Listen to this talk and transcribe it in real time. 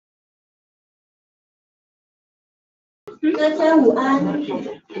大家午安。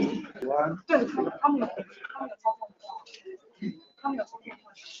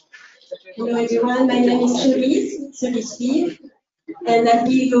Hello everyone, my name is Cerise Steve, and I'll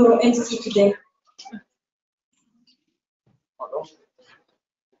be your MC today.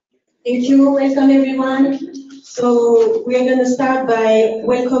 Thank you, welcome everyone. So we are going to start by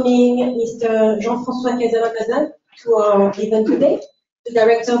welcoming Mr. Jean-François Casanova to our event today, the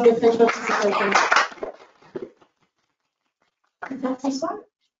director of the French Pharmaceutical. Jean-François,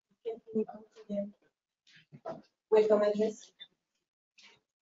 can you come to the welcome address?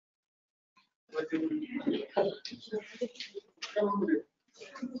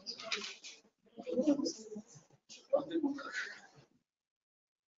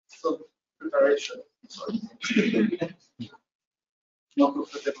 So, preparation. Not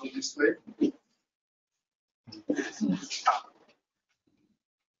comfortable this way.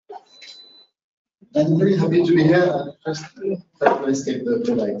 I'm very happy to be here. Just try to escape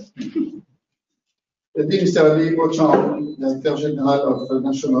the light. Mr. Ali Bochan, Director General of the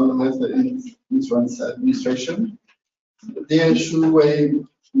National Health Insurance Administration. Dear Shu Wei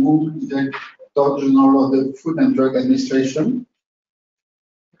Wu, Director General of the Food and Drug Administration.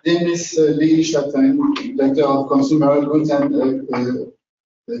 Dear Ms. Li Chatin, Director of Consumer Goods and the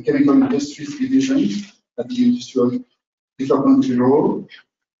Chemical Industries Division at the Industrial Development Bureau.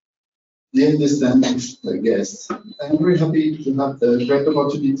 Dear distinguished guests, I'm very happy to have the great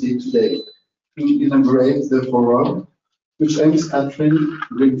opportunity today to inaugurate the forum, which aims at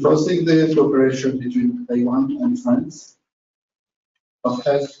reinforcing the cooperation between Taiwan and France of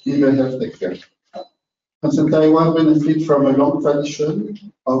health in the health sector. France and Taiwan benefit from a long tradition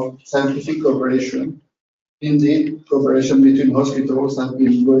of scientific cooperation. Indeed, cooperation between hospitals has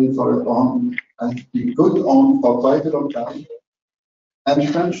been going for quite a long time. And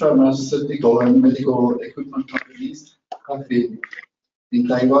French pharmaceutical and medical equipment companies have been in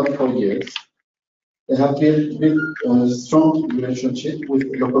Taiwan for years. They have built a strong relationship with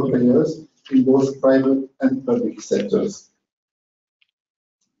local players in both private and public sectors.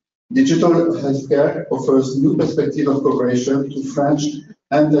 Digital healthcare offers new perspective of cooperation to French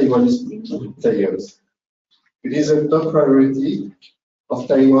and Taiwanese players. It is a top priority of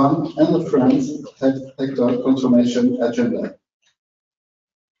Taiwan and of France's health sector transformation agenda.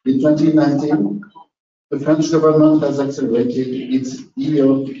 In 2019, the French government has accelerated its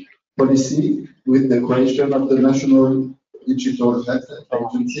e-health policy with the creation of the National Digital Health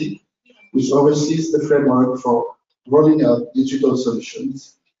Agency, which oversees the framework for rolling out digital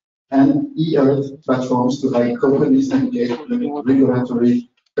solutions and e-health platforms to help companies navigate the regulatory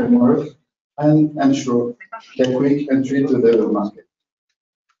framework and ensure their quick entry to the market.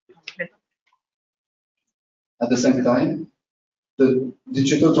 At the same time, the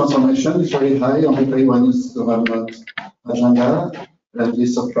digital transformation is very high on the Taiwanese government agenda and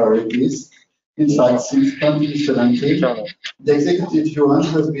list of priorities. In fact, since 2017, the Executive Yuan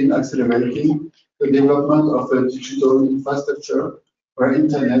has been accelerating the development of a digital infrastructure where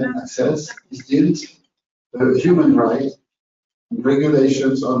internet access is deemed a human right, and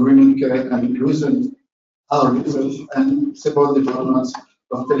regulations on women care and inclusion are used, and several developments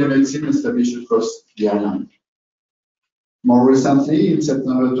of telemedicine established across the island. More recently, in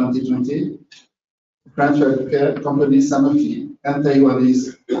September 2020, French healthcare company Sanofi and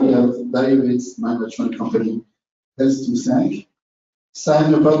Taiwanese diabetes management company Health2Sync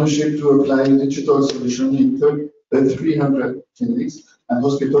signed a partnership to apply digital solution in 300 clinics and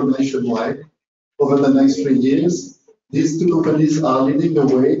hospitals nationwide. Over the next 3 years, these two companies are leading the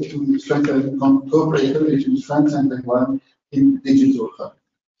way to strengthen cooperation between France and Taiwan in digital health.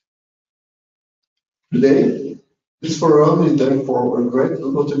 Today, this forum is therefore a great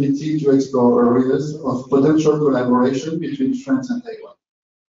opportunity to explore areas of potential collaboration between France and Taiwan.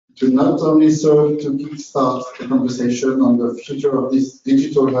 To not only serve to kickstart the conversation on the future of these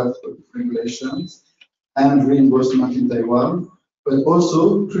digital health regulations and reimbursement in Taiwan, but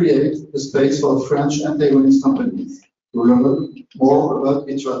also create a space for French and Taiwanese companies to learn more about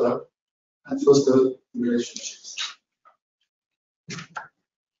each other and foster relationships.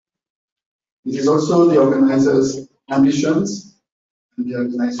 This is also the organizers' ambitions, and the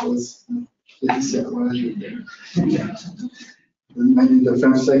organizers, mainly the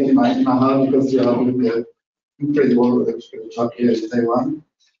French Tech in my heart, because they are doing an incredible job here in Taiwan.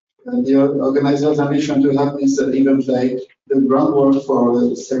 The organizers' ambition to have this event lay the groundwork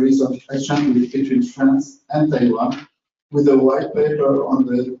for a series of exchanges between France and Taiwan, with a white paper on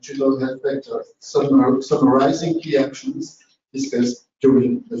the digital health sector, summarizing key actions discussed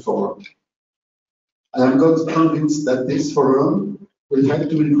during the forum. I am convinced that this forum will help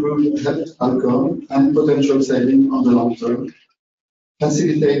to improve health outcome and potential saving on the long term,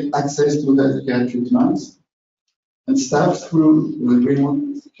 facilitate access to healthcare treatments, and staff through remote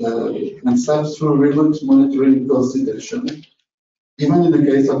monitoring cause detection, even in the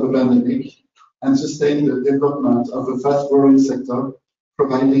case of a pandemic, and sustain the development of a fast-growing sector,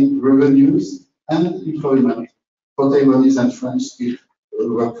 providing revenues and employment for Taiwanese and French skilled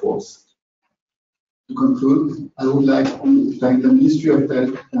workforce. To conclude, I would like to thank the Ministry of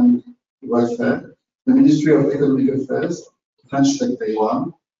Health and Welfare, the Ministry of Economic Affairs, French Tech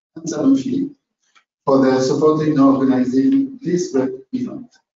Taiwan, and Sanofi for their supporting and organizing this great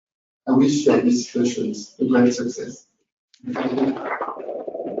event. I wish your discussions a great success.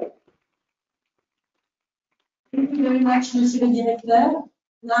 Thank you very much, Monsieur le Directeur.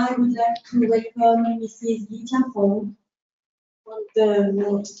 Now I would like to welcome Mrs. Li Tianfeng,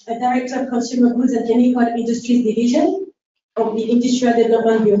 the Director of Consumer Goods and Chemical Industries Division of the Industrial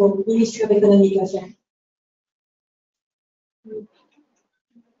Development Bureau, Ministry of Economic Affairs.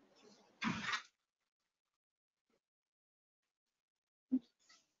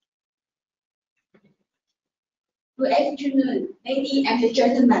 Good afternoon, ladies and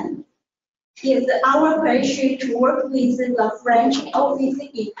gentlemen. It is our pleasure to work with the French office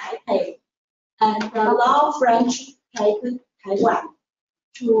in Taipei and the Law French Tech Taiwan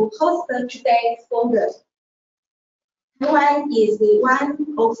to host today's forum. Taiwan is one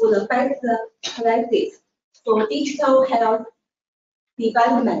of the best places for digital health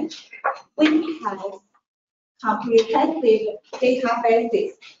development. We have comprehensive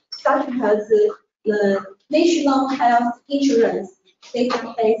databases such as the National Health Insurance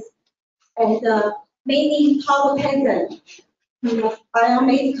Database and many top patents in the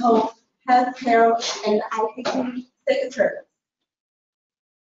biomedical, healthcare, and ICT sector.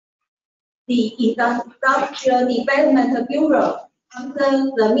 The Industrial Development Bureau,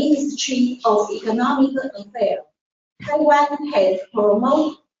 under the Ministry of Economic Affairs, Taiwan has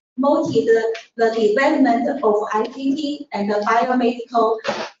promoted the development of ICT and the biomedical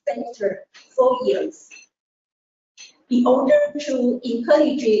sector for years. In order to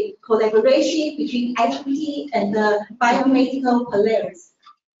encourage collaboration between ICT and the biomedical players,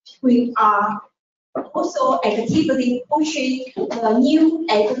 we are also actively pushing the new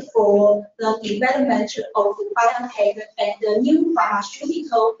act for the development of biotech and the new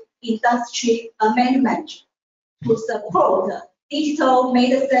pharmaceutical industry amendment to support digital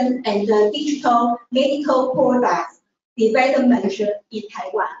medicine and digital medical products development in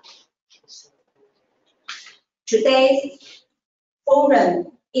Taiwan. Today's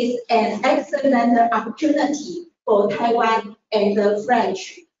forum is an excellent opportunity for Taiwan and the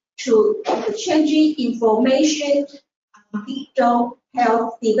French to exchange information on digital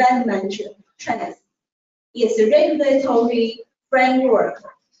health development trends, its regulatory framework,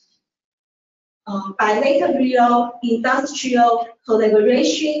 bilateral industrial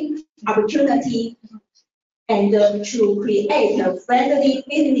collaboration opportunity, and to create a friendly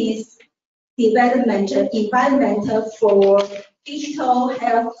business development environment for digital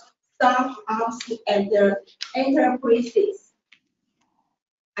health startups and enterprises.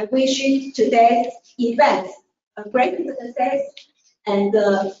 I wish today's event a great success and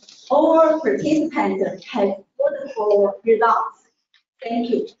all participants have wonderful results. Thank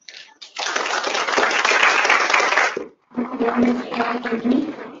you.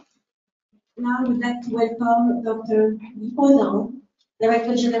 Now I would like to welcome Dr. Li Pozan,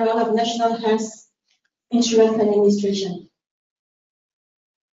 Director General of National Health Insurance Administration.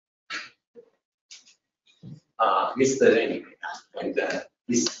 Mr. Ling and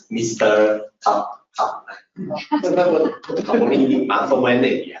Mr.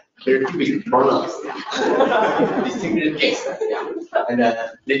 Only very difficult to pronounce. Distinguished guests, and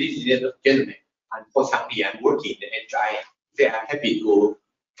ladies and gentlemen, unfortunately, I'm working in the NHI. They are happy to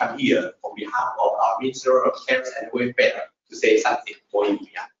come here on behalf of our Minister of Health and Welfare to say something for you.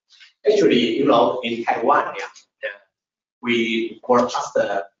 Actually, you know, in Taiwan, we for past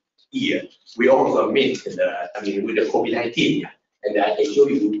year, we also met with the COVID-19, and I can show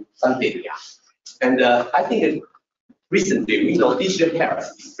you something. And I think recently, we know digital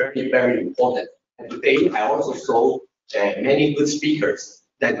health is very, very important. And today, I also saw many good speakers,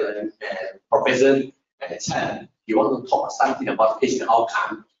 like Professor Chen. He wants to talk something about patient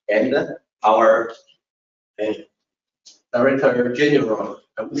outcome, and our Director General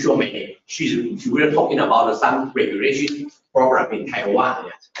she will talking about some regulation program in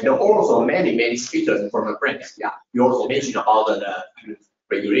Taiwan, and also many speakers from the France. You also mentioned about the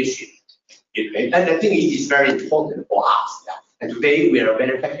regulation, and I think it is very important for us. And today we are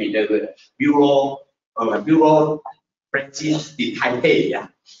very happy that the Bureau branches in Taipei, yeah,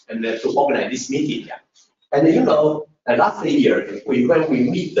 and to organize this meeting, yeah. And last year when we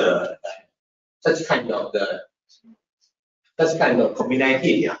meet such kind of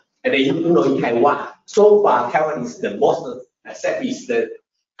COVID-19, yeah, and in Taiwan, so far Taiwan is the most safest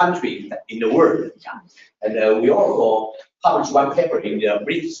country in the world, yeah. And we also published one paper in the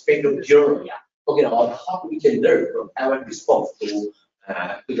British Medical Journal, yeah, talking about how we can learn from Taiwan response to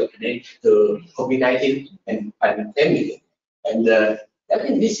the COVID-19 and pandemic. And I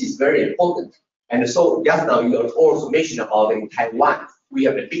think this is very important. And so just now you also mentioned about in Taiwan, we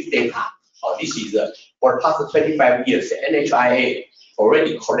have a big data. This is for the past 25 years, the NHIA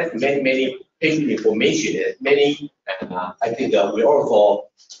already collect many patient information, many, I think we also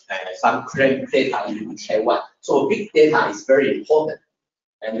some claim data in Taiwan. So big data is very important.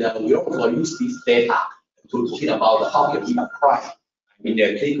 And we also use this data to talking about how can we apply in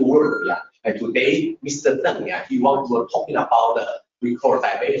the clinical work. Yeah. And today, Mr. Deng, yeah, he was talking about we call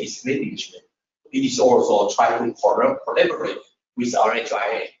diabetes management. It is also trying to collaborate with our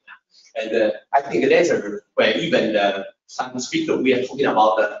HIA. And I think later, when even some speaker, we are talking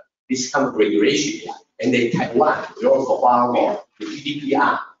about this kind of regulation. Yeah. And in Taiwan, we also follow the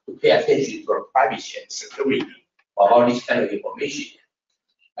GDPR to pay attention to privacy and security about this kind of information.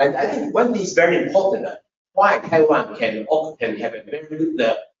 And I think one thing is very important, why Taiwan can have a very good,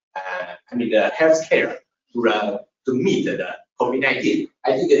 healthcare to meet the COVID-19.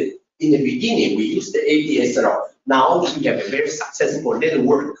 I think in the beginning, we used the ADSL. Now we have a very successful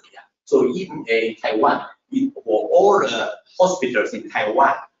network. Yeah. So even in Taiwan, for all the hospitals in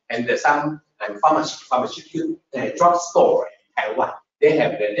Taiwan and some pharmaceutical drugstore in Taiwan, they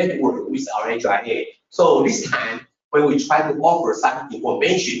have the network with our HIA. So this time, when we try to offer some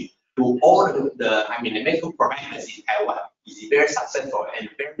information to all the medical providers in Taiwan, is very successful and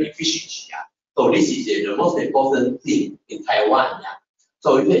very efficient. Yeah. So this is the most important thing in Taiwan. Yeah.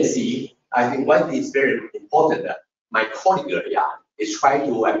 So you can see, I think one thing is very important. My colleague, yeah, is trying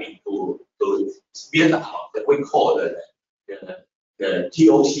to build up what we call the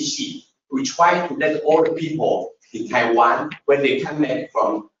TOCC. We try to let all the people in Taiwan, when they come back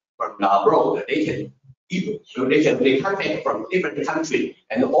from abroad, they can come back from different countries,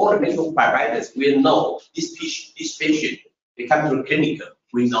 and all the medical providers will know this patient. They come to the clinic.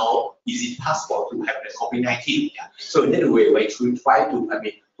 We know is it possible to have the COVID-19. Yeah. So in that way, we try to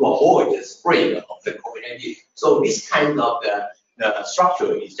avoid the spread of the COVID-19. So this kind of the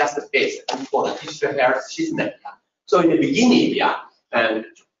structure is just the base for the digital health system. Yeah. So in the beginning, yeah, and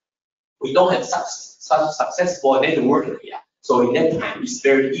we don't have such successful network. Yeah. So in that time, it's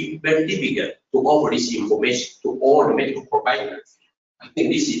very difficult to offer this information to all the medical providers. I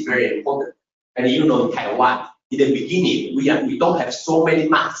think this is very important. And in Taiwan, in the beginning, we don't have so many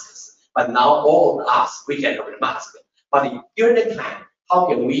masks, but now all of us, we can have a mask. But during that time, how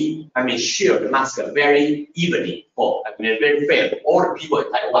can we, share the mask very evenly for, very fair for all the people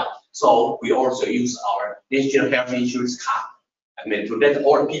in Taiwan? So we also use our national health insurance card, to let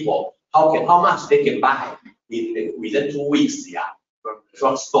all the people, how much they can buy within 2 weeks, yeah, from the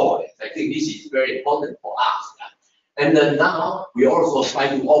drugstore. I think this is very important for us. Yeah. And then now we also try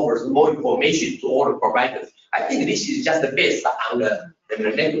to offer more information to all the providers. I think this is just the base on the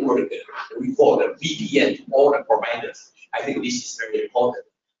network we call the VPN to all the providers. I think this is very important.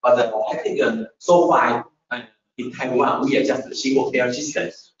 But I think so far in Taiwan, we are just a single health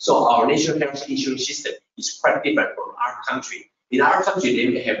system. So our national health insurance system is quite different from our country. In our country,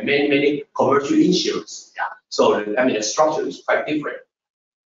 they have many commercial insurance. Yeah. So the structure is quite different.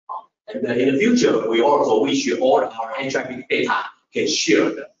 And in the future, we also wish all our HIV data can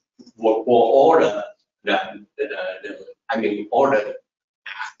share for all the all the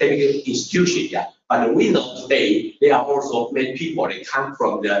academic institutions. Yeah. But we know today there are also many people that come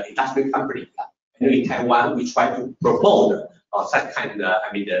from the industrial company. Yeah. And in Taiwan, we try to promote such kind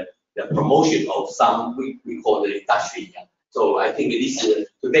of the promotion of some we call the industry. Yeah. So I think this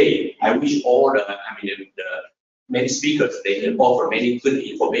today I wish all the many speakers they can offer many good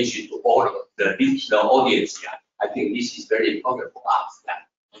information to all of the audience. Yeah. I think this is very important for us. Yeah.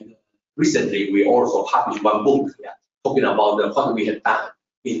 And recently we also published one book, yeah, talking about what we have done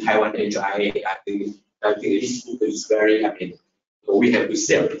in Taiwan HIA. I think this book is very we have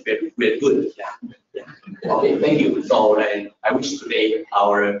received very good. Yeah. Yeah. Okay, thank you. So I wish today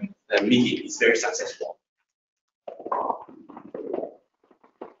our meeting is very successful.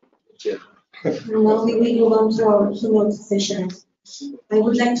 Now we will move on to our keynote session. I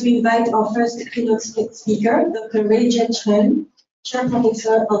would like to invite our first keynote speaker, Dr. Rei-Jian Chen, Chair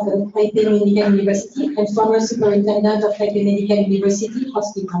Professor of the Taipei Medical University and former Superintendent of Taipei Medical University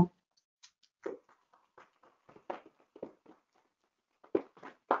Hospital.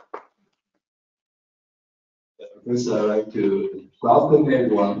 First, I'd like to welcome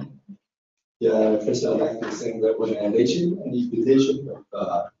everyone. Yeah, first, I'd like to thank the organization and invitation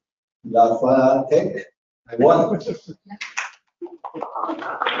of Tech Taiwan.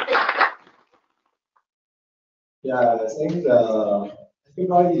 Yeah, I think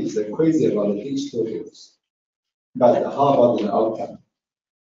everybody is crazy about the digital tools, but how about the outcome?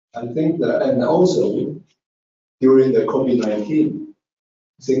 I think that, and also during the COVID-19,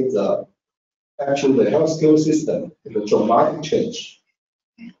 I think actually the healthcare system is a dramatic change.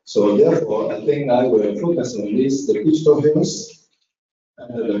 So therefore, I think I will focus on this, the digital health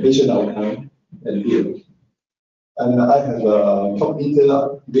and the patient outcome and heal. And I have a top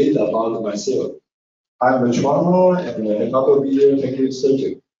bit about myself. I'm a trauma and a biotechnology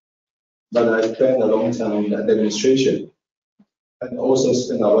surgeon, but I spent a long time in administration and also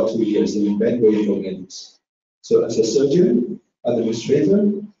spent about 2 years in medical informatics. So as a surgeon,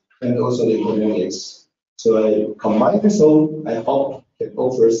 administrator, and also the informatics. So I combine this all, I hope I can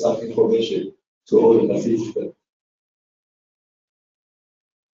offer some information to all the participants.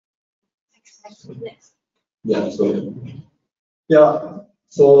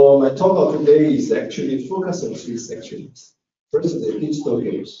 So my talk of today is actually focused on 3 sections. First is the digital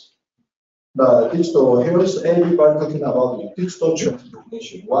health. The digital health, everybody talking about digital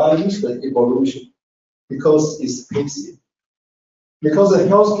transformation. Why is the evolution? Because it's passive. Because the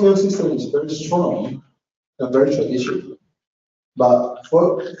healthcare system is very strong and very traditional. But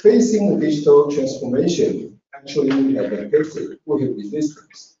for facing the digital transformation, actually we have a passive, we have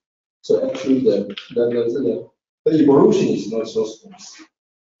resistance. So actually the evolution is not so smooth.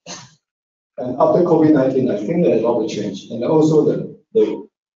 And after COVID-19, I think there's a lot of change. And also the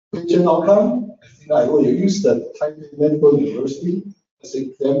patient outcome, I think I will use the Taipei Medical University as an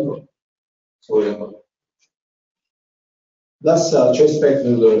example. So let's trace back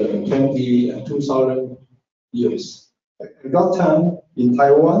to the 2000 years. At that time, in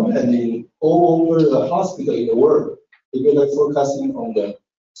Taiwan and in all over the hospital in the world, they were focusing on the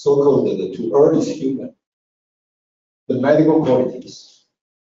so-called the 2 early human, the medical qualities.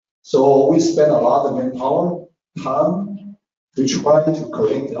 So we spend a lot of manpower, time to try to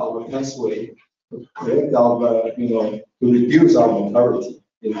correct our pathway, to correct our, to reduce our mortality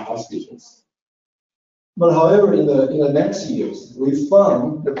in hospitals. But however, in the next years, we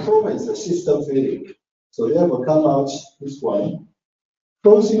found the problem is the system failure. So therefore come out this one,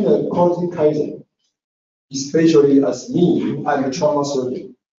 closing the quality kaizen, especially as me, I'm a trauma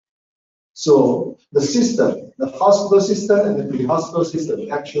surgeon. So the system, the hospital system and the pre-hospital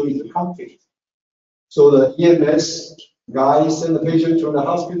system actually is a conflict. So the EMS guys send the patient to the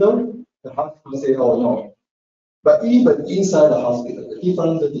hospital say, oh no. But even inside the hospital, the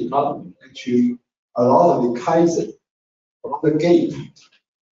different departments actually a lot of the kaizen, a lot of the gap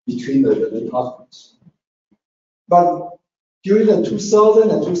between the departments. But during the 2000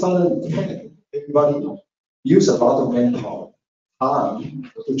 and 2010, everybody used a lot of manpower,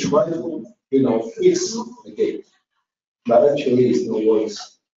 time to try to, fix the gap. But actually, it's no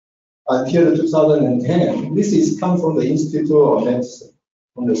worse. Until 2010, this is come from the Institute of Medicine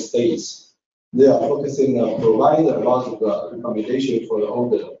from the States. They are focusing on provide a lot of recommendation for all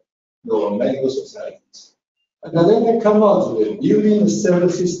the medical societies. And then they come out with building the several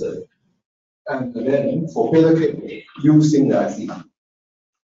system, and then for better care, using the ICT.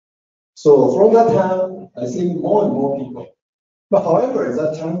 So from that time, I think more and more people. But however, at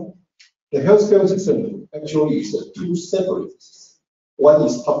that time, the healthcare system actually is 2 separate systems. One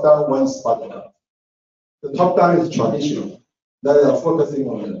is top-down, one is bottom-up. The top-down is traditional. They are focusing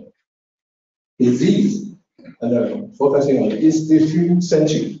on the disease and focusing on the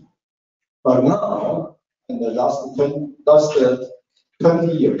institution-centric. But now, in the last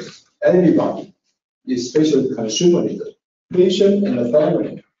 20 years, everybody, especially the consumer, the patient and the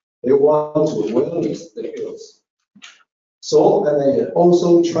family, they want to wellness the health. So, and they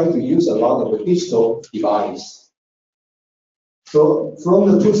also try to use a lot of the digital device. So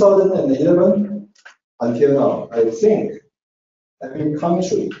from the 2011 until now, I think every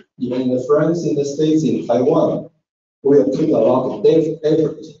country, even in France, in the States, in Taiwan, we have put a lot of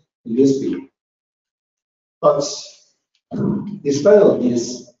effort in this field. But despite of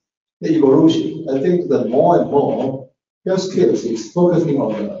this, the evolution, I think that more and more healthcare is focusing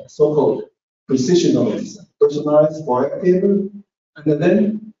on the so-called precision medicine, personalized, proactive, and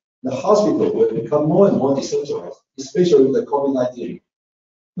then the hospital will become more and more decentralized, especially with the COVID-19.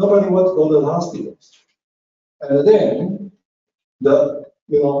 Nobody wants to go to the hospitals. And then the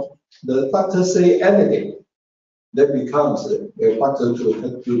doctor say anything, that becomes a factor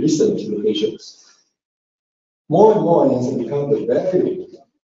to listen to the patients. More and more it has become the value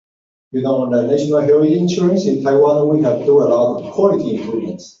You know, the national health insurance in Taiwan, we have do a lot of quality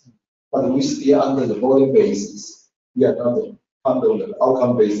improvements, but we still under the volume basis. We are not under the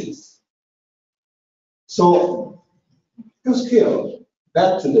outcome basis. So, healthcare,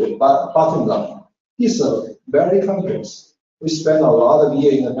 back to the bottom line, is very complex. We spend a lot of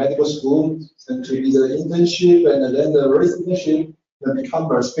years in the medical school and to be the internship and then the residency and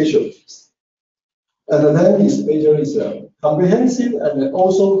become a specialist. And then this major is comprehensive and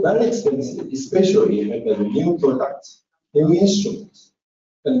also very expensive, especially with the new products, new instruments,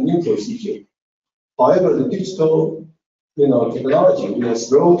 and new procedure. However, the digital, technology, we are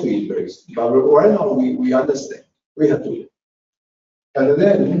slow to embrace. But right now, we understand. We have to. And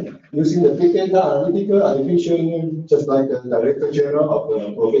then, using the big data analytical artificial, just like the Director General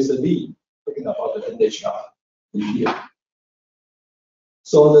of Professor Lee, talking about the NHR in here.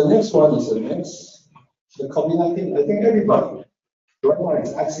 So the next one is the COVID-19. I think everybody right now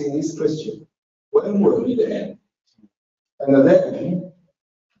is asking this question: when will be the end? And then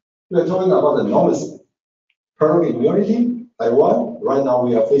we are talking about the normalcy. Herd immunity, Taiwan. Right now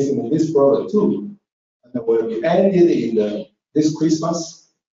we are facing this problem too, and it will be ended in this Christmas.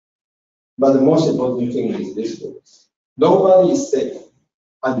 But the most important thing is this one: nobody is safe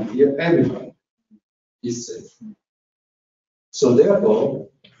until everybody is safe. So therefore,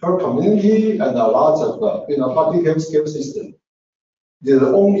 her community and a lot of public health care system is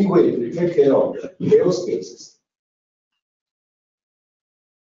the only way to take care of the health care system.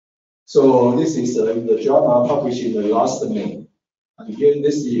 So this is the journal published in the last May, and here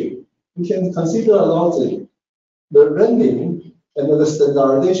this year we can consider about the blending and the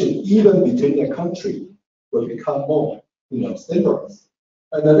standardization even between the country will become more standardized.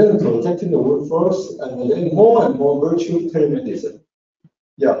 And then protecting the workforce, and then more and more virtual telemedicine.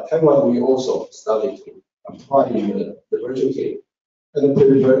 Yeah, Taiwan, we also started to apply in the virtual care. And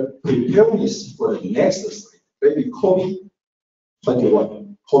preparedness for the next slide, maybe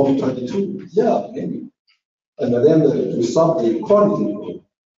COVID-21, COVID-22, yeah, maybe. And then to solve the quality problem.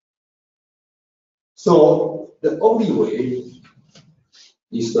 So the only way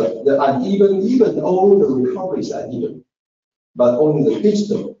is the uneven, even all the recovery is uneven. But only the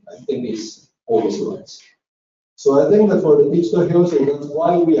digital, I think, is always right. So I think that for the digital health, that's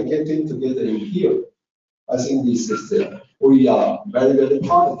why we are getting together in here. I think this is we are very, very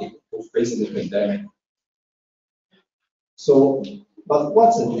positive for facing the pandemic. So, but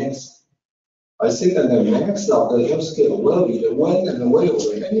what's the next? I think that the next of the healthcare will be the when and the where,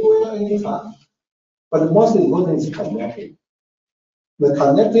 anywhere, anytime. But the most important is connecting. The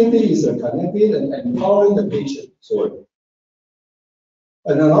connectivity is connected and empowering the patient. Sorry.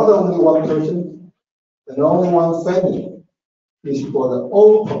 And not only one person, and only one family is for the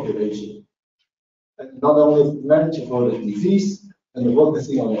whole population. And not only managing for the disease and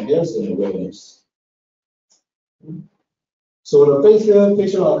focusing on the health and wellness. So the basic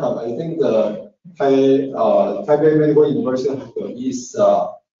patient outcome, I think the Taipei Medical University is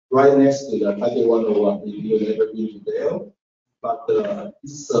right next to the Taipei 101 if you've never been there. But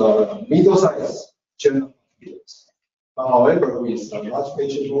it's middle-sized general hospitals. However, with a large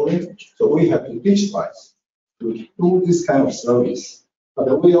patient volume, so we have to digitize to do this kind of service.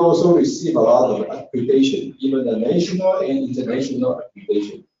 But we also receive a lot of accreditation, even the national and international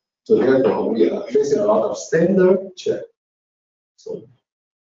accreditation. So therefore, we are facing a lot of standard check. So,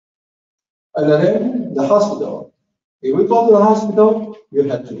 and then the hospital. If we go to the hospital, you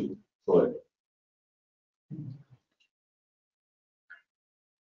have to sorry.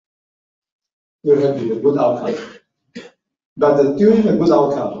 You have to do a good outcome. But during a good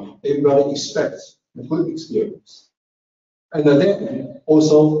outcome, everybody expects a good experience. And then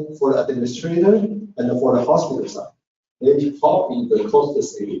also for the administrator and for the hospital side, they copy the cost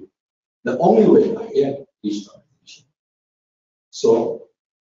saving. The only way again is digitalization. So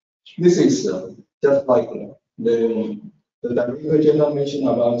this is just like the Director General mentioned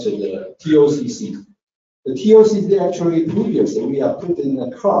about the TOCC. The TOCC actually previously we are put in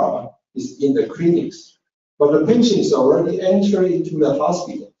the car is in the clinics, but the patient is already entering into the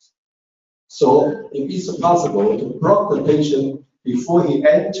hospital. So if it's possible to block the patient before he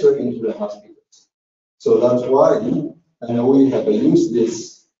enters into the hospital. So that's why and we have used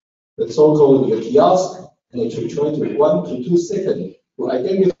this, the so-called kiosk, and to try to 1 to 2 seconds to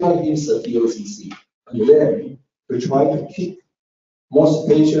identify his TOCC, and then to try to keep most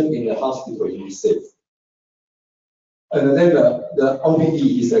patients in the hospital in safe. And then the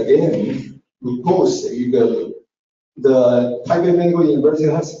OPD is again, we post the Taipei Medical University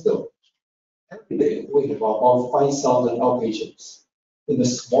Hospital. Every day we have about 5,000 outpatients in a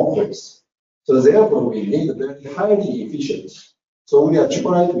small place. So therefore we need a very highly efficient So we are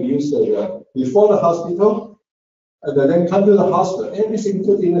trying to use the before the hospital, and then come to the hospital. Everything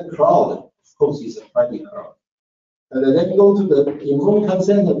put in the cloud. Of course, it's a private cloud. And then go to the informed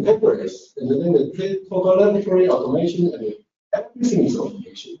consent and paperless, and then the total laboratory automation, and everything is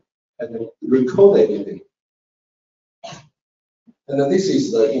automation, and then record everything. And then this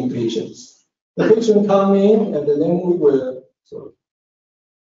is the inpatients. The patient come in, and then we will. Sorry.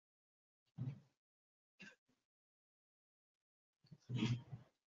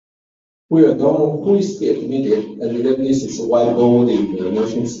 We will know who is admitted, and then this is whiteboard in the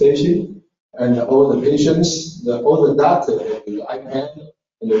nursing station, and all the patients, all the data in the iPad,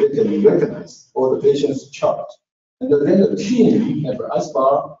 and they can recognize all the patients' chart. And then the team have an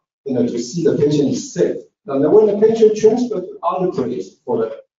S-bar, to see the patient is safe. And then when the patient transferred to other place for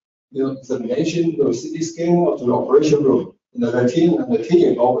the examination, the CT scan, or to the operation room, the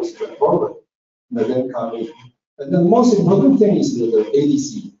team always have a problem, and then come in. And the most important thing is the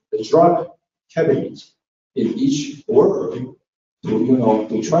ADC, the drug cabinet in each ward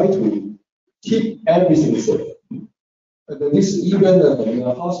to try to keep everything safe. And this even in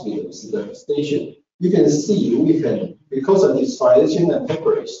the hospitals, the station, you can see we can, because of this variation and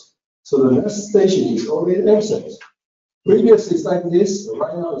preparation, so the nurse station is already absent. Previously it's like this,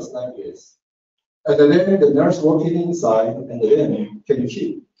 right now it's like this. And then the nurse walking inside and then can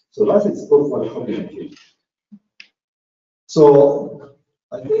keep. So that is good for the COVID-19. So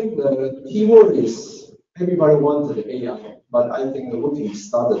I think the key word is everybody wanted the AI, but I think we can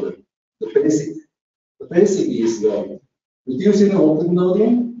start the basic. The basic is reducing the working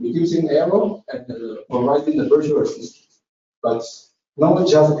loading, reducing error, and providing the virtual assistant. But not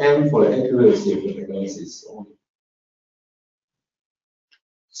just aim for the accuracy of the analysis only.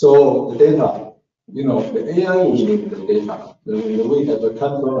 So the data, the AI will need the data. We have a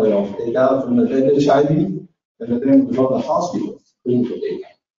control of data from the HIV. And then we have the hospitals bring the data.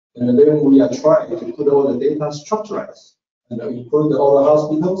 And then we are trying to put all the data structurized and include all the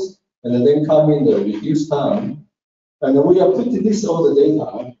hospitals, and then come in the reduced time. And we are putting all the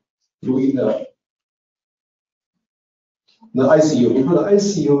data to the ICU,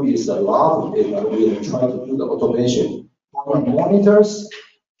 because the ICU is a lot of data. We are trying to do the automation on monitors,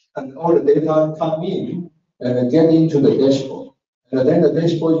 and all the data come in and get into the dashboard. And then the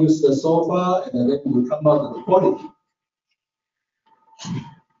dashboard use the software, and then we come out with the quality.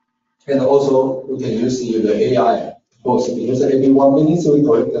 And also we can use the AI, of course, because every 1 minute we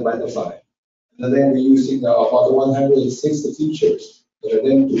collect the vital sign. And then we using about 160 features, and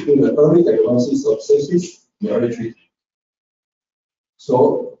then to do the early diagnosis of sepsis and early treatment.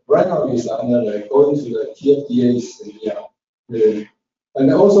 So right now is under going to the TFDAs,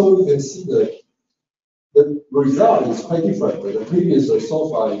 and also we can see the result is quite different. The previous so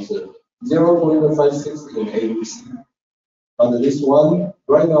far is 0.56 in ABC. But this one,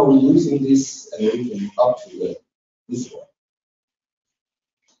 right now we're using this and we can up to this one.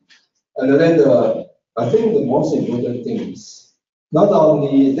 And then I think the most important thing is not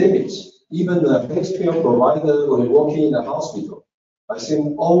only limits, even the healthcare provider will working in the hospital. I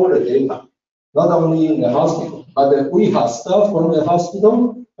think all the data, not only in the hospital, but we have staff from the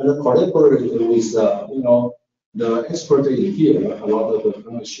hospital and collaborate with the expert in here, a lot of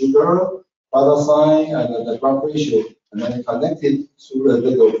the sugar, vital sign, and the blood pressure, and then connected through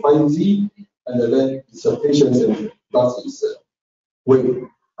the 5G, and then the patients and that is way.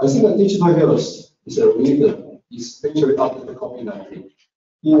 I think that digital health is a really, especially after the COVID-19, it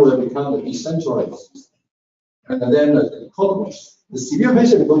will become a decentralized system. And then the severe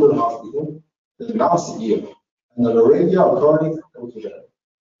patient go to the hospital, the last year, and the regular chronic go to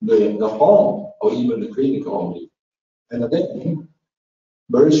the home or even the clinic only. And then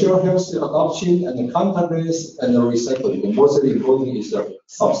virtual health adoption and the contactless and the recycling. The most important is the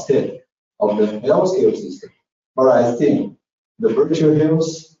substance of the healthcare system. But I think the virtual health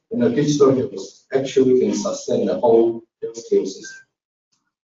and the digital health actually can sustain the whole healthcare system.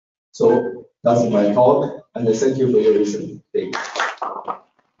 So that's my talk, and thank you for your listening. Thank you.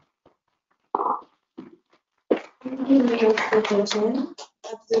 Thank you for your presentation.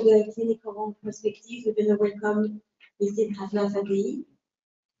 After the clinical perspective, we're going to welcome Mrs. Taiwania.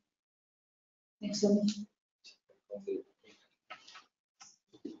 Next one.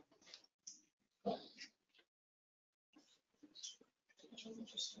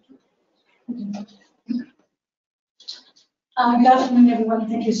 Good afternoon, everyone.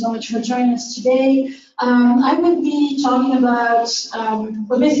 Thank you so much for joining us today. I will be talking about,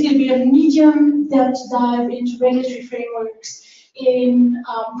 basically be a medium depth dive into regulatory frameworks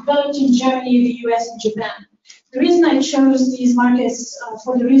developed in Germany, the US, and Japan. The reason I chose these markets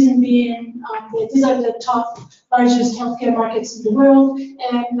for the reason being that these are the top largest healthcare markets in the world,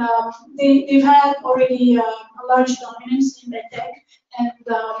 and they've had already a large dominance in medtech. And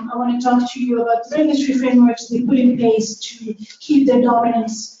I want to talk to you about the regulatory frameworks they put in place to keep their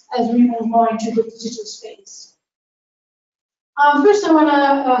dominance as we move more into the digital space. First, I want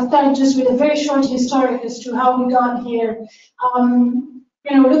to start just with a very short historic as to how we got here.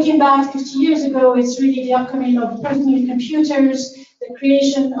 Looking back 50 years ago, it's really the upcoming of personal computers, the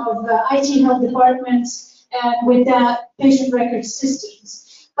creation of IT health departments, and with that, patient record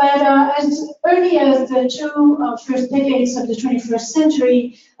systems. But as early as the two first decades of the 21st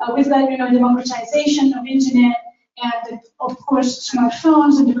century, we've got democratization of internet and, of course,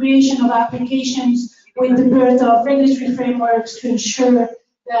 smartphones and the creation of applications with the birth of regulatory frameworks to ensure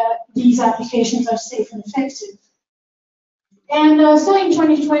that these applications are safe and effective. And starting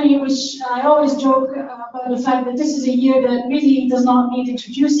 2020, which I always joke about the fact that this is a year that really does not need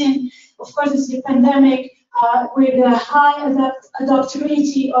introducing. Of course, it's the pandemic with a high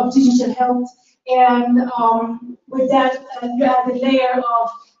adaptability of digital health, and with that, you add a layer of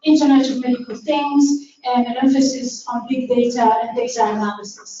Internet of Medical Things and an emphasis on big data and data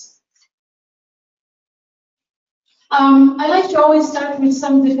analysis. I like to always start with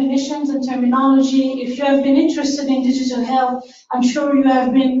some definitions and terminology. If you have been interested in digital health, I'm sure you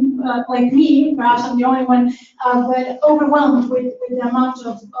have been, like me, perhaps I'm the only one, but overwhelmed with the amount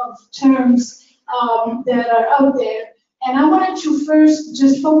of terms that are out there. And I wanted to first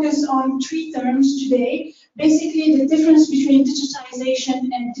just focus on three terms today, basically the difference between digitization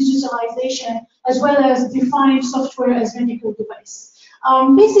and digitalization, as well as define software as medical device.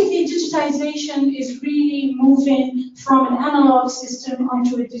 Basically, digitization is really moving from an analog system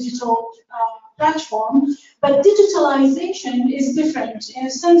onto a digital platform, but digitalization is different in a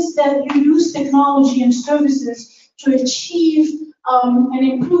sense that you use technology and services to achieve an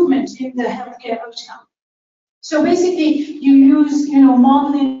improvement in the healthcare outcome. So basically, you use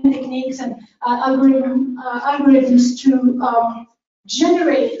modeling techniques and algorithms to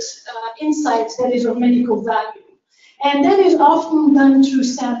generate insights that is of medical value. And that is often done through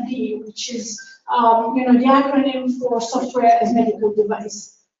SAMD, which is the acronym for Software as Medical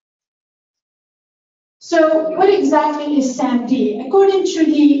Device. So what exactly is SAMD? According to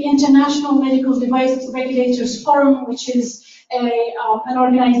the International Medical Device Regulators Forum, which is an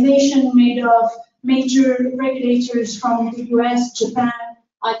organization made of major regulators from the US, Japan,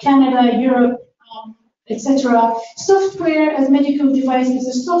 Canada, Europe, etc. Software as medical device is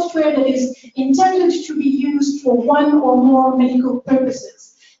a software that is intended to be used for one or more medical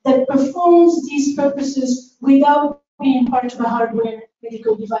purposes, that performs these purposes without being part of a hardware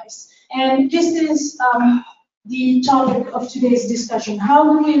medical device. And this is the topic of today's discussion. How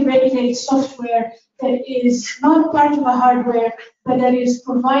do we regulate software that is not part of a hardware, but that is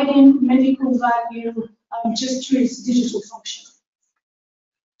providing medical value just through its digital function?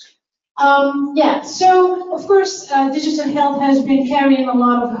 So of course, digital health has been carrying a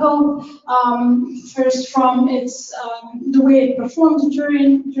lot of hope. First, from its the way it performed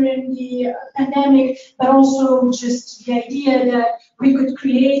during the pandemic, but also just the idea that we could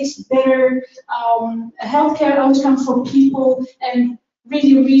create better healthcare outcome for people and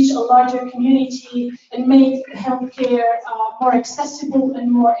really reach a larger community and make healthcare more accessible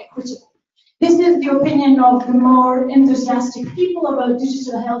and more equitable. This is the opinion of the more enthusiastic people about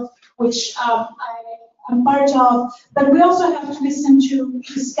digital health, which I'm part of, but we also have to listen to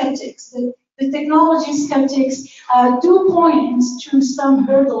the skeptics. The technology skeptics do point to some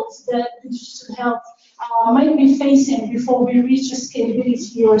hurdles that digital health might be facing before we reach a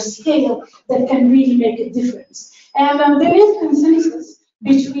scalability or a scale that can really make a difference. And there is consensus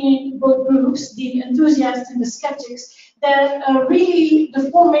between both groups, the enthusiasts and the skeptics, that really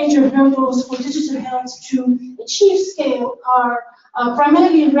the four major hurdles for digital health to achieve scale are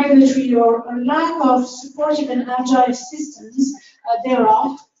primarily regulatory or lack of supportive and agile systems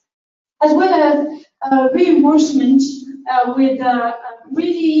thereof, as well as reimbursement with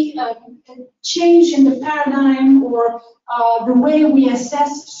really a change in the paradigm or the way we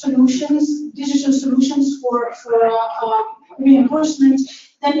assess solutions, digital solutions for reimbursement.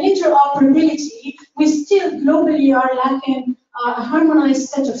 Then interoperability, we still globally are lacking a harmonized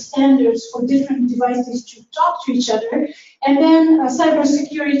set of standards for different devices to talk to each other. And then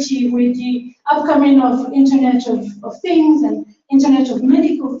cybersecurity with the upcoming of Internet of Things and Internet of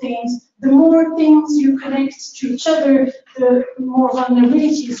Medical Things. The more things you connect to each other, the more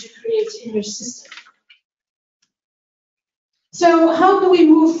vulnerabilities you create in your system. So how do we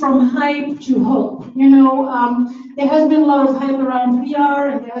move from hype to hope? You know, there has been a lot of hype around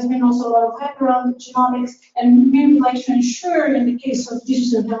VR, and there has been also a lot of hype around genomics, and we would like to ensure, in the case of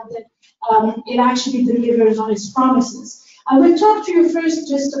digital health, that it actually delivers on its promises. I will talk to you first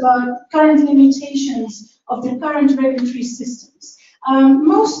just about current limitations of the current regulatory systems.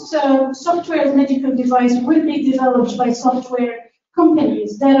 Most software as medical device will be developed by software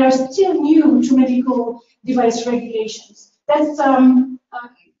companies that are still new to medical device regulations. That's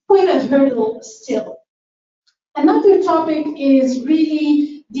quite a hurdle still. Another topic is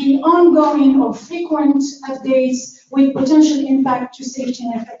really the ongoing or frequent updates with potential impact to safety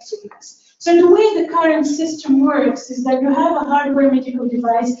and effectiveness. So the way the current system works is that you have a hardware medical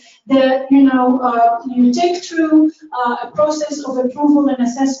device that you take through a process of approval and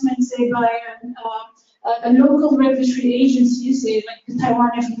assessment, say by a local regulatory agency, say like the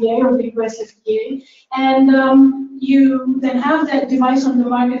Taiwan FDA or the US FDA, and you then have that device on the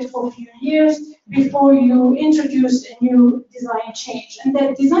market for a few years before you introduce a new design change. And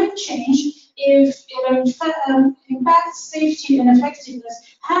that design change, if it impacts safety and effectiveness,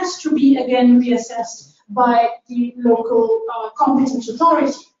 has to be again reassessed by the local competent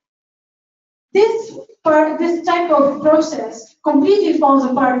authority. This type of process completely falls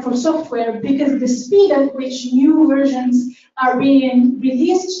apart for software because the speed at which new versions are being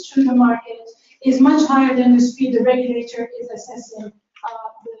released to the market is much higher than the speed the regulator is assessing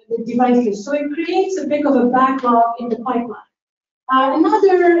the devices. So it creates a bit of a backlog in the pipeline.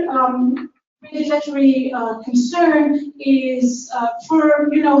 Another regulatory concern is for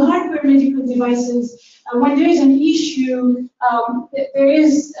hardware medical devices. When there is an issue, there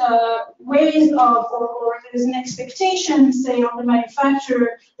is ways of, or there is an expectation, say, on the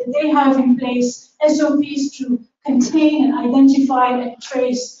manufacturer that they have in place SOPs to contain and identify and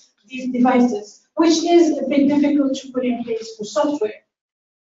trace these devices, which is a bit difficult to put in place for software.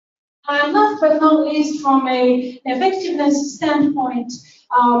 And last but not least, from an effectiveness standpoint,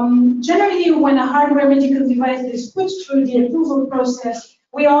 generally when a hardware medical device is put through the approval process,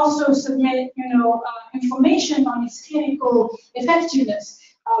 we also submit information on its clinical effectiveness.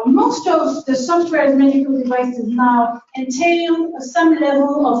 Most of the software as medical devices now entail some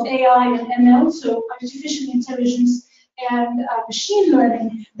level of AI and ML, so artificial intelligence and machine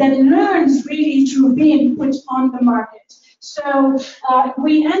learning, that learns really through being put on the market. So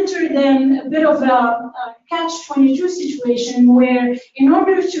we enter then a bit of a catch-22 situation where in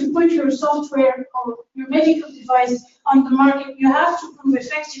order to put your software or your medical device on the market, you have to prove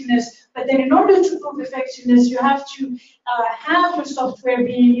effectiveness, but then in order to prove effectiveness, you have to have your software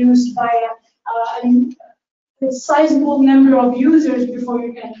being used by a sizable number of users before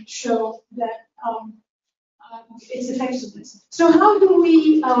you can show that its effectiveness. So how do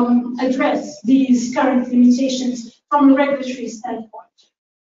we address these current limitations from a regulatory standpoint?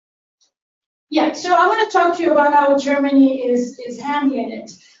 Yeah, so I want to talk to you about how Germany is handling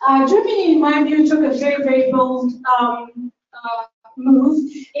it. Germany, in my view, took a very, very bold move.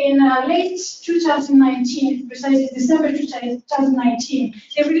 In late 2019, precisely December 2019,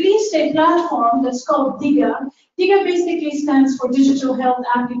 they released a platform that's called DIGA. DIGA basically stands for Digital Health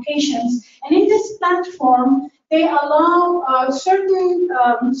Applications, and in this platform, they allow certain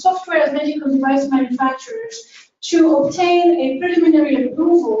software as medical device manufacturers to obtain a preliminary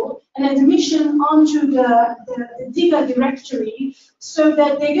approval and admission onto the DIGA directory so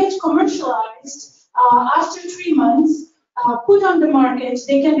that they get commercialized after 3 months, put on the market.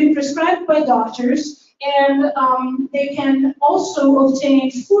 They can be prescribed by doctors, and they can also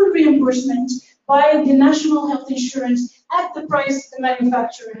obtain full reimbursement by the national health insurance at the price the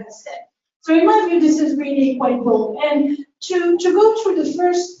manufacturer has set. So in my view, this is really quite bold. And to go through the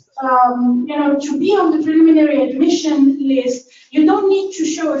first, to be on the preliminary admission list, you don't need to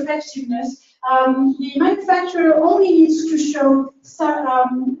show effectiveness. The manufacturer only needs to show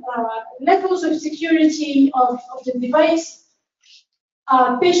levels of security of the device,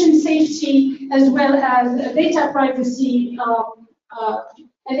 patient safety, as well as data privacy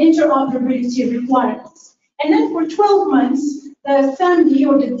and interoperability requirements. And then for 12 months, the SAMD,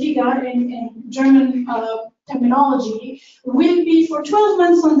 or the DIGA in German terminology, will be for 12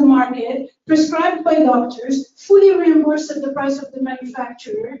 months on the market, prescribed by doctors, fully reimbursed at the price of the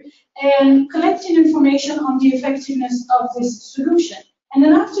manufacturer, and collecting information on the effectiveness of this solution. And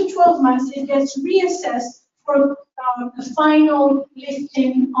then after 12 months, it gets reassessed for the final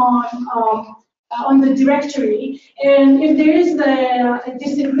listing on the directory. And if there is a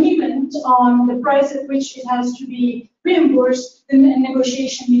disagreement on the price at which it has to be reimbursed, then a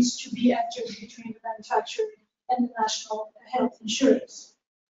negotiation needs to be entered between the manufacturer and the national health insurance.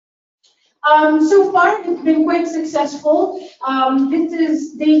 So far, it's been quite successful. This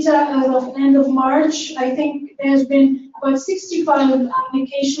is data as of end of March. I think there's been about 65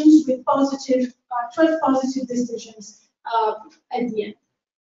 applications with 12 positive decisions at the end.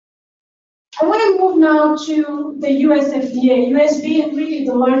 I want to move now to the US FDA. US being really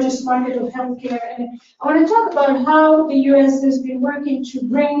the largest market of healthcare, and I want to talk about how the US has been working to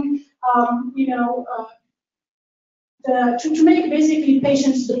bring, to make basically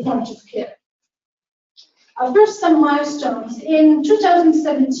patients the point of care. First, some milestones. In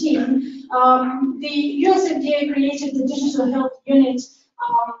 2017, the US FDA created the Digital Health Unit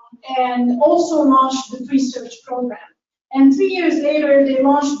and also launched the Pre-Search Program. And 3 years later, they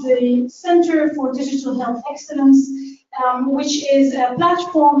launched the Center for Digital Health Excellence, which is a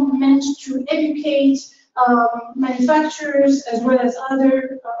platform meant to educate manufacturers as well as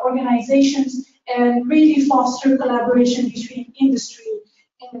other organizations and really foster collaboration between industry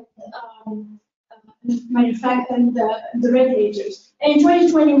and manufacturing and the regulators. And in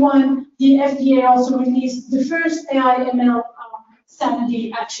 2021, the FDA also released the first AI/ML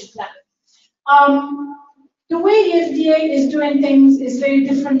sanity action plan. The way the FDA is doing things is very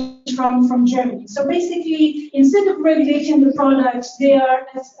different from Germany. So basically, instead of regulating the products, they are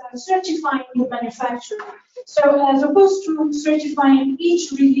certifying the manufacturer. So as opposed to certifying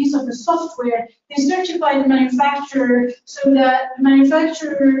each release of the software, they certify the manufacturer so that the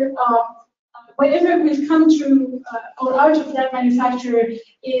manufacturer, whatever will come through or out of that manufacturer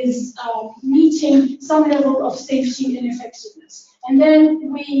is meeting some level of safety and effectiveness. And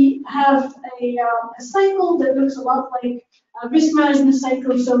then we have a cycle that looks a lot like a risk management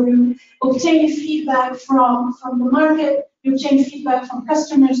cycle. So you obtain feedback from the market, you obtain feedback from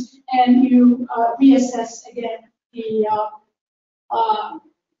customers, and you reassess again the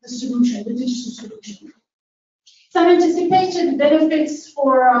solution, the digital solution. Some anticipated benefits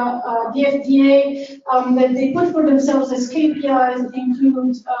for the FDA that they put for themselves as KPIs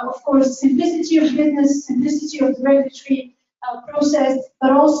include, of course, simplicity of business, simplicity of the regulatory process,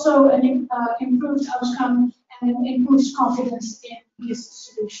 but also an improved outcome and improved confidence in these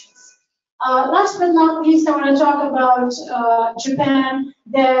solutions. Last but not least, I want to talk about Japan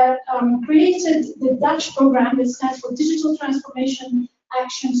that created the Dutch program that stands for Digital Transformation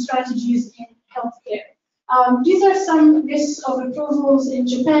Action Strategies in Healthcare. These are some lists of approvals in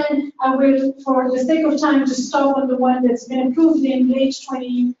Japan. I will, for the sake of time, just stop on the one that's been approved in late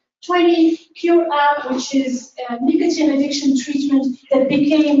 2020, Cure App, which is a nicotine addiction treatment that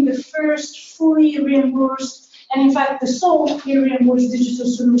became the first fully reimbursed, and in fact the sole fully reimbursed digital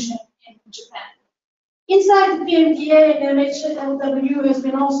solution in Japan. Inside the PMDA, the MHLW has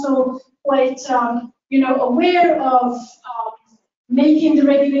been also quite aware of making the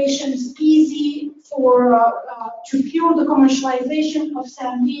regulations easy for to fuel the commercialization of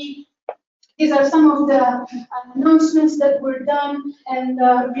SAMD. These are some of the announcements that were done and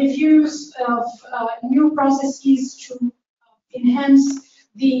reviews of new processes to enhance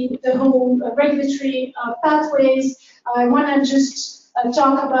the whole regulatory pathways. I want to just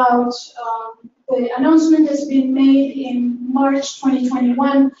talk about the announcement that's been made in March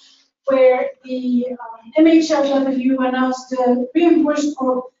 2021, where the MHLW announced the reimbursement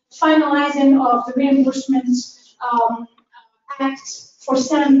or finalizing of the reimbursement act for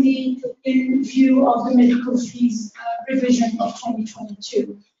SAMD in view of the medical fees revision of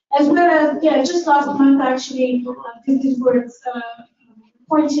 2022. As well as, just last month actually, this is worth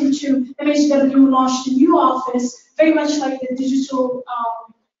pointing to, MHW launched a new office, very much like the Digital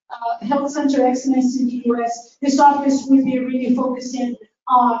Health Center Excellence in the US. This office will be really focusing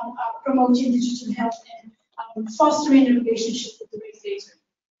on promoting digital health and fostering a relationship with the regulator.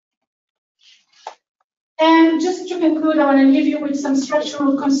 And just to conclude, I want to leave you with some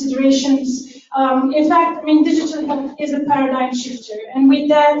structural considerations. In fact, digital health is a paradigm shifter, and with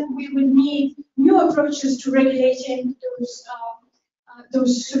that, we would need new approaches to regulating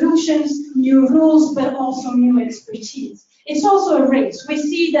those solutions, new rules, but also new expertise. It's also a race. We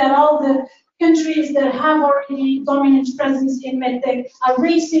see that all the countries that have already dominant presence in medtech are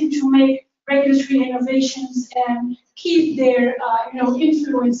racing to make regulatory innovations and keep their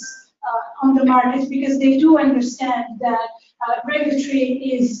influence on the market, because they do understand that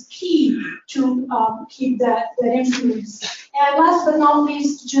regulatory is key to keep that influence. And last but not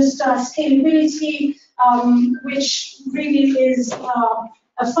least, just scalability, which really is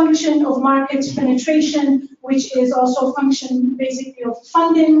a function of market penetration, which is also a function basically of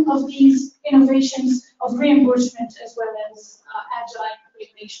funding of these innovations, of reimbursement, as well as agile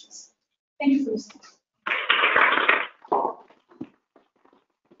regulations. Thank you for listening.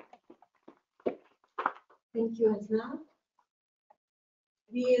 Thank you, Asna.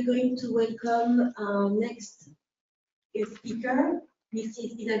 we are going to welcome our next speaker,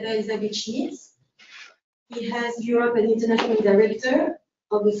 Mrs. Isabelle Schmitz. He has Europe and International Director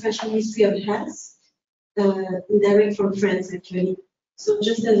of the French Ministry of Health, direct from France, actually. So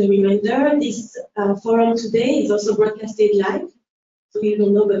just as a reminder, this forum today is also broadcasted live. So you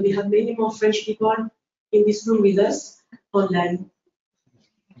don't know, but we have many more French people in this room with us online.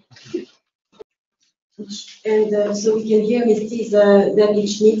 And so we can hear Mrs. David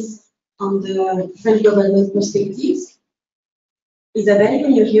Schmitz on the French government perspectives. Isabelle,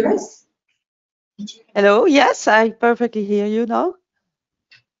 can you hear us? Hello, yes, I perfectly hear you now.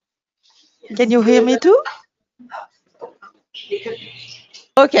 Can you hear me too?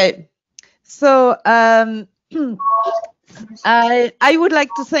 Okay, so I would like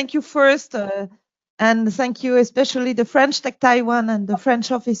to thank you first, and thank you especially the French Tech Taiwan and the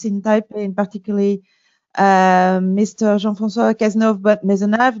French office in Taipei, in particularly Mr. Jean-François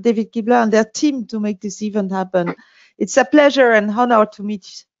Cazeneuve-Maisonneuve, David Kibler, and their team to make this event happen. It's a pleasure and honor to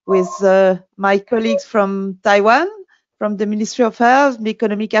meet with my colleagues from Taiwan, from the Ministry of Health,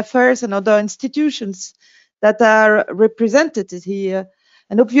 Economic Affairs, and other institutions that are represented here,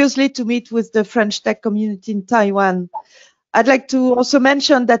 and obviously to meet with the French tech community in Taiwan. I'd like to also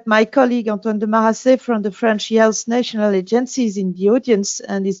mention that my colleague Antoine de Marasset from the French Health National Agency is in the audience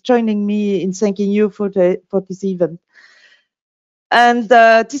and is joining me in thanking you for this event. And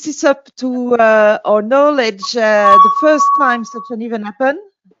this is up to our knowledge the first time such an event happened,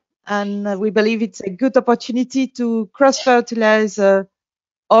 and we believe it's a good opportunity to cross-fertilize our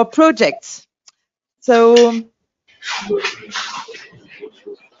projects. So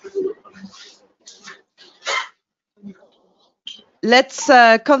let's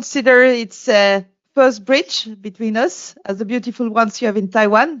consider its first bridge between us as the beautiful ones you have in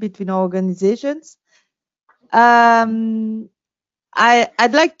Taiwan between our organizations. I'd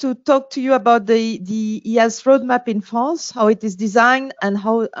like to talk to you about the e-health roadmap in France, how it is designed and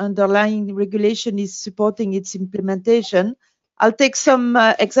how underlying regulation is supporting its implementation. I'll take some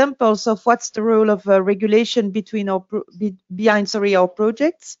examples of what's the role of regulation behind our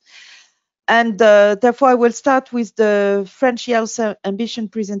projects. And therefore, I will start with the French Health Ambition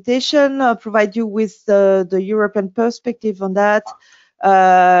presentation, provide you with the European perspective on that.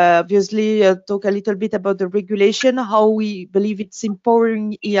 Obviously, talk a little bit about the regulation, how we believe it's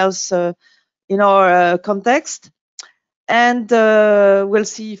empowering e-health in our context. And we'll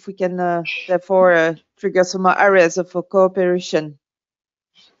see if we can, therefore, trigger some more areas of cooperation.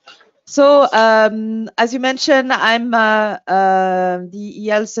 So, as you mentioned, I'm the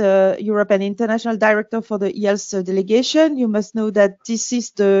e-health Europe and International Director for the e-health delegation. You must know that this is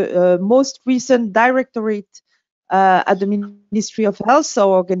the most recent directorate at the Ministry of Health.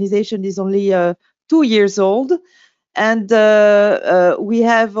 Our organization is only 2 years old. And we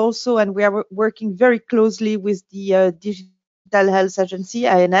have also, and we are working very closely with the Digital Health Agency,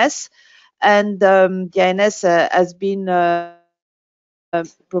 INS. And the INS has been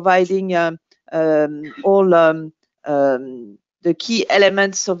providing all the key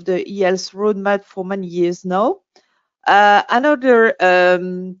elements of the e-health roadmap for many years now. Another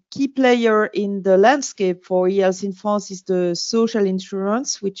key player in the landscape for e-health in France is the social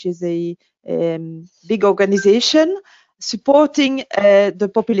insurance, which is a big organization supporting the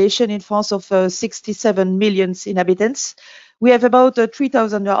population in France of 67 million inhabitants. We have about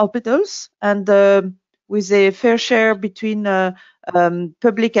 3,000 hospitals, and with a fair share between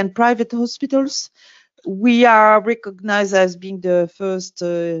public and private hospitals. We are recognized as being the first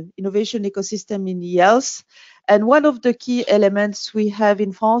innovation ecosystem in e-health. And one of the key elements we have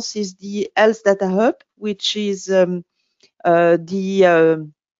in France is the Health Data Hub, which is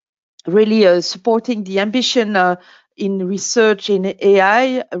really supporting the ambition in research in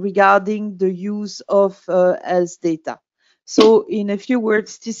AI regarding the use of health data. So in a few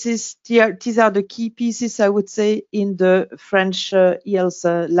words, these are the key pieces, I would say, in the French e-health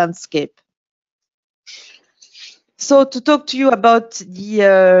landscape. So to talk to you about the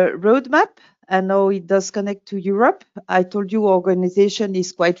roadmap and how it does connect to Europe, I told you our organization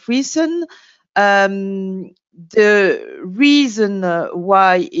is quite recent. The reason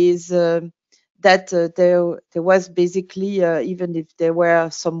why is that there was basically, even if there were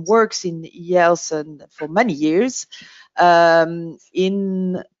some works in e-health and for many years,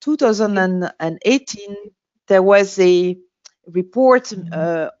 in 2018, there was a report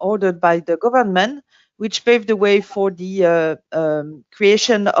ordered by the government, which paved the way for the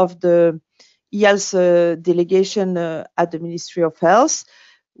creation of the e-health delegation at the Ministry of Health.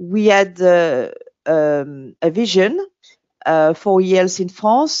 We had a vision for ELs in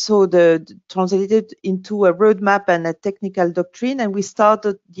France, so translated into a roadmap and a technical doctrine, and we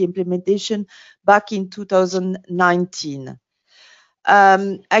started the implementation back in 2019.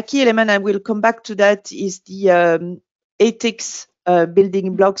 A key element, I will come back to that, is the ethics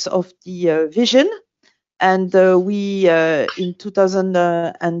building blocks of the vision. And we, in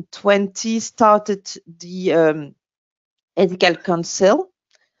 2020, started the Ethical Council.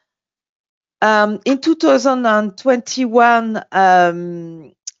 In 2021,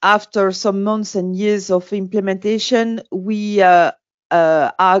 after some months and years of implementation, we are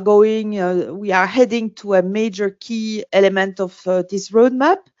heading to a major key element of this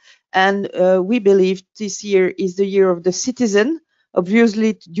roadmap. And we believe this year is the year of the citizen.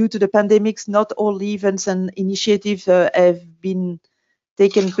 Obviously, due to the pandemics, not all events and initiatives have been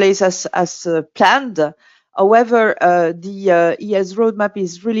taken place as planned. However, the EL's roadmap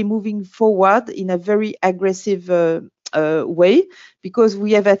is really moving forward in a very aggressive way, because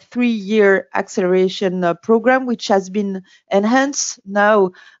we have a 3-year acceleration program, which has been enhanced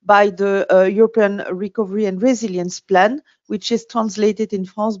now by the European Recovery and Resilience Plan, which is translated in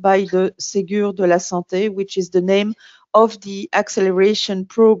France by the Ségur de la Santé, which is the name of the acceleration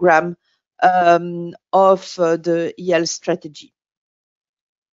program of the EL strategy.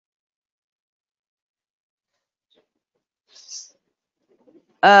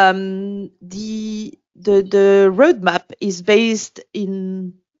 The roadmap is based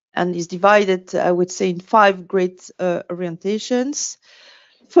in and is divided, I would say, in 5 great orientations.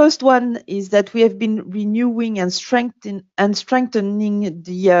 First one is that we have been renewing and strengthening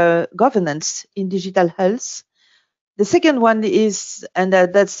the governance in digital health. The second one is, and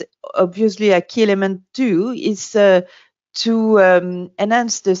that's obviously a key element too, is to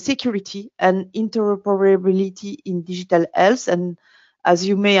enhance the security and interoperability in digital health. And as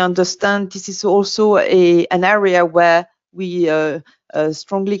you may understand, this is also an area where we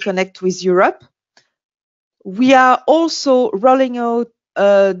strongly connect with Europe. We are also rolling out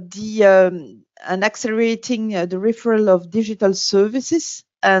and accelerating the referral of digital services,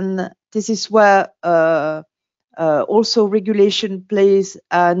 and this is where also regulation plays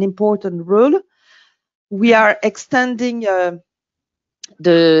an important role. We are extending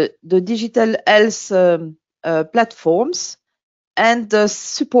the digital health platforms and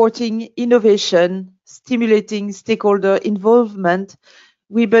supporting innovation, stimulating stakeholder involvement.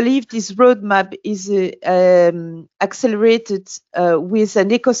 We believe this roadmap is accelerated with an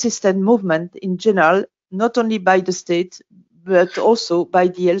ecosystem movement in general, not only by the state, but also by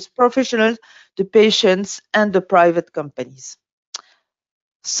the health professionals, the patients, and the private companies.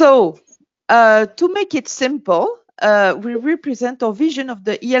 So, to make it simple, we represent our vision of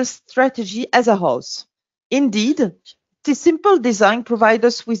the EL strategy as a house. Indeed, this simple design provides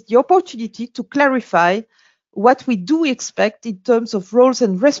us with the opportunity to clarify what we do expect in terms of roles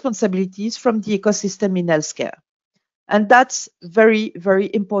and responsibilities from the ecosystem in healthcare. And that's very,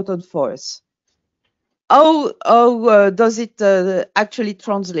 very important for us. How does it actually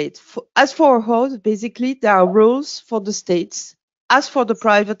translate? As for our house, basically, there are roles for the states, as for the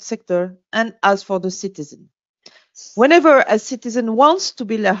private sector, and as for the citizen. Whenever a citizen wants to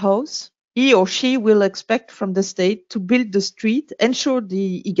build a house, he or she will expect from the state to build the street, ensure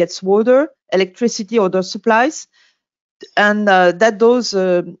he gets water, electricity, or other supplies, and that those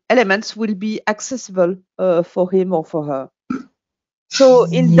elements will be accessible for him or for her. So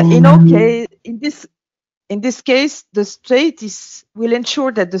in this case, the state will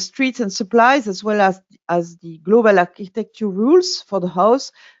ensure that the streets and supplies, as well as the global architecture rules for the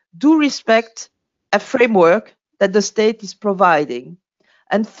house, do respect a framework that the state is providing.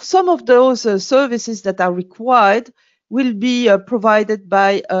 And some of those services that are required will be provided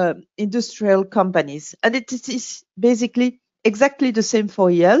by industrial companies. And it is basically exactly the same for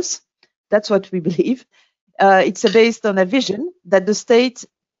ELs. That's what we believe. It's based on a vision that the state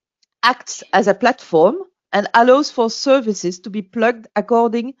acts as a platform and allows for services to be plugged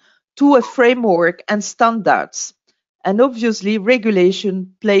according to a framework and standards. And obviously,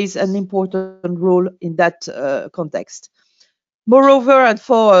 regulation plays an important role in that context. Moreover, and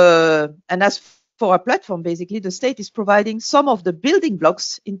as for a platform, basically, the state is providing some of the building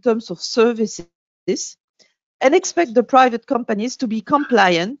blocks in terms of services and expect the private companies to be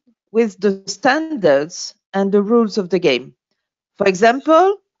compliant with the standards and the rules of the game. For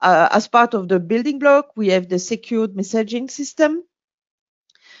example, as part of the building block, we have the secured messaging system.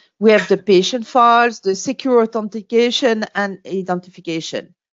 We have the patient files, the secure authentication and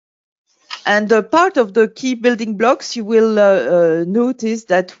identification. And part of the key building blocks, you will notice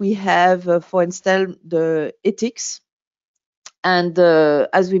that we have, for instance, the ethics. And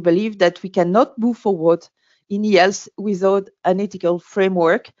as we believe that we cannot move forward in e-health without an ethical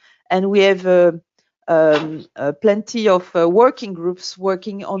framework. And we have plenty of working groups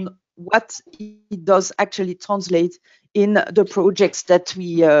working on what it does actually translate in the projects that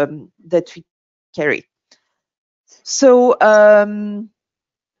we carry. So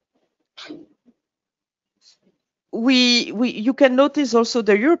you can notice also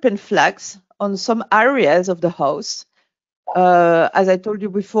the European flags on some areas of the house. As I told you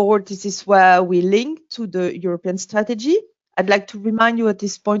before, this is where we link to the European strategy. I'd like to remind you at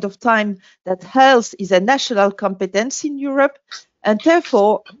this point of time that health is a national competence in Europe, and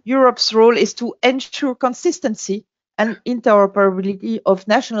therefore Europe's role is to ensure consistency and interoperability of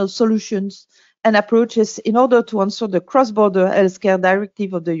national solutions and approaches in order to answer the cross-border healthcare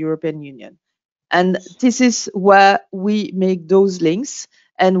directive of the European Union. And this is where we make those links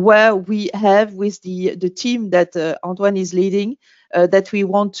and where we have with the team that Antoine is leading, that we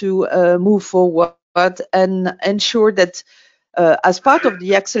want to move forward and ensure that as part of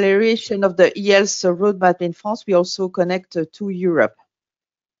the acceleration of the e-health roadmap in France, we also connect to Europe.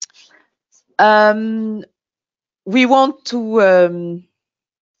 We want to, in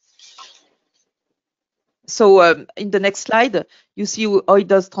the next slide, you see how it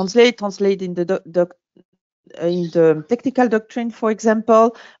does translate in the technical doctrine, for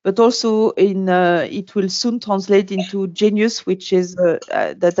example, but also in it will soon translate into Genius, which is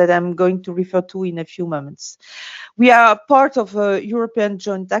that I'm going to refer to in a few moments. We are part of European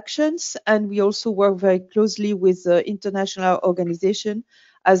joint actions, and we also work very closely with international organizations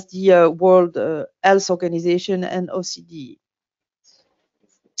as the World Health Organization and OCDE.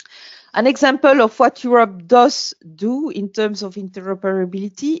 An example of what Europe does do in terms of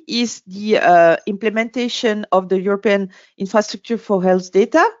interoperability is the implementation of the European Infrastructure for Health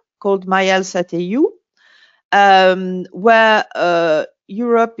Data, called MyHealth@EU, where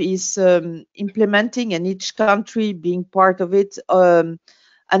Europe is implementing, and each country being part of it,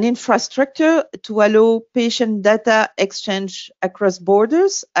 an infrastructure to allow patient data exchange across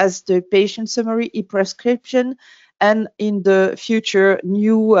borders as the patient summary, e-prescription, and in the future,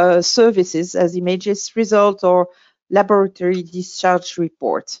 new services as images result or laboratory discharge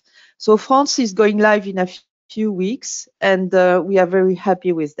report. So France is going live in a few weeks, and we are very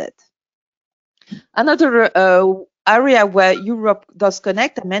happy with that. Another area where Europe does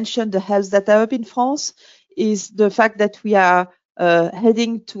connect, I mentioned the Health Data Hub in France, is the fact that we are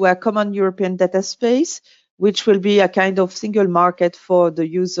heading to a common European data space, which will be a kind of single market for the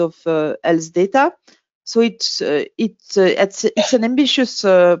use of health data. So it's an ambitious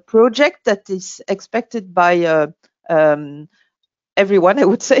project that is expected by everyone, I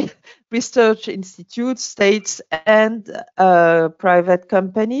would say, research institutes, states, and private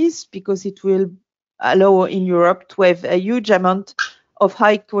companies, because it will allow in Europe to have a huge amount of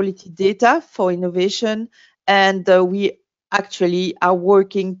high quality data for innovation. And we actually are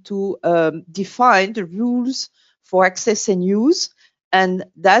working to define the rules for access and use. And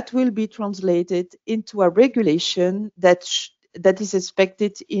that will be translated into a regulation that is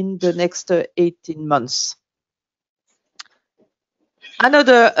expected in the next 18 months.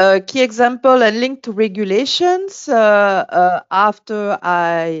 Another key example and link to regulations, after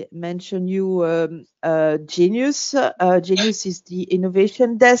I mention you Genius. Genius is the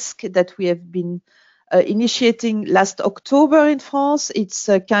innovation desk that we have been initiating last October in France. It's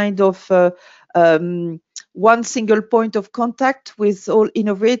a kind of one single point of contact with all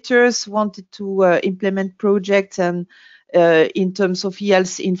innovators wanted to implement projects and in terms of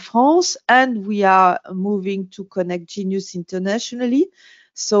e-health in France, and we are moving to connect Genius internationally.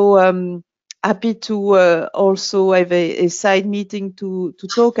 So happy to also have a side meeting to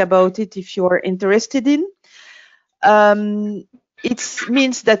talk about it if you are interested in. It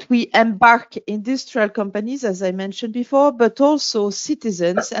means that we embark industrial companies, as I mentioned before, but also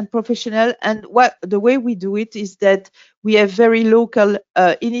citizens and professionals. And the way we do it is that we have very local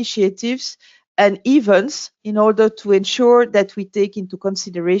initiatives and events in order to ensure that we take into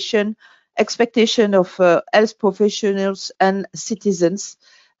consideration expectation of health professionals and citizens.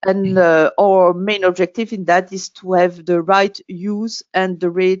 And our main objective in that is to have the right use and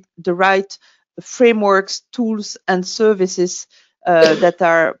the right frameworks, tools, and services that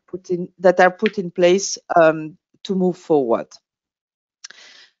are put in place to move forward.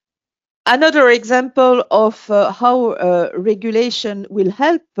 Another example of how regulation will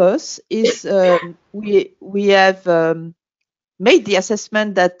help us is we have made the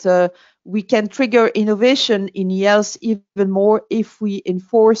assessment that we can trigger innovation in e-health even more if we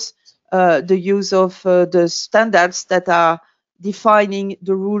enforce the use of the standards that are defining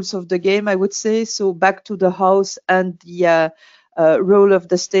the rules of the game, I would say. So back to the house and the role of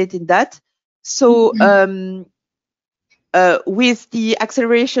the state in that. So with the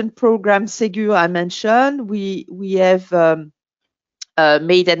acceleration program Ségur I mentioned, we have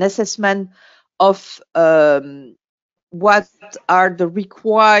made an assessment of what are the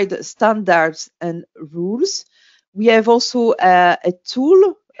required standards and rules. We have also a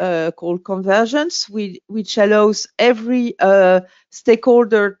tool called Convergence, which allows every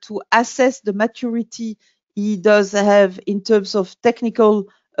stakeholder to assess the maturity he does have in terms of technical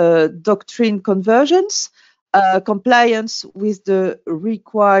doctrine convergence, compliance with the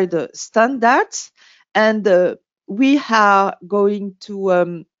required standards, and we are going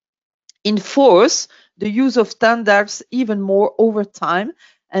to enforce the use of standards even more over time,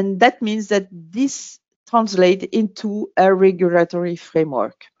 and that means that this translates into a regulatory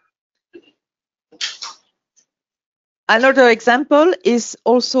framework. Another example is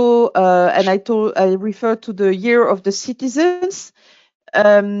also, and I refer to the Year of the Citizens.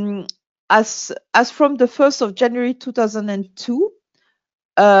 As from the 1st of January 2002,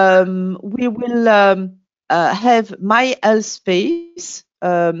 we will have My Health Space,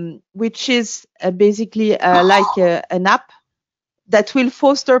 which is basically like an app that will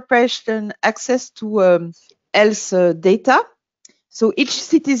foster patient access to health data. So each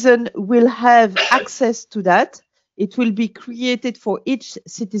citizen will have access to that. It will be created for each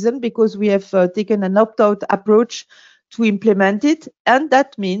citizen because we have taken an opt-out approach to implement it. And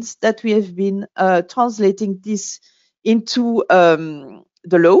that means that we have been translating this into the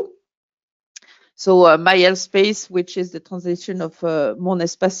law. So My Health Space, which is the translation of Mon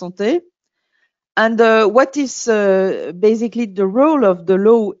Espace Santé. And what is basically the role of the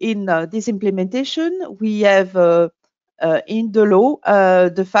law in this implementation? We have in the law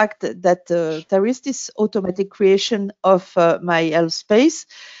the fact that there is this automatic creation of My Health Space.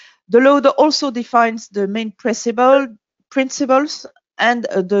 The law also defines the main principles, and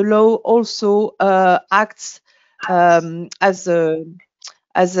the law also acts as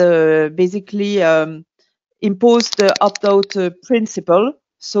basically imposed the opt-out principle.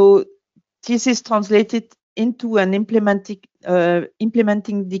 So this is translated into an implementing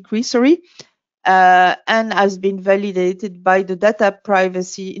decree, and has been validated by the Data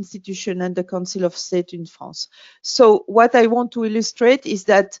Privacy Institution and the Council of State in France. So what I want to illustrate is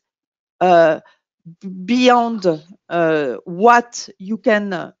that beyond what you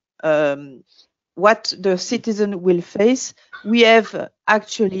can, what the citizen will face, we have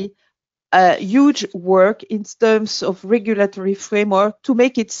actually huge work in terms of regulatory framework to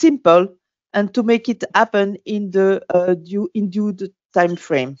make it simple and to make it happen in the due time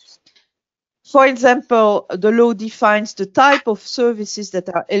frame. For example, the law defines the type of services that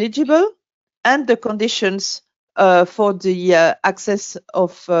are eligible and the conditions for the access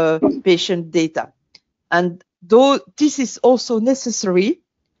of patient data. And though this is also necessary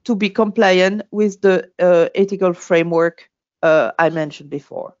to be compliant with the ethical framework I mentioned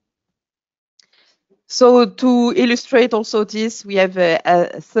before. So to illustrate also this, we have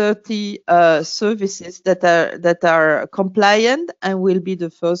 30 services that are compliant and will be the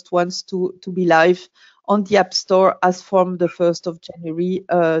first ones to be live on the App Store as from the 1st of January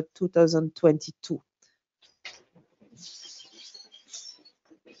 2022.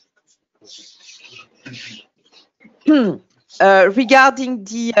 Regarding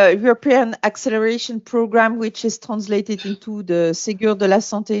the European Acceleration Program, which is translated into the Ségur de la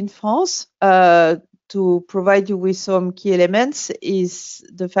Santé in France, to provide you with some key elements is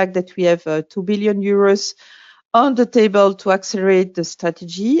the fact that we have 2 billion euros on the table to accelerate the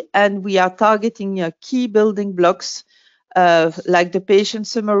strategy, and we are targeting key building blocks like the patient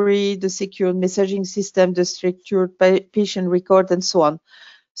summary, the secure messaging system, the structured patient record, and so on.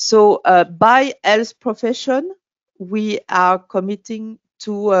 So by health profession, we are committing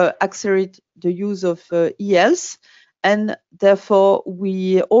to accelerate the use of e-health, and therefore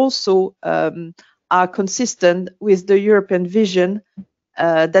we also are consistent with the European vision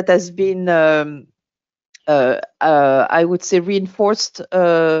that has been, I would say, reinforced,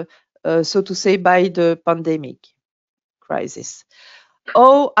 so to say, by the pandemic crisis.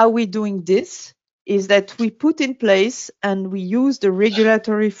 How are we doing this? Is that we put in place and we use the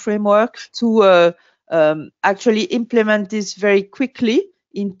regulatory framework to actually implement this very quickly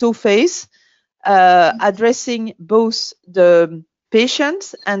in two phases, addressing both the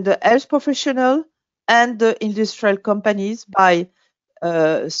patients and the health professional and the industrial companies by,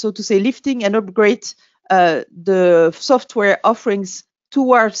 so to say, lifting and upgrade the software offerings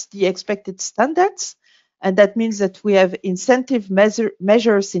towards the expected standards. And that means that we have incentive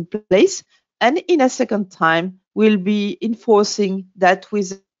measures in place. And in a second time, we'll be enforcing that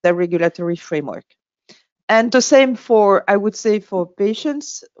with the regulatory framework. And the same for, I would say, for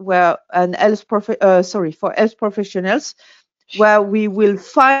patients, where for health professionals, where we will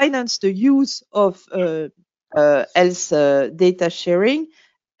finance the use of health data sharing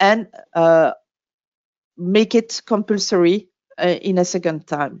and make it compulsory in a second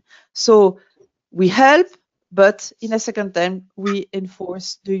time. So we help, but in a second time, we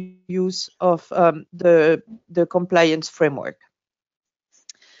enforce the use of the compliance framework.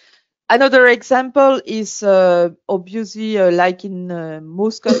 Another example is obviously, like in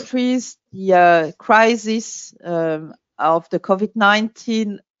most countries, the crisis of the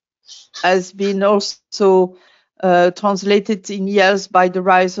COVID-19 has been also translated in years by the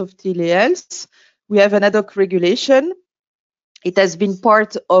rise of telehealth. We have an ad hoc regulation. It has been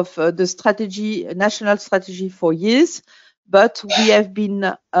part of the strategy, national strategy for years, but we have been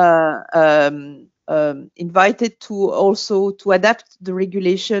invited to also to adapt the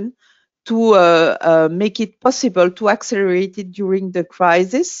regulation to make it possible to accelerate it during the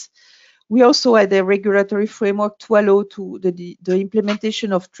crisis. We also had a regulatory framework to allow to the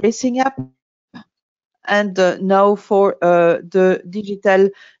implementation of tracing app, and now for the digital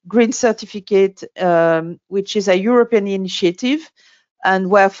green certificate, which is a European initiative, and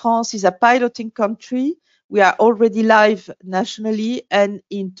where France is a piloting country. We are already live nationally, and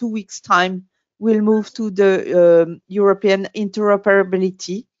in 2 weeks' time, we'll move to the European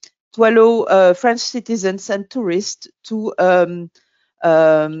interoperability to allow French citizens and tourists to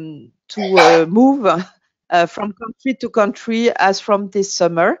move from country to country as from this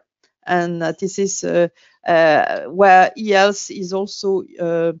summer. And this is where e-health is also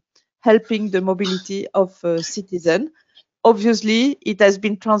helping the mobility of citizens. Obviously, it has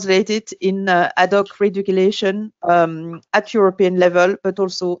been translated in ad hoc regulation at European level, but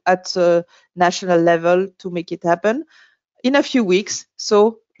also at national level to make it happen in a few weeks.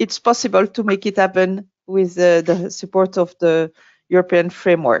 So it's possible to make it happen with the support of the European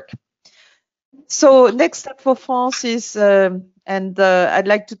framework. So next step for France is, I'd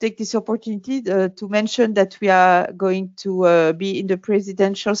like to take this opportunity to mention that we are going to be in the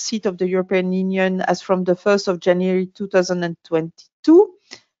presidential seat of the European Union as from the 1st of January 2022.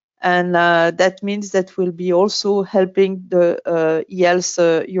 And that means that we'll be also helping the e-health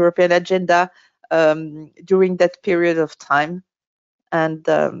European agenda during that period of time. And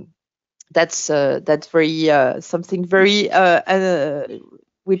that's very something very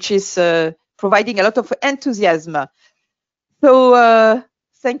which is providing a lot of enthusiasm. So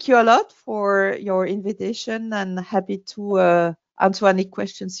thank you a lot for your invitation, and happy to answer any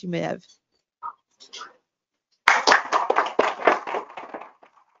questions you may have.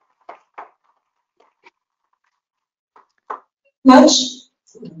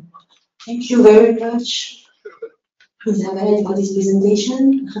 Thank you very much, Isabelle, for this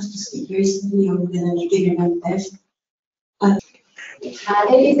presentation. I have to speak very slowly, I'm going to give you my best.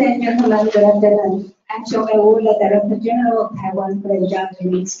 Ladies and gentlemen, good afternoon. I'm Xiong Wu, the Director General of Taiwan for the Job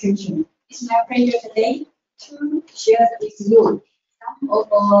Administration. It's my pleasure today to share with you some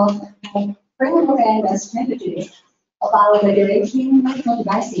of our framework and strategies about regulating medical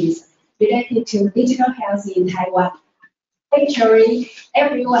devices related to digital health in Taiwan. Actually,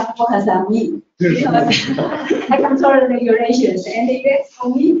 everyone focuses on me because I control the regulations, and it's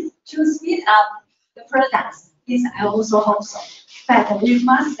for me to speed up the products. This I also hope so. But we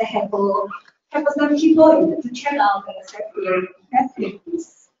must have some people to check out the safety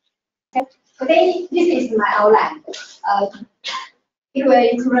effectiveness. Today, this is my outline. It will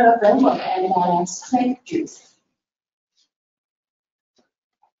include a framework and strategies.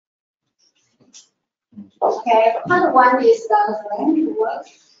 Okay, part one is the framework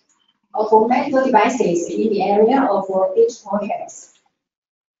for medical devices in the area of digital health.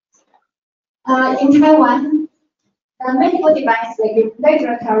 In Taiwan, the medical device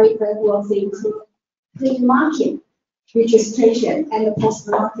regulatory frameworks include pre-market registration and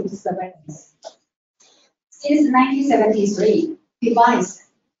post-market surveillance. Since 1973, device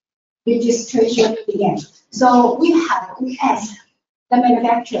registration began. So we asked the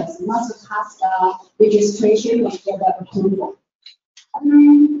manufacturers must pass the registration and get the approval.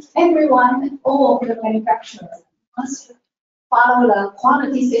 Everyone, all of the manufacturers must follow the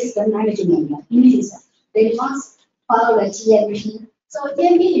quality system management. It means they must follow the GMP. So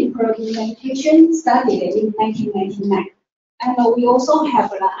GMP implementation started in 1999. And we also have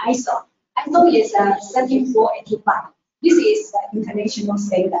the ISO. ISO is 13485. This is the international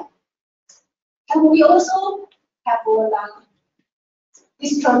standard. And we also have the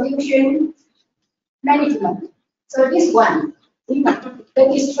distribution management. So this one, the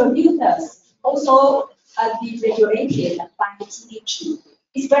distributors also be regulated by the TDP.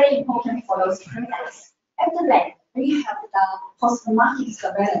 It's very important for those products. After that, we have the post-market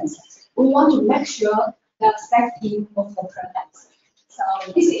surveillance. We want to make sure the safety of the products. So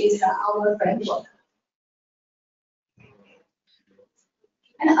this is our framework.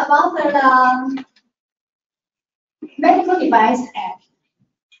 And about the Medical Device Act,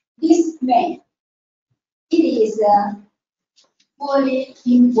 this May, it is fully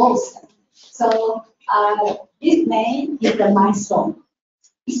enforced. So this May is the milestone.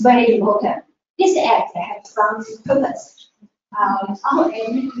 It's very important. This act has some purpose. Our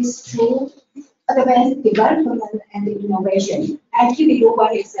aim is to advance development and innovation. I'll give you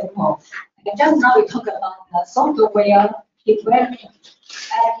one example. Just now we talked about the software development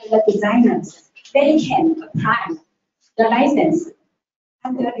and the designers. They can apply the license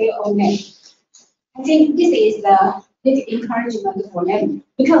under their own name. I think this is the big encouragement for them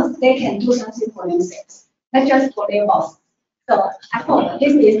because they can do something for themselves, not just for their boss. So I hope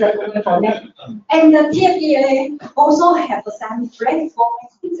this is the way for them. And the TFDA also have some flexible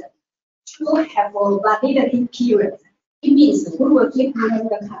mechanism to have a validity period. It means we will give them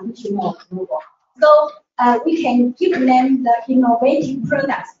the conditional approval. So we can give them the innovative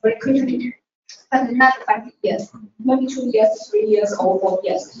products very quickly, but not 5 years, maybe 2 years, 3 years, or 4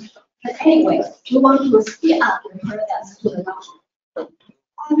 years. But anyway, we want to speed up the products to the market.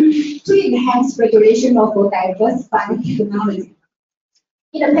 To enhance regulation of diversified technology.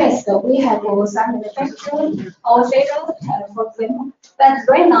 In the past, we have some manufacturing or data, for example, but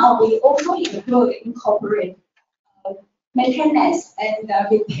right now we also incorporate maintenance and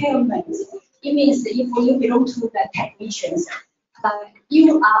repairment. It means if you belong to the technicians,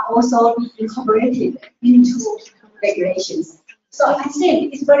 you are also incorporated into regulations. So I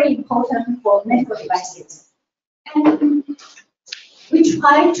think it's very important for medical devices. And we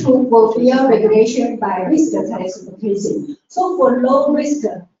try to fulfill regulation by risk classification. So for low risk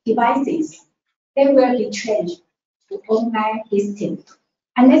devices, they will be changed to online listing,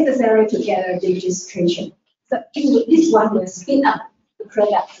 unnecessary to get a registration. So this one will speed up the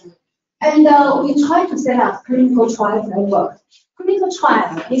product. And we try to set up clinical trial framework. Clinical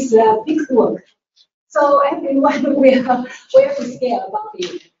trial is a big work. So everyone will have to scale about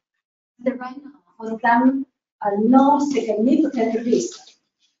it. And right now, for some no significant risk,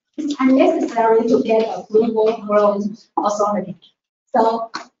 it's unnecessary to get approval from authority. So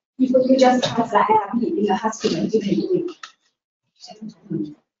if you just have the IRP in the hospital, you can do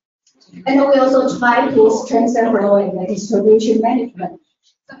it. And we also try to strengthen role in the distribution management.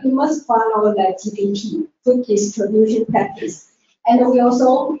 So we must follow the TPP, food distribution practice. And we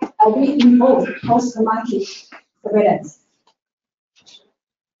also involve post-market surveillance.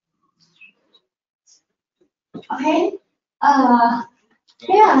 Okay,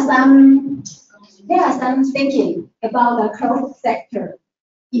 there are some thinking about the cross-sector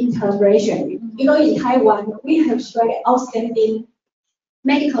integration. You know, in Taiwan, we have very outstanding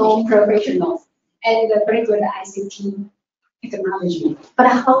medical professionals and very good ICT technology. But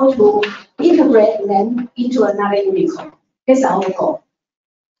how to integrate them into another unicorn? That's our goal.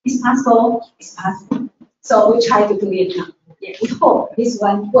 It's possible. It's possible. So we try to do it now. Yeah, we hope this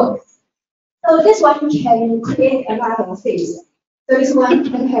one works. So this one can create a lot of things. So this one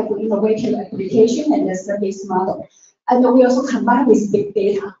can have innovative application and a service model. And we also combine with big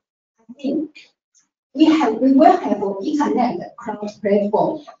data. I think we will have a e-connect cloud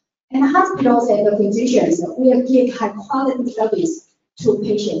platform. And hospitals and physicians will give high quality service to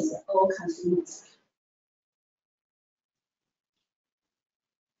patients or consumers.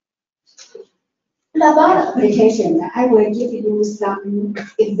 About application, I will give you some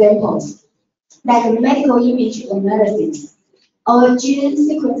examples, like medical image analysis or gene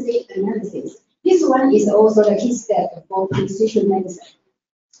sequencing analysis. This one is also the key step for precision medicine.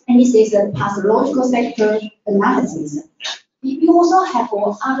 And this is a pathological sector analysis. We also have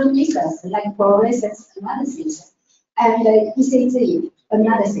other methods like fluorescence analysis and ECG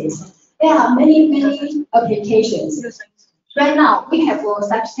analysis. There are many applications. Right now, we have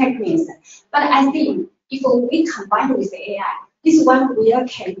such techniques, but I think if we combine with AI, this one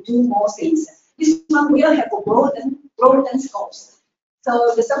can do more things. This one will have a broaden scopes,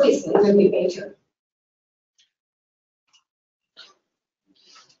 so the service will be better.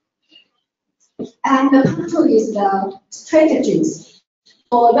 And the part two is the strategies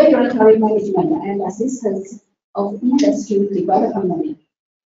for regulatory management and assistance of industry development.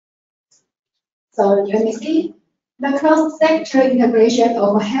 So let me see. The cross-sector integration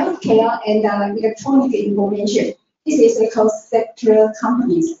of healthcare and electronic information. This is a cross-sector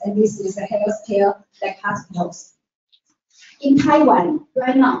companies, and this is a healthcare like hospitals. In Taiwan,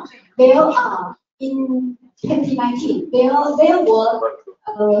 right now, there are in 2019, there were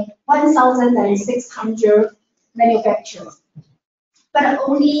 1,600 manufacturers, but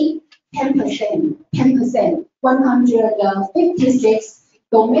only 10%, 156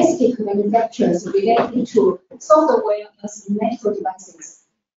 domestic manufacturers related to software as medical devices.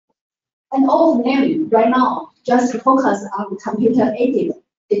 And all of them right now just focus on computer-aided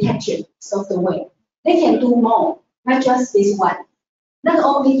detection software. They can do more, not just this one. Not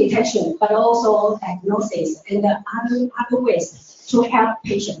only detection, but also diagnosis and other ways to help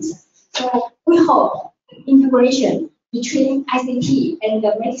patients. So we hope integration between ICT and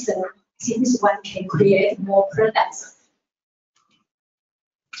the medicine, this one can create more products.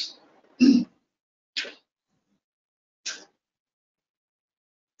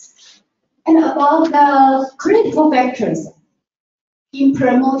 And about the critical factors in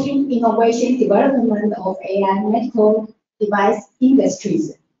promoting innovation development of AI medical device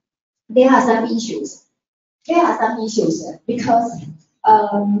industries, there are some issues. Because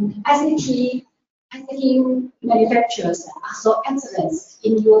ICT manufacturers are so excellent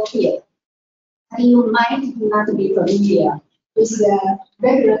in your field, and you might not be familiar with the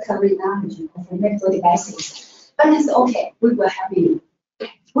regulatory knowledge of medical devices. But it's okay, we will help you.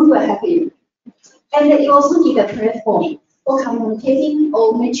 And you also need a platform for communicating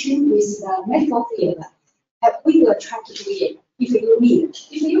or matching with the medical field. We will try to do it if you need.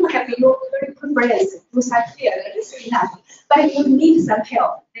 If you have your preference to such field, that's enough. But you need some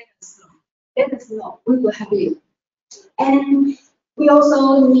help, let us know. We will help you. And we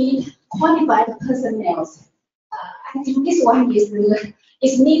also need qualified personnel. I think this one is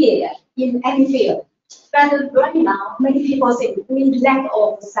needed in any field. But right now, many people think we lack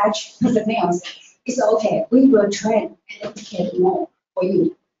of such personnel. It's okay. We will train and educate more for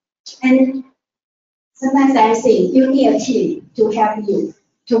you. And sometimes I think you need a team to help you,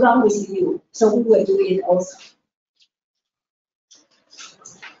 to run with you. So we will do it also.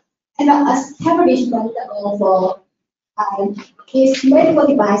 And the establishment of this medical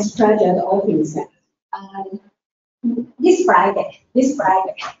device project office. This Friday,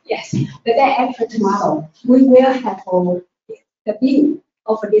 yes, the day after tomorrow, we will have the building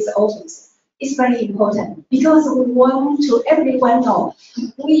of this office. It's very important because we want to everyone know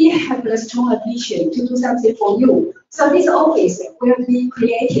we have a strong vision to do something for you. So this office will be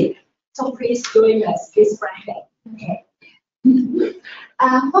created. So please join us this Friday. Okay.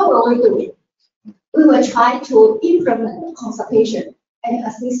 What will we do? We will try to implement consultation and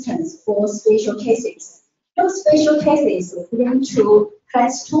assistance for special cases. Those special cases belong to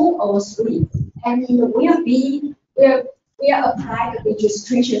class 2 or 3, and will apply the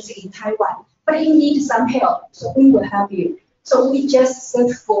registrations in Taiwan. But you need some help, so we will help you. So we just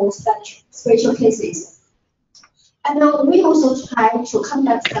search for such special cases. And we also try to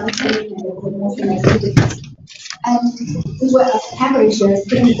conduct some training and promotion activities. And we will establish a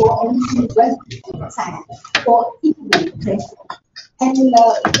single website for internet platform. And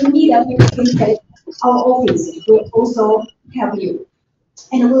we need a place. Our office will also help you.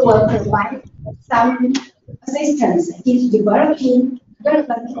 And we will provide some assistance in developing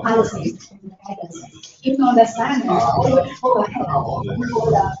relevant policies and guidance. If not the science, we will help for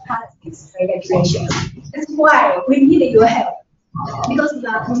the policies regulation. That's why we need your help, because you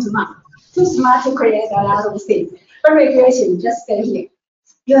are too smart to create a lot of things. But regulation, just stay here.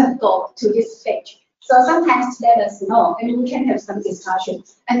 You have to go to this stage. So sometimes let us know, and we can have some discussion,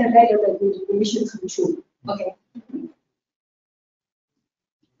 and then later the regulation come true. Okay.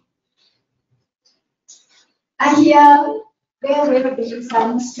 And here there will be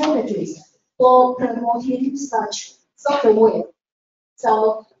some strategies for promoting such software.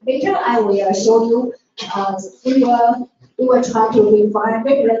 So later I will show you. We will try to refine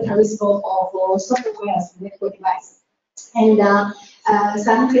regulatory scope of software as medical device, and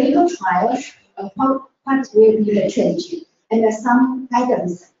some clinical trials. What will be the change, and some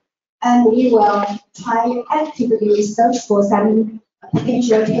guidance. And we will try actively search for some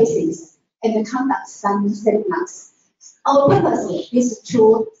potential cases and conduct some seminars. Our purpose is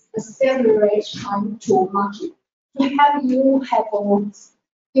to accelerate time to market, to have you have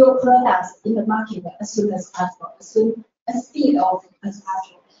your products in the market as soon as possible, as speed of as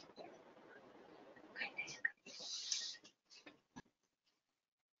possible.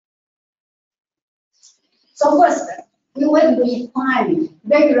 So first, we will define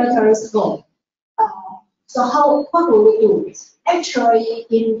regulatory scope. So what will we do? Actually,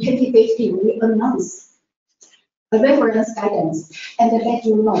 in 2015, we announced a reference guidance and let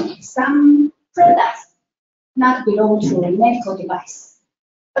you know some products not belong to a medical device.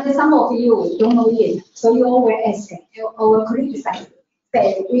 But some of you don't know it, so you always ask or criticize.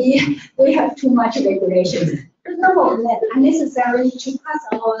 say we have too much regulations. Some of them are necessary to pass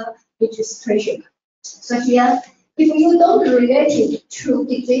our registration. So here, if you don't relate it to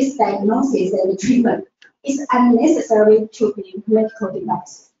disease diagnosis and treatment, it's unnecessary to be medical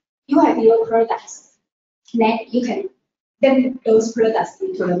device. You have your products, then you can get those products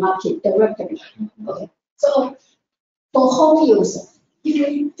into the market directly. Okay. So for home use, if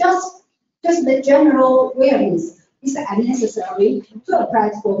you just the general awareness is unnecessary to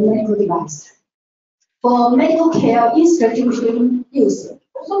apply for medical device. For medical care institution use,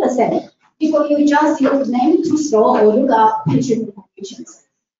 also the same. If you just use name to store or look up patient information,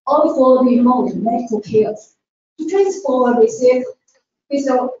 or for remote medical care, to transfer or receive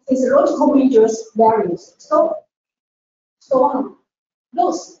physiological measures values, so on.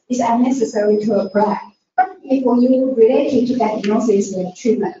 Those is unnecessary to apply. But if you related to diagnosis and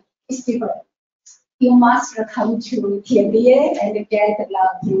treatment, it's different. You must come to TFDA and get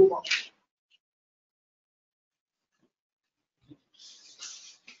the approval.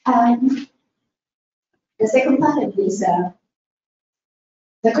 The second part is the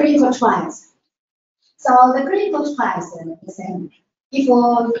clinical trials. So the clinical trials, if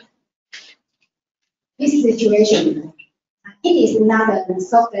for this situation, it is not a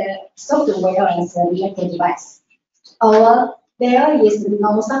software as a medical device, or there is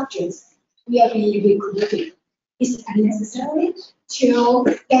no subjects will be recruited. It's unnecessary to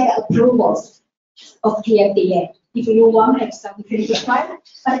get approvals of TFDA if you want to have some clinical trial,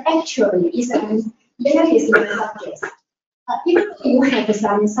 but actually there is no subjects. Even if you have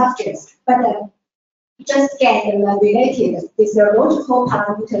some subjects, but just get related physiological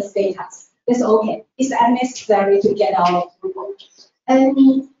parameters data, that's okay. It's unnecessary to get our approval.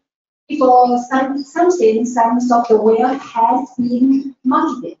 And if some software has been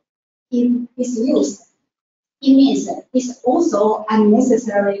marketed in its use, it means it's also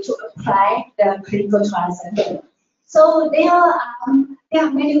unnecessary to apply the clinical trials. So there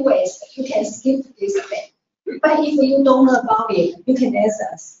are many ways you can skip this step. But if you don't know about it, you can ask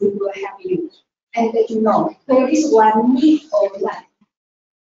us. We will help you and let you know where this one need or not.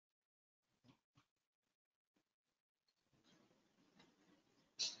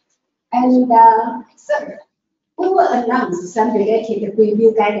 And third, we will announce some related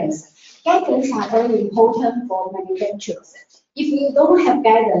review guidance. Guidance are very important for manufacturers. If you don't have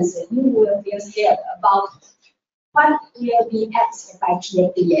guidance, you will feel scared about what will be asked by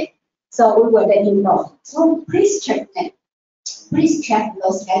TFDA. So we will let you know. So please check them. Please check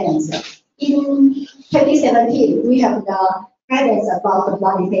those guidance. In 2017, we have the guidance about the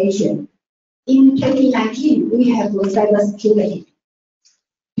validation. In 2019, we have the cybersecurity.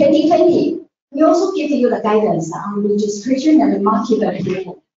 2020, we also give you the guidance on registration and market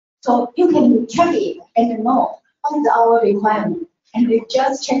approval. So you can check it and know what is our requirement. And you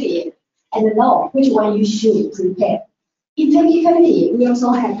just check it and know which one you should prepare. In 2020, we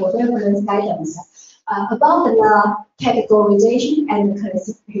also have the reference guidance about the categorization and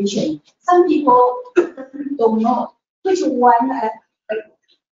classification. Some people don't know which one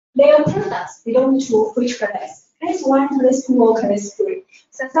their products belong to which class. Class 1, class 2, or class 3.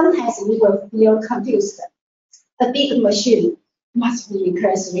 So sometimes we will feel confused. A big machine must be in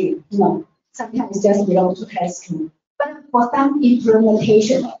class 3. No, sometimes just belong to class 2. But for some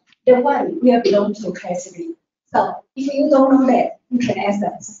implementation, the one will belong to class 3. So if you don't know that, you can ask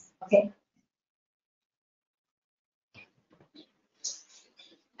us. Okay.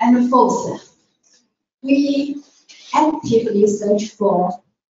 And fourth, we actively search for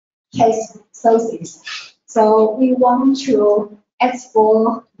case sources. So we want to ask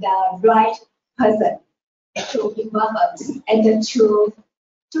for the right person to involve us and to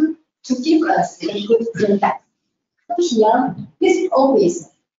give us a good product. So here, this office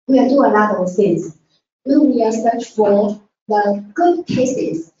will do a lot of things. We will search for the good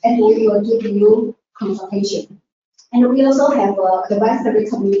cases and we will give you consultation. And we also have an advisory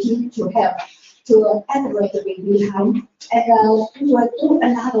committee to help to accelerate the review time. And we will do a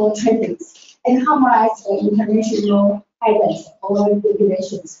lot of trainings and harmonize the international guidance or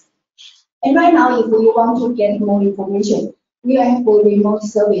regulations. And right now, if we want to get more information, we have a remote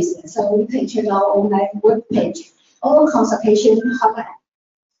service, so we can check our online web page or consultation hotline.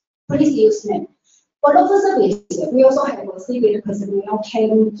 Please use them. For local service, we also have a civil personnel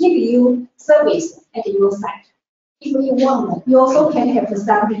can give you service at your site. If you want, you also can have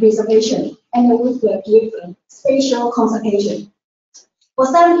some reservation, and we will give a special consultation. For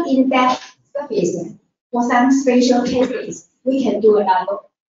some in-depth service, for some special cases, we can do a lot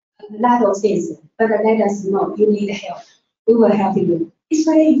of things, but let us know you need help. We will help you. It's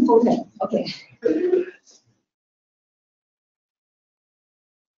very important. Okay.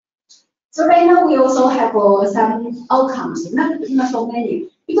 So right now we also have some outcomes, not so many,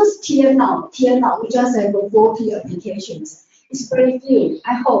 because till now we just have 40 applications. It's very few.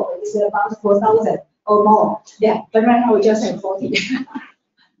 I hope it's about 4,000 or more. Yeah, but right now we just have 40.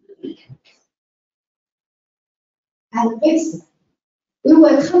 And fifth, we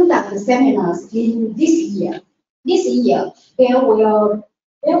will conduct seminars in this year. This year, there will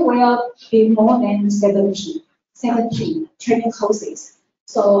be more than 70 training courses.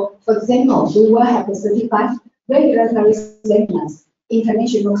 So, for example, we will have 35 regulatory seminars,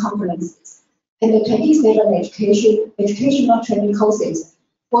 international conferences, and 27 educational training courses,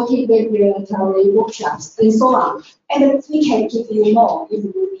 40 regulatory workshops, and so on. And we can give you more if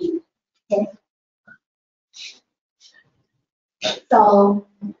you need. Okay? So,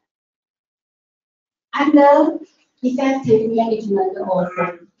 under effective management of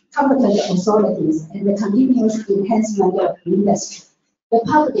competent authorities and the continuous enhancement of industry, the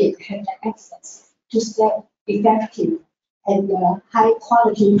public has access to safe, effective, and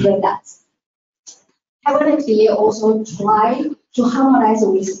high-quality products. Taiwan also try to harmonize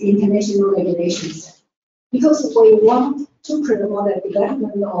with international regulations because we want to promote the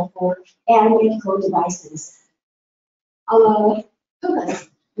development of AI medical devices. Our purpose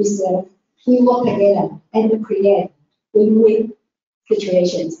is we work together and create win-win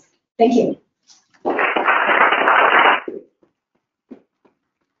situations. Thank you.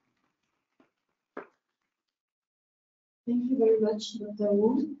 Thank you very much, Dr.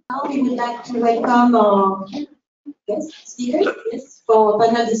 Wu. Now we would like to welcome our guest speakers for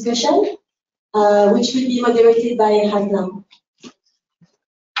panel discussion, which will be moderated by Hasnam.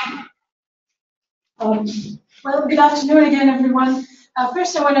 Well, good afternoon again, everyone.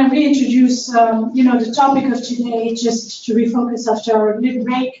 First, I want to reintroduce, the topic of today, just to refocus after our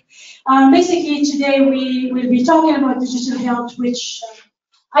mid-break. Basically, today we will be talking about digital health, which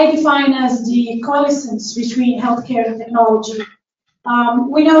I define as the coalescence between healthcare and technology.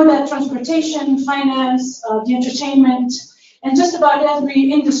 We know that transportation, finance, the entertainment, and just about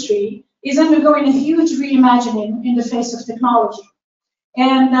every industry is undergoing a huge reimagining in the face of technology.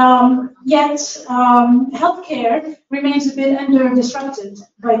 And yet, healthcare remains a bit under-disrupted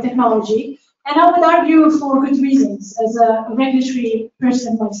by technology, and I would argue for good reasons. As a regulatory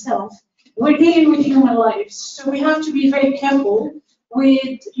person myself, we're dealing with human lives, so we have to be very careful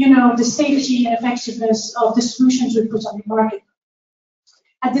with, the safety and effectiveness of the solutions we put on the market.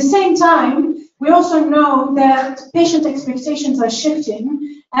 At the same time, we also know that patient expectations are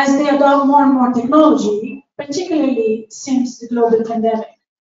shifting as they adopt more and more technology, particularly since the global pandemic.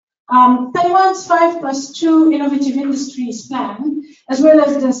 Taiwan's 5+2 Innovative Industries Plan, as well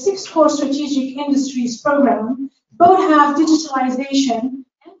as the 6 Core Strategic Industries Program, both have digitalization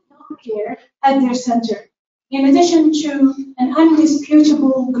and healthcare at their center, in addition to an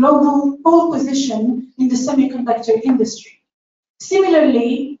undisputable global pole position in the semiconductor industry.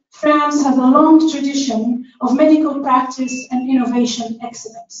 Similarly, France has a long tradition of medical practice and innovation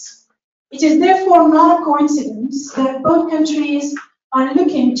excellence. It is therefore not a coincidence that both countries are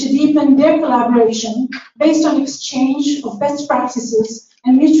looking to deepen their collaboration based on exchange of best practices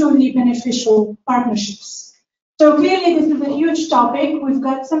and mutually beneficial partnerships. So clearly this is a huge topic. We've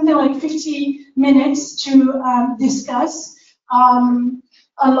got something like 50 minutes to discuss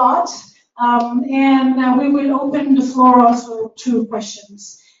a lot, and we will open the floor also to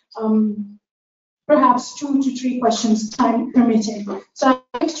questions. Perhaps 2 to 3 questions, time permitting. So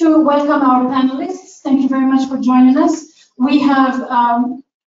I'd like to welcome our panelists. Thank you very much for joining us. We have,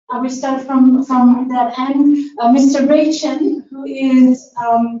 I will start from that end, Mr. Ray Chen, who is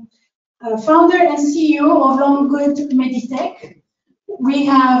founder and CEO of Long Good Meditech. We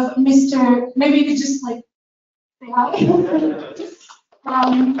have Mr. Maybe you could just like say hi.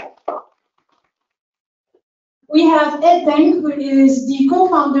 We have Ed Deng, who is the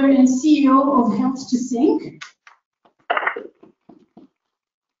co-founder and CEO of Health to Think.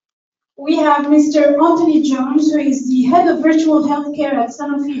 We have Mr. Anthony Jones, who is the head of virtual healthcare at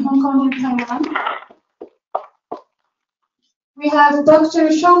Sanofi Hong Kong and Taiwan. We have Dr.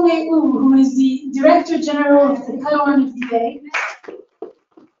 Xiaomei Wu, who is the Director General of the Taiwan FDA.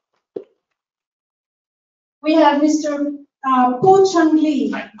 We have Mr. Po Chung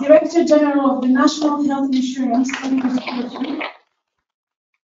Lee, Director General of the National Health Insurance Administration.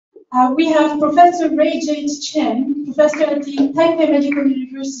 We have Professor Ray Jade Chen, Professor at the Taipei Medical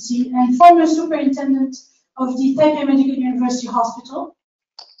University and former Superintendent of the Taipei Medical University Hospital.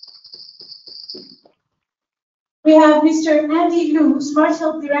 We have Mr. Andy Liu, Smart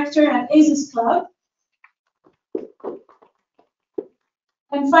Health Director at ASIS Club.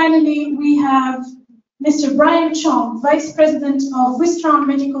 And finally, we have Mr. Brian Chong, Vice President of Wistron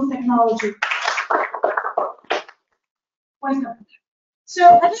Medical Technology. Welcome. So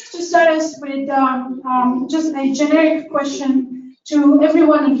I'd like to start us with just a generic question to every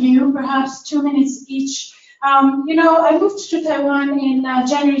one of you, perhaps 2 minutes each. You know, I moved to Taiwan in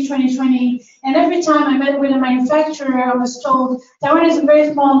January 2020, and every time I met with a manufacturer, I was told Taiwan is a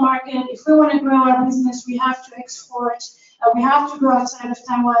very small market. If we want to grow our business, we have to export. We have to go outside of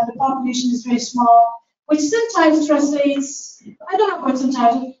Taiwan. The population is very small, which sometimes translates, I don't know what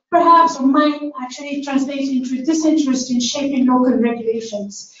sometimes, perhaps or might actually translate into disinterest in shaping local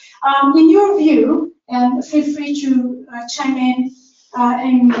regulations. In your view, and feel free to chime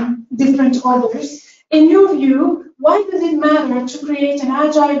in different orders, in your view, why does it matter to create an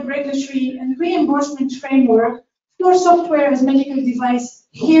agile regulatory and reimbursement framework for software as medical device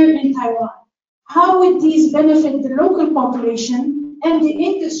here in Taiwan? How would these benefit the local population and the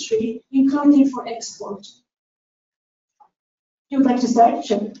industry, including for export? You'd like to start?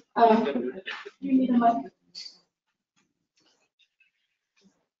 Sure. You need a mic.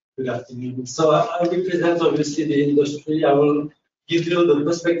 Good afternoon. So I represent obviously the industry. I will give you the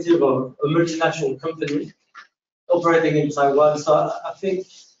perspective of a multinational company operating in Taiwan. So I think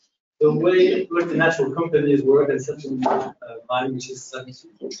the way multinational companies work, and certainly mine, which is 70,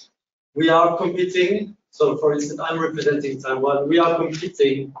 we are competing. So for instance, I'm representing Taiwan. We are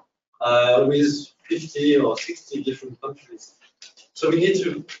competing with 50 or 60 different countries. So we need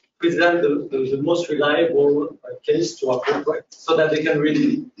to present the most reliable case to our corporate so that they can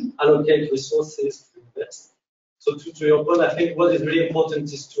really allocate resources to invest. So to your point, I think what is really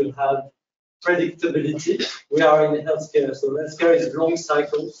important is to have predictability. We are in healthcare, so healthcare is long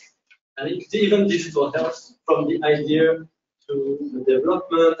cycles, and it's even digital health, from the idea to the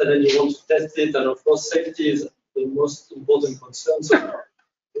development, and then you want to test it, and of course safety is the most important concern. So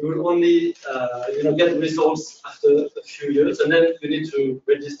we will only get results after a few years, and then you need to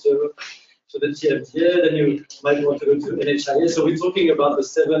register to the TFDA, then you might want to go to NHIA. So we're talking about the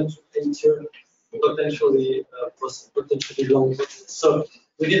 7 to 8 year potentially long process. So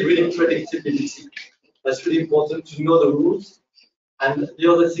we need really predictability. That's really important to know the rules. And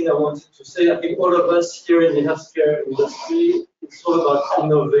the other thing I wanted to say, I think all of us here in the healthcare industry, it's all about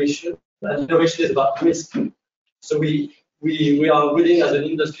innovation, and innovation is about risk. So we are willing as an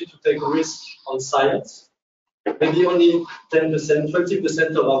industry to take risk on science. Maybe only 10%,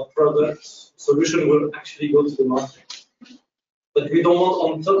 20% of our product solution will actually go to the market. But we don't want,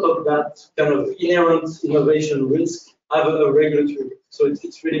 on top of that kind of inherent innovation risk, have a regulatory risk. So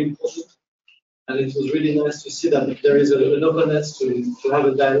it's really important. And it was really nice to see that there is an openness to have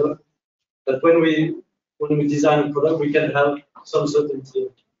a dialogue. That when we design a product, we can have some certainty.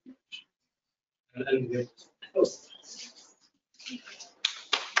 And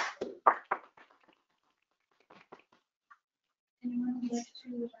Anyone would like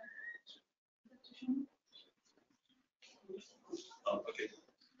to okay.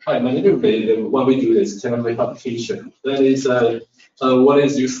 Hi, my name is Ray. What we do is technical rehabilitation. That is what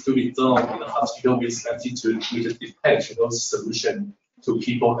is used to be done in the hospital with attitude to detect those solutions to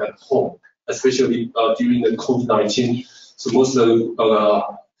people at home, especially during the COVID-19. So most of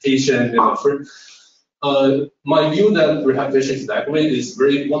the patients, my view that rehabilitation exactly is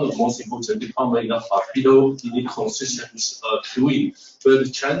very one of the most important departments in the hospital. You need consistent doing. But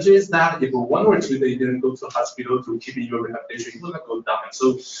the challenge is that if 1 or 2 days didn't go to the hospital to keep your rehabilitation, it will not go down.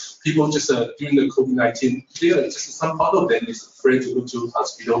 So people just during the COVID-19, just some part of them is afraid to go to the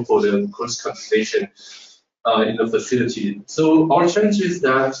hospital for the cross consultation in the facility. So our challenge is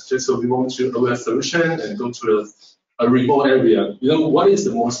that just so we want to aware solution and go to a remote area. You know, what is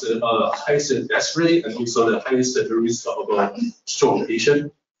the most highest death rate and also the highest risk of a stroke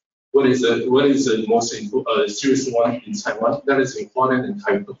patient? What is the most serious one in Taiwan? That is important in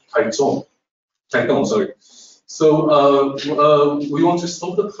Taiwan, sorry. So we want to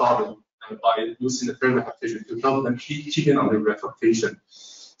solve the problem by using the fair rehabilitation to help them keep it under rehabilitation.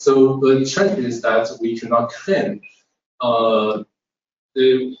 So the challenge is that we cannot claim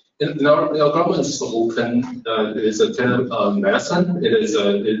in our government is open. It is a telemedicine.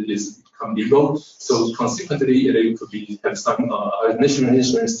 It is become legal. So consequently, it could be have some national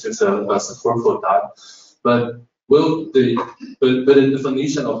insurance to support for that. But the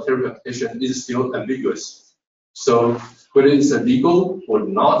definition of rehabilitation is still ambiguous. So whether it's illegal or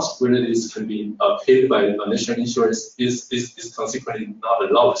not, whether it can be paid by national insurance is consequently not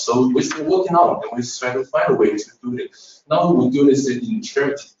allowed. So we're still working on, and we're trying to find a way to do it. Now we do this in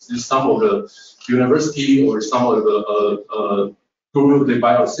charity. Some of the university or some of the group they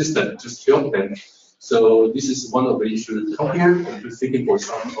buy our system just help them So this is one of the issues to come here and to thinking for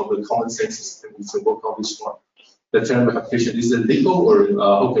some of the common sense system to work on this one. The term application is it legal, or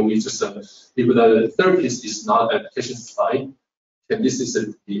how can we just if the therapist is not at patient side, then this is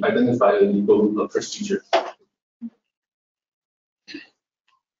the identify a legal procedure. I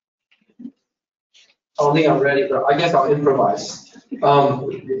don't think I'm ready, but I guess I'll improvise.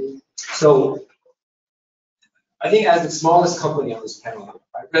 So I think as the smallest company on this panel,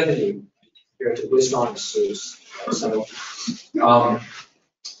 our revenue compared to really strong source. So,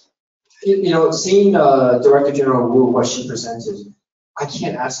 seeing Director General Wu, what she presented, I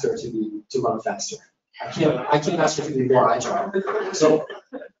can't ask her to run faster. I can't ask her to be more agile. So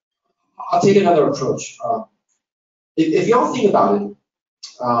I'll take another approach. If y'all think about it,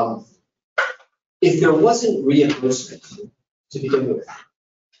 if there wasn't reimbursement to begin with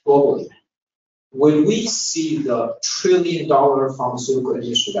globally, would we see the trillion-dollar pharmaceutical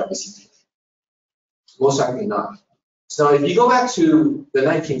industry that we see today? Most likely not. So if you go back to the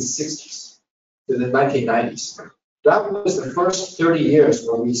 1960s, to the 1990s, that was the first 30 years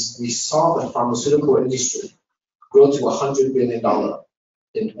where we saw the pharmaceutical industry grow to $100 billion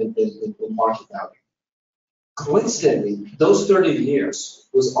in market value. Coincidentally, those 30 years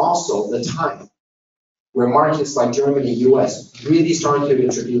was also the time where markets like Germany, US really started to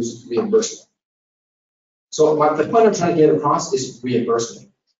introduce reimbursement. So the point I'm trying to get across is reimbursement.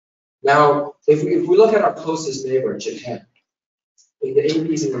 Now, if we look at our closest neighbor, Japan, in the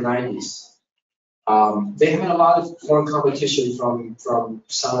 80s and the 90s, they had a lot of foreign competition from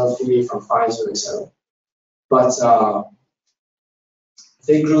Sanofi, from Pfizer, etc. But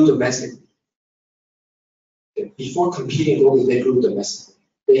they grew domestically. Before competing globally, they grew domestically.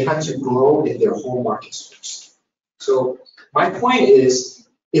 They had to grow in their home markets first. So my point is,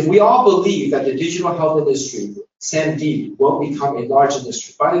 if we all believe that the digital health industry, SAMD, will become a large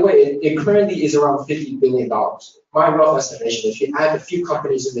industry, by the way, it currently is around $50 billion. My rough estimation, if you add a few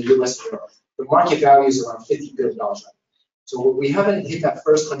companies in the US and Europe, the market value is around $50 billion right now. So we haven't hit that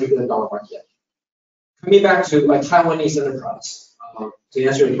first $100 billion mark yet. Coming back to a Taiwanese enterprise, to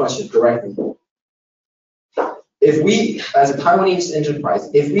answer your question directly, if we, as a Taiwanese enterprise,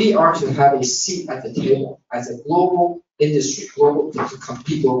 if we are to have a seat at the table as a global industry, to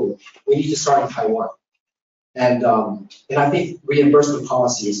compete globally, we need to start in Taiwan. And I think reimbursement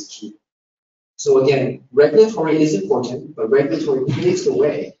policy is key. So again, regulatory is important, but regulatory paves the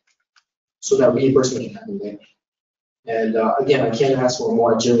way so that reimbursement can happen there. And again, I can't ask for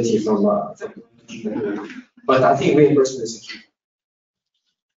more agility from but I think reimbursement is the key.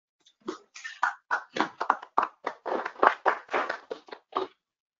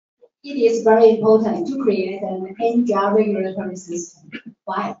 It is very important to create an agile regulatory system.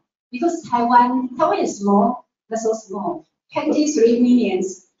 Why? Because Taiwan is small, but so small. 23 million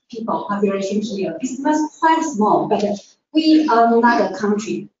people population here. It's not quite small, but we are not a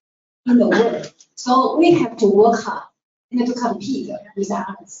country in the world. So we have to work hard to compete with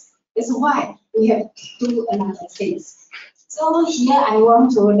others. That's why we have to do a lot of things. So here I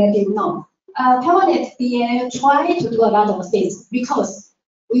want to let you know, Taiwan FDA try to do a lot of things because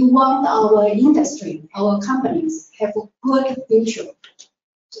we want our industry, our companies have a good future.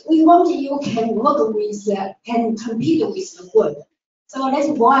 We want you can work with, can compete with the world. So that's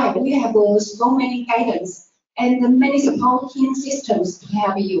why we have so many guidance and many supporting systems to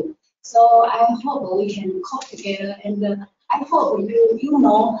help you. So I hope we can come together, and I hope you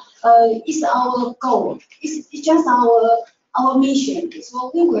know it's our goal. It's just our mission.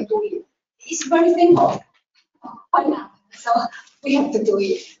 So we will do it. It's very simple. Why not? So we have to do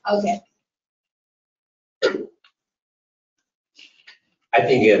it. Okay. I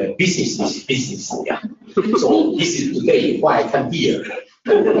think business is business. Yeah. So this is today why I come here.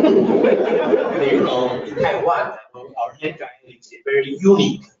 You know, in Taiwan, our NHI is a very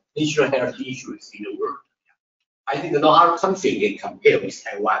unique national health insurance in the world. I think no other country can compare with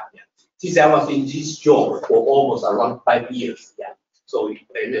Taiwan. Yeah. Since I was in this job for almost around 5 years. Yeah. So in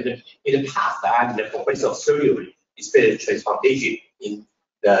the past, I'm the professor of surgery, especially transplantation in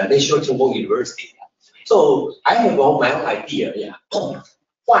the National Tsinghua University. Yeah. So I have all my own idea. Yeah.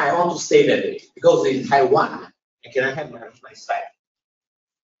 Why I want to say that? Because in Taiwan, can I have my slide?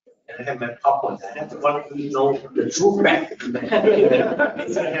 Can I have my PowerPoint? I have to want to know the true fact in the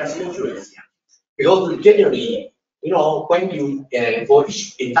health insurance. Yeah. Because generally, you know, when you for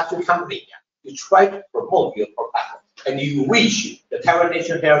each industrial company, you try to promote your product, and you wish the Taiwan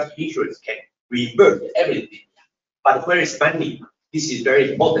National Health Insurance can reimburse everything. But where is money? This is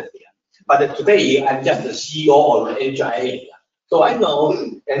very important. But today, I'm just the CEO of the NHI. So I know,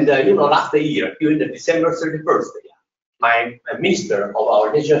 and you know, last year during the December 31st, my minister of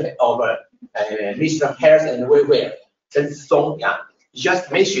our national Minister of Health and Welfare, Chen Song, yeah, he just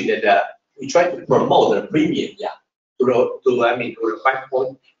mentioned that we try to promote the premium, yeah, to the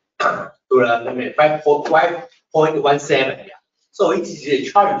 5.17, yeah. So it is a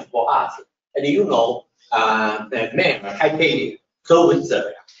challenge for us. And you know, the mayor, Taipei,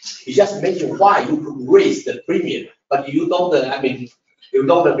 he just mentioned why you could raise the premium, but you don't, you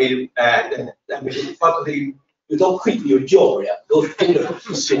don't quit your job, yeah. Those things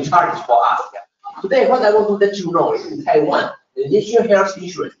is a challenge for us. Yeah. Today, what I want to let you know is in Taiwan, the national health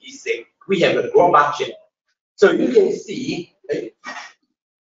insurance is we have a broad budget. So you can see,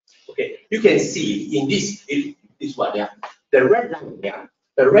 okay, you can see in this one, yeah, the red line, yeah,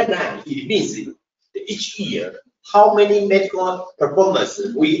 the red line, it means each year how many medical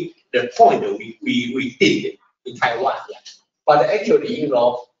performances we did in Taiwan, yeah. But actually, you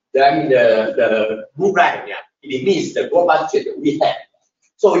know, the blue line, yeah, it means the broad budget we have.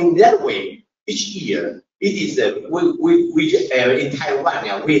 So in that way, each year it is in Taiwan,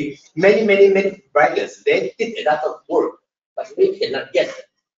 yeah, we many medical providers, they did a lot of work, but they cannot get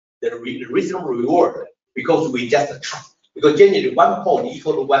the reasonable reward because we just cut. Because generally 1 point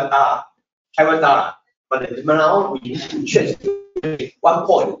equal to $1 Taiwan dollar, but now we need to change 1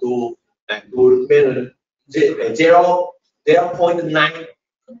 point to 0.9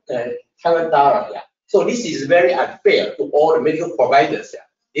 Taiwan dollar. Yeah. So this is very unfair to all the medical providers. Yeah.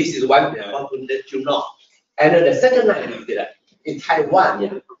 This is one thing I want to let you know. And then the second line is that in Taiwan,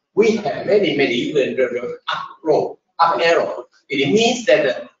 yeah, we have many even the up arrow. It means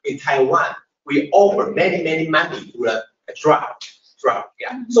that in Taiwan we offer many money to a drug.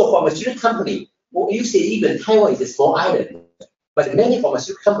 Yeah. So pharmaceutical company, well, you say even Taiwan is a small island, but many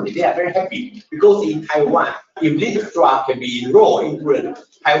pharmaceutical companies, they are very happy because in Taiwan, if this drug can be enrolled into the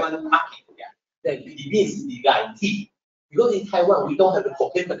Taiwan market, yeah, then it means the guarantee. Because in Taiwan, we don't have the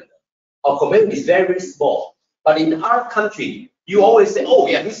co-payment. Our co-payment is very small. But in our country, you always say, oh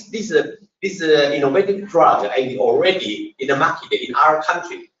yeah, this innovative drug is already in the market in our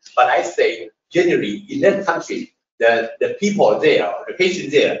country. But I say, generally, in that country, the people there, the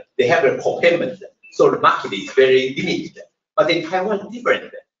patients there, they have a co-payment. So the market is very limited. But in Taiwan, it's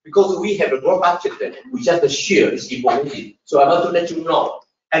different. Because we have a broad budget, we just share this information. So I want to let you know.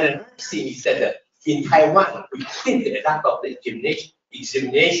 And another thing is that in Taiwan, we did a lot of the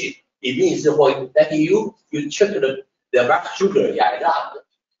examination. It means that you check the blood sugar, yeah, a lot.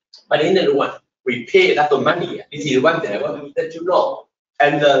 But in the one, we pay a lot of money. This is one thing I want to let you know.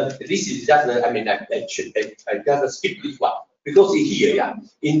 And this is just, I just skip this one. Because here, yeah,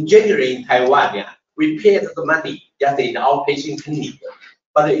 in January in Taiwan, yeah, we pay a lot of money just in our patient clinic.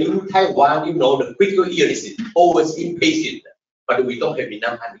 But in Taiwan, you know, the critical illness is always inpatient, but we don't have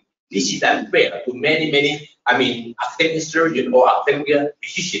enough money. This is unfair to many, academic surgeons or academic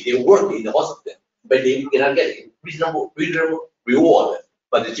physicians. They work in the hospital, but they cannot get reasonable reward.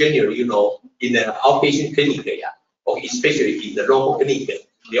 But generally, you know, in the outpatient clinic, yeah, or especially in the local clinic,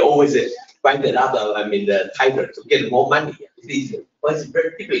 they always find a lot of, the title to get more money. This is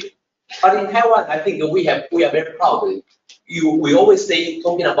very typical. But in Taiwan, I think we are very proud. We always say,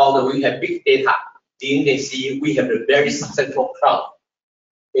 talking about that we have big data. You can see we have a very successful cloud.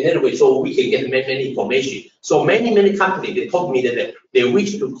 In that way, so we can get many information. So many companies, they told me that they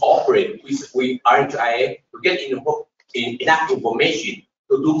wish to cooperate with RHIA to get enough information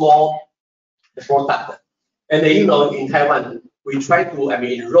to do more the product. And you know, in Taiwan, we try to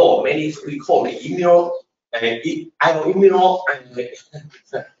enroll many, we call it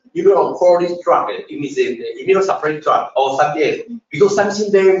immunocorrelated drug. It means immunosuppressive drug or something, because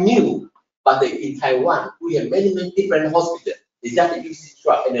something very new. But in Taiwan, we have many different hospitals. They just use this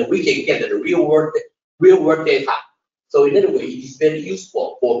drug, and then we can get the real world data. So in that way, it is very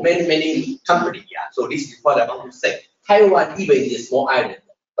useful for many companies. Yeah. So this is what I want to say. Taiwan even is a small island,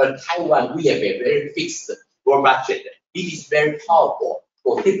 but Taiwan we have a very fixed world budget. It is very powerful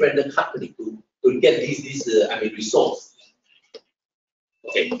for different companies to get this resource.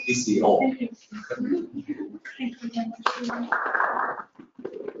 Okay, this is all. Thank you. Thank you very much.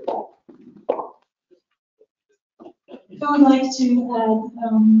 I would like to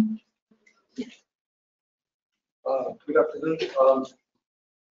add. Good afternoon.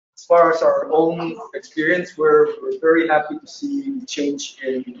 As far as our own experience, we're very happy to see the change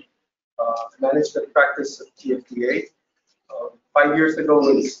in management practice of TFTA. 5 years ago,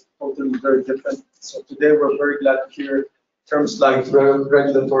 it was totally very different. So today, we're very glad to hear terms like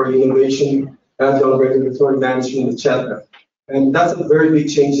regulatory innovation, agile regulatory management, etc. And that's a very big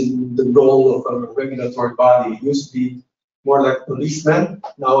change in the role of a regulatory body. It used to be more like policeman,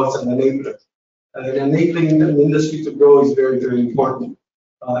 now it's an enabler. And enabling an industry to grow is very important.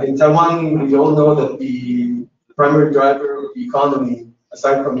 In Taiwan, we all know that the primary driver of the economy,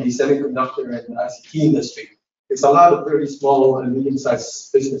 aside from the semiconductor and ICT industry, is a lot of very small and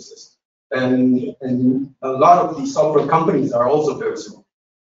medium-sized businesses. And a lot of the software companies are also very small.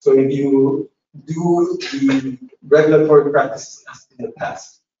 So if you do the regulatory practices in the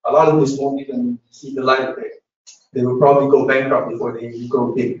past, a lot of these won't even see the light of day. They will probably go bankrupt before they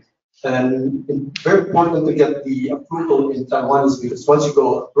go big. And it's very important to get the approval in Taiwan is because once you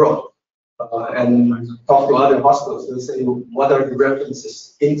go abroad and talk to other hospitals, they'll say, what are the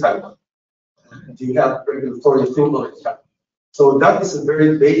references in Taiwan? Do you have regulatory approval in Taiwan? So that is a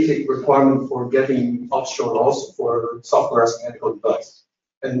very basic requirement for getting offshore also for software as a medical device.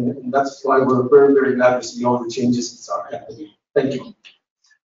 And that's why we're very, very glad to see all the changes that are happening. Thank you.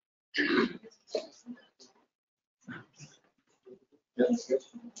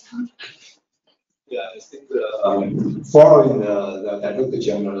 Yeah, I think following the Director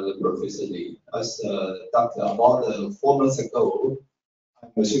General, Professor Lee, as Dr. about 4 months ago,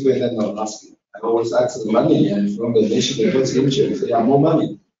 I'm a superintendent of hospital. I always ask the money, and from the national health insurance, they have more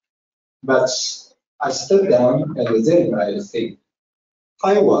money. But I step down, and then I think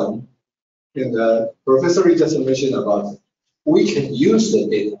Taiwan, and Professor Lee just mentioned about we can use the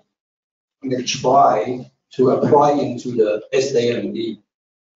data and try to apply into the SAMD.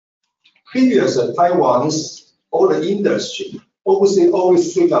 Previous Taiwan's all the industry,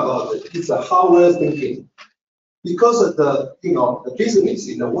 always think about it. It's a hardware thinking. Because of the the business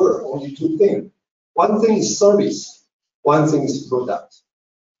in the world, only two things. One thing is service, one thing is product.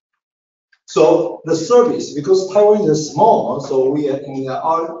 So the service, because Taiwan is small, so we are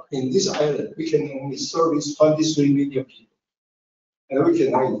in this island, we can only service 23 million people. And we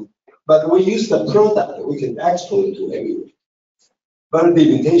can but we use the product, we can export to everywhere. But the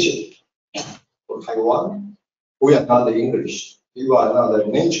limitation for Taiwan, we are not the English, you are not the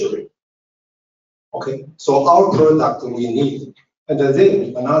nature. Okay, so our product we need. And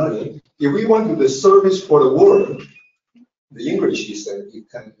then another, if we want to do the service for the world, the English is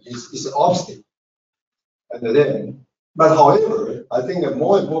an obstacle. And then, but however, I think that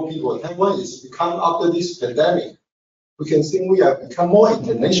more and more people, Taiwan is become after this pandemic, we can see we have become more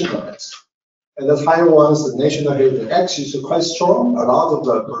internationalized. And the Taiwan's national health actually is quite strong, a lot of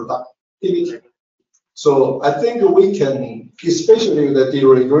the productivity. So I think we can, especially the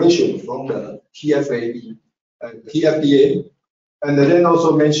deregulation from the TFAB and TFDA, and then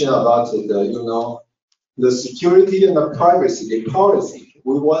also mention about the security and the privacy, the policy.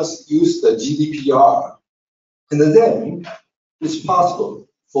 We once used the GDPR, and then it's possible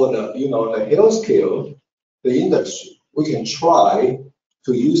for the the healthcare, the industry, we can try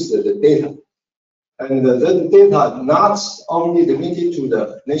to use the data. And the data not only limited to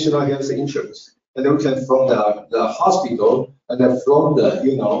the national health insurance, and then we can from the hospital and then from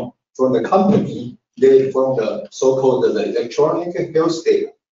the from the company, they from the so-called the electronic health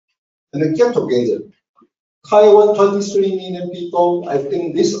data, and then get together. Taiwan, 23 million people. I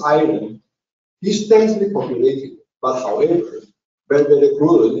think this island is densely populated, but however, very very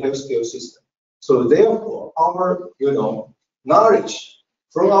good healthcare system. So therefore, our knowledge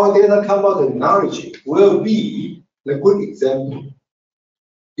from our data come out, the knowledge will be a good example,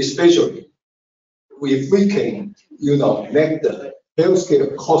 especially if we can, make the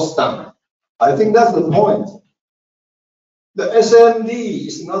healthcare cost down. I think that's the point. The SMD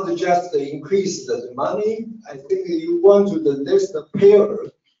is not just to increase the money. I think you want to let the payer,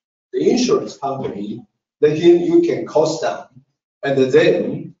 the insurance company, then you can cost down. And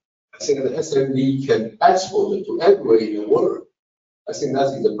then I think the SMD can export it to everywhere in the world. I think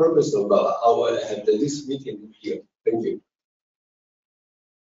that is the purpose of this meeting here. Thank you.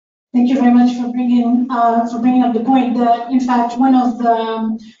 Thank you very much for bringing up the point that, in fact, one of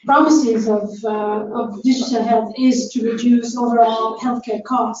the promises of digital health is to reduce overall healthcare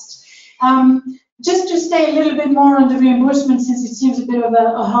costs. Just to stay a little bit more on the reimbursement, since it seems a bit of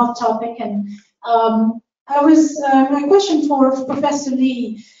a hot topic, and my question for Professor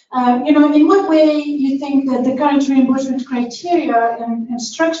Lee. In what way you think that the current reimbursement criteria and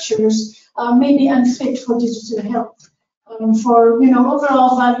structures may be unfit for digital health? For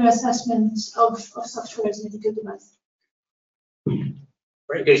overall value assessment of software as medical device.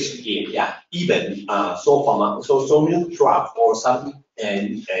 Very good scheme, yeah. Even so many drug or some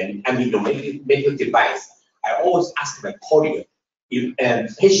medical device, I always ask my colleague if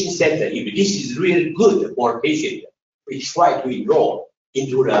patient center, if this is really good for a patient, we try to enroll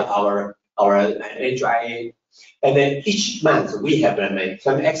into our HIA, and then each month we have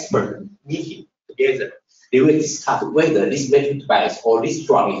some expert meeting together. They will discuss whether this medical device or this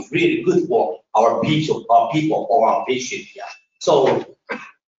drug is really good for our people or our patients. Yeah. So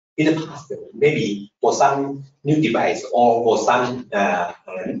in the past, maybe for some new device or for some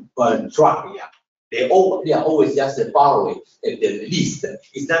drug, yeah, they are always just following the list.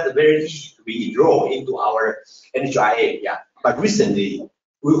 It's not very easy to be enrolled into our NHIA, yeah. But recently,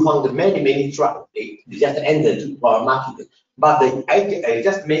 we found many drugs. They just entered to our market. But I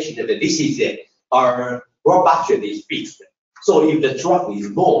just mentioned that this is our raw budget is fixed. So if the drug is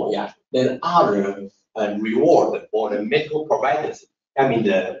more, yeah, then other reward for the medical providers,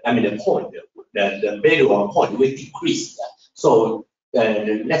 the point, the value of point will decrease. Yeah. So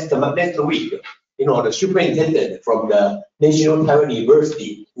next week, the superintendent from the National Taiwan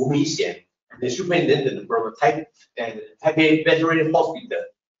University, Wu Mixian, the superintendent from Taipei Veterinary Hospital,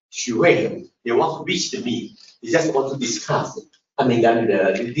 Xu Wei, they want to visit me. They just want to discuss.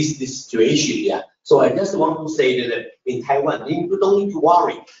 This situation, yeah. So I just want to say that in Taiwan, you don't need to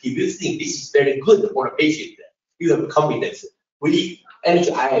worry. If you think this is very good for the patient, you have confidence. We,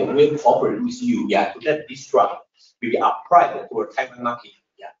 NHI, will cooperate with you, yeah, to let this drug be applied to the Taiwan market,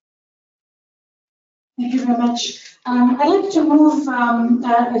 yeah. Thank you very much. I'd like to move,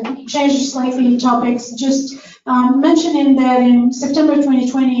 change slightly topics, just mentioning that in September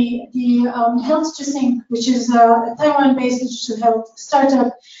 2020, the Health to Sync, which is a Taiwan-based digital health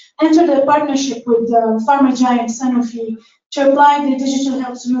startup, entered a partnership with pharma giant Sanofi to apply the digital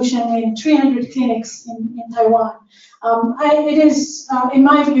health solution in 300 clinics in Taiwan. It is, in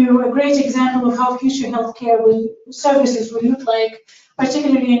my view, a great example of how future healthcare services will look like,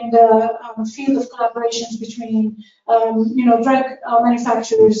 particularly in the field of collaborations between, drug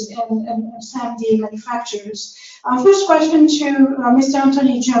manufacturers and SAMD manufacturers. First question to Mr.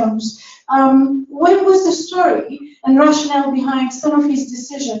 Anthony Jones. What was the story and rationale behind Sanofi's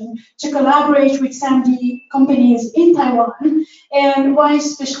decision to collaborate with SAMD companies in Taiwan, and why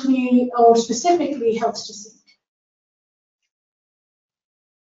especially or specifically Health to Sync?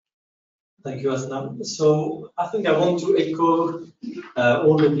 Thank you, Asna. So I think I want to echo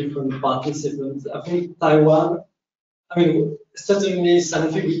all the different participants. I think Taiwan, certainly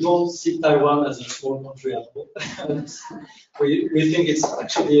Sanofi, we don't see Taiwan as a small country at all. we think it's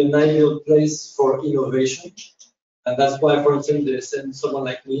actually an ideal place for innovation. And that's why, for instance, they send someone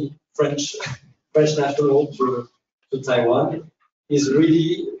like me, French national, to Taiwan, is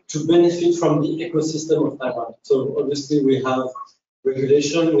really to benefit from the ecosystem of Taiwan. So obviously we have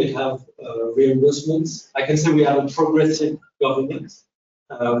regulation, we have reimbursements. I can say we have a progressive government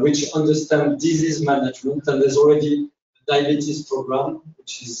which understands disease management, and there's already a diabetes program,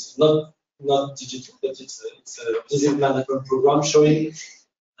 which is not digital, but it's a disease management program showing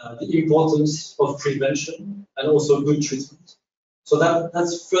the importance of prevention and also good treatment. So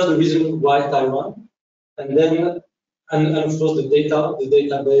that's further reason why Taiwan. And then, and of course the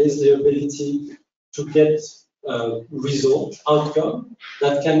database, the ability to get result, outcome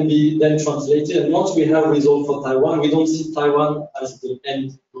that can be then translated. And once we have result for Taiwan, we don't see Taiwan as the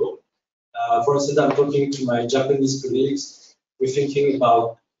end goal. For instance, I'm talking to my Japanese colleagues, we're thinking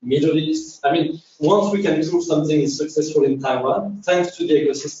about Middle East. Once we can prove something is successful in Taiwan, thanks to the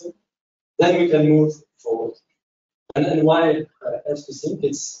ecosystem, then we can move forward. And why Health to Sync?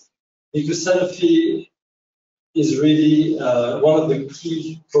 It's because Sanofi is really one of the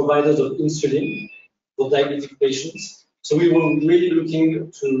key providers of insulin for diabetic patients. So we were really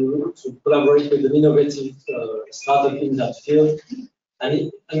looking to collaborate with an innovative startup in that field.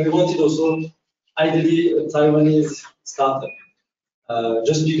 And we wanted also, ideally, a Taiwanese startup.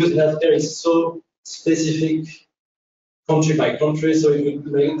 Just because healthcare is so specific country by country, so it would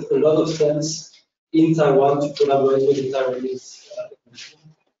make a lot of sense in Taiwan to collaborate with the Taiwanese country.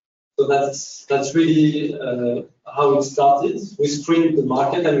 So that's really how it started. We screened the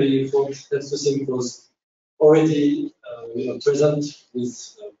market, and we thought Health to Sync was already present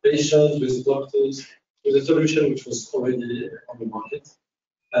with patients, with doctors, with a solution which was already on the market.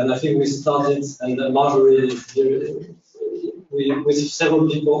 And I think we started, and Marjorie, with several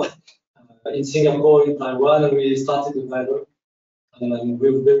people in Singapore, in Taiwan, and we started the dialogue. And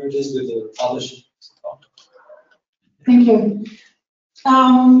we were very pleased with the partnership. Thank you.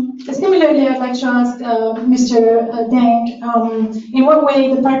 Similarly, I'd like to ask Mr. Deng, in what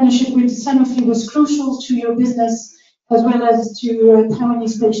way the partnership with Sanofi was crucial to your business as well as to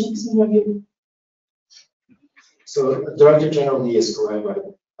Taiwanese patients in your view? So Director General Lee is correct,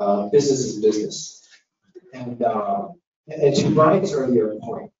 right? Business is business. And to Brian's earlier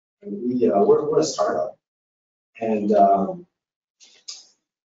point, we're a startup. And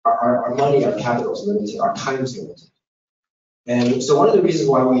our money, our capital is limited, our time is limited. And so one of the reasons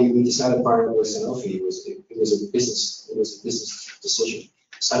why we decided to partner with Sanofi was it was a business decision.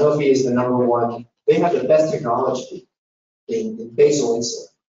 Sanofi is the #1. They have the best technology in basal insulin.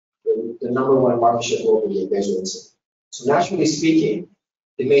 the #1 market share globally in basal insulin. So naturally speaking,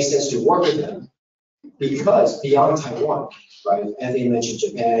 it makes sense to work with them because beyond Taiwan, right? Anthony mentioned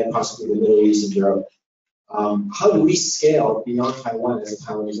Japan, possibly the Middle East and Europe. How do we scale beyond Taiwan as a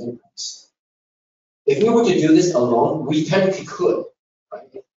Taiwanese enterprise? If we were to do this alone, we technically could, right?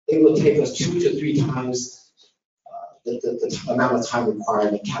 It would take us 2 to 3 times the amount of time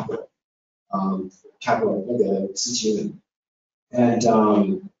required in capital,资金. And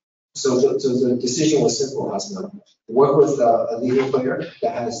so the decision was simple, Hasna. Work with a leading player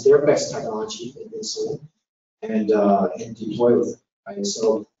that has their best technology in insulin and deploy with it, right?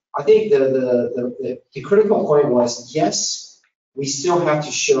 So I think the critical point was, yes, we still have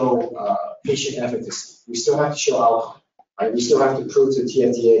to show patient efficacy. We still have to show outcome. Right? We still have to prove to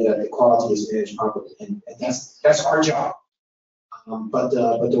TFDA that the quality is managed properly, and that's our job. But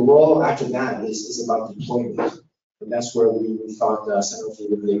the role after that is about deployment, and that's where we thought Sanofi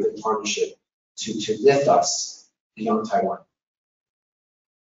would be a good partnership to lift us beyond Taiwan.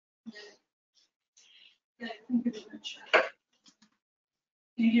 Yeah, thank you very much.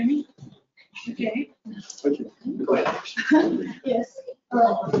 Can you hear me? Okay. Okay. Go ahead. Yes.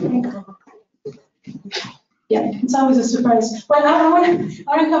 Yeah, it's always a surprise. Well, I want to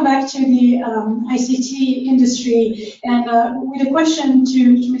come back to the ICT industry and with a question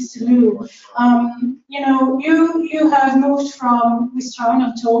to Mr. Liu. You know, you have moved from Wistron,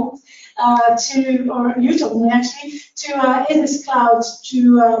 I'm told, or you told me actually, to ASIS Cloud, to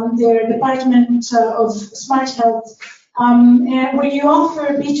their Department of Smart Health, and where you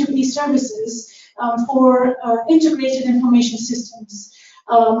offer B2B services for integrated information systems.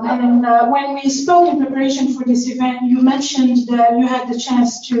 When we spoke in preparation for this event, you mentioned that you had the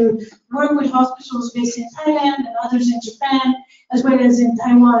chance to work with hospitals based in Thailand and others in Japan, as well as in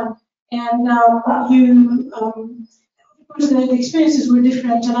Taiwan. And of course, the experiences were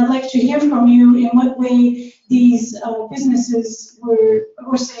different, and I'd like to hear from you in what way these businesses were,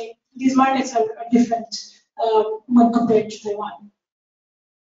 or say, these markets are different when compared to Taiwan.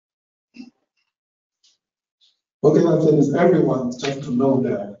 Okay, I think everyone just to know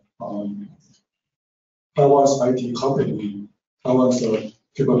that Taiwan's IT company, Taiwan's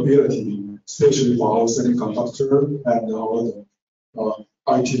capability, especially for our semiconductor and our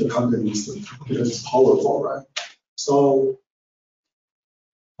IT companies, is powerful, right? So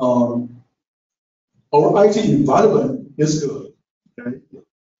our IT environment is good. Okay?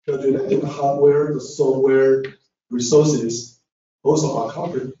 The related hardware, the software, resources also are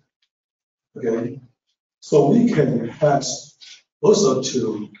covered. Okay. So we can have also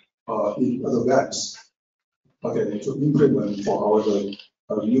to advance, okay, to implement for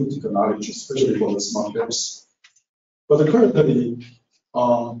our new technology, especially for the smart base. But currently,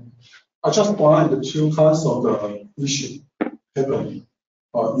 I just find the 2 kinds of the issue happen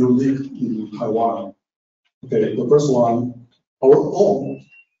unique in Taiwan. Okay, the first one, our own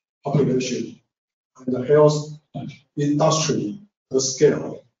population and the health industry, the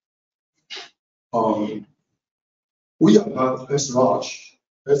scale. We are not as large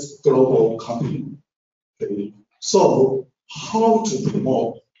as global company. Okay. So how to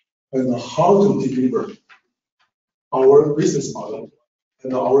promote and how to deliver our business model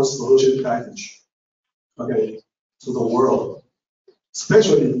and our solution package, okay, to the world.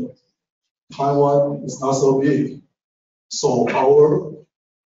 Especially Taiwan is not so big, so our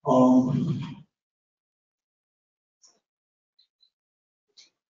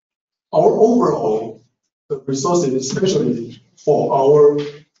overall the resources, especially for our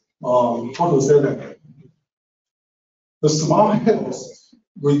how to say that, the smart health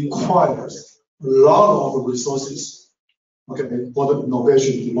requires a lot of resources, okay, for the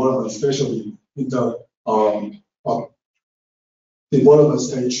innovation development, especially in the development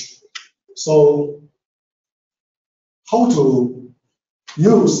stage. So how to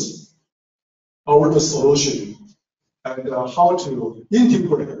use our solution and how to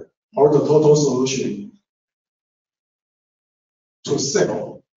integrate our total solution to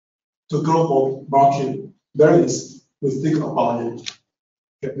sell to global market. That is, we think about it.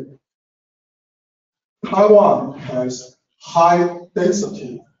 Okay. Taiwan has high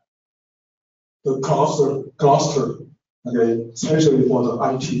density, the cluster, okay, especially for the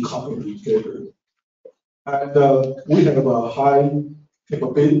IT company together. And we have a high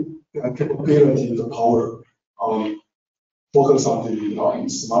capability, the power, focus on the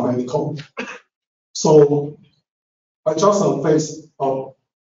smart medical. So I just face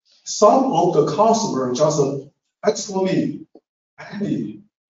some of the customers just ask for me, Andy,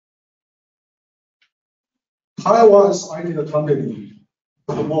 Taiwan's IT company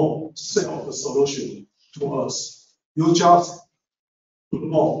promote, sell the solution to us. You just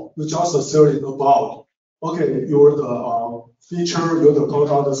No, you just say about, okay, your feature, your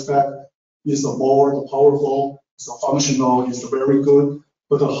product spec is more powerful, it's functional, it's very good,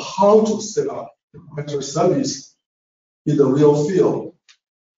 but how to set up after service in the real field?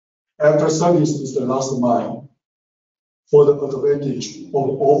 After service is the last mile for the advantage of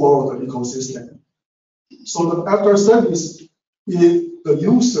overall the ecosystem. So the after service, if the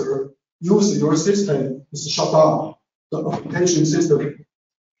user uses your system, is shut down, the application system,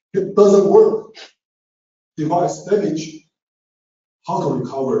 it doesn't work, device damage, how to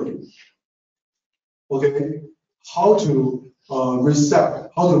recover it? Okay, how to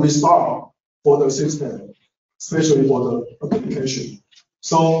reset, how to restart for the system, especially for the application.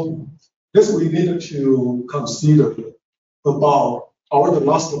 So this we need to consider about our the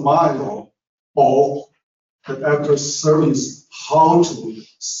last mile of the after service, how to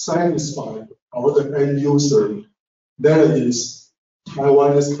satisfy our the end user. That is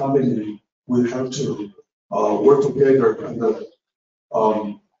Taiwanese company. We have to work together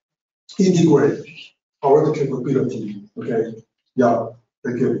and integrate our capability. Okay. Yeah.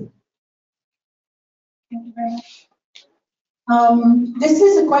 Thank you. Thank you very much. This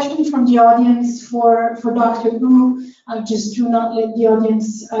is a question from the audience for Dr. Wu. Just do not let the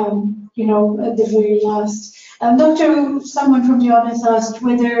audience, at the very last. Dr. Wu, someone from the audience asked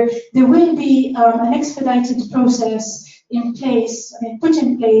whether there will be an expedited process in place, put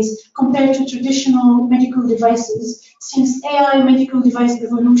in place, compared to traditional medical devices, since AI medical device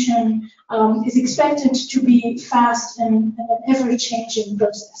evolution is expected to be fast and an ever-changing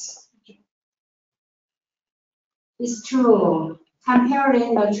process. It's true.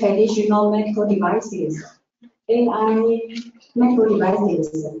 Comparing the traditional medical devices, AI medical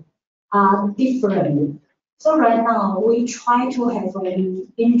devices are different. So right now, we try to have an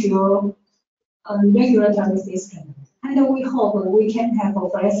individual regulatory system, and we hope we can have a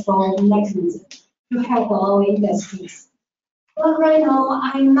flexible mechanism to help our industries. But right now,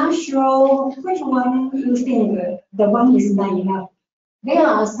 I'm not sure which one you think the one is not enough. There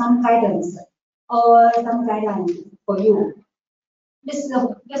are some guidance or some guidelines for you. This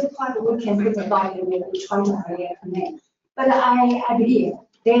part we can put about and we try to recommend. But I believe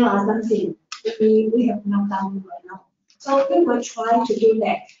there are some things we have not done right now. So we will try to do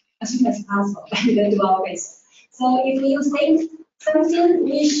that as soon as possible and do our best. So if you think something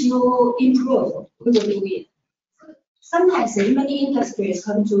we should improve, we will do it. Sometimes many industries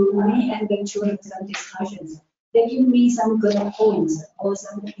come to me and then to have some discussions. They give me some good points or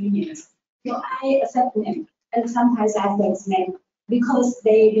some opinions. So I accept them, and sometimes I thank them because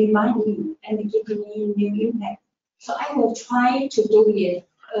they remind me and give me new impact. So I will try to do it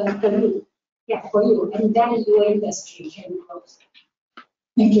for you, and then your industry can grow.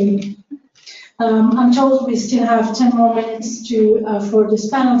 Thank you. I'm told we still have 10 more minutes for this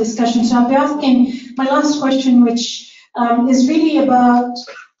panel discussion, so I'll be asking my last question, which is really about,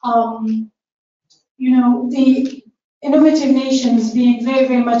 the innovative nations being very,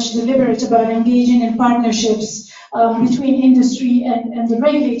 very much deliberate about engaging in partnerships between industry and the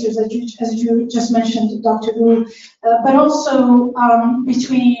regulators, as you just mentioned, Dr. Wu, but also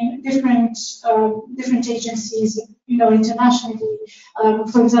between different agencies, internationally.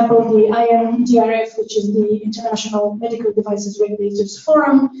 For example, the IMDRF, which is the International Medical Devices Regulators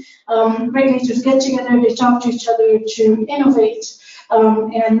Forum. Regulators get together, they talk to each other to innovate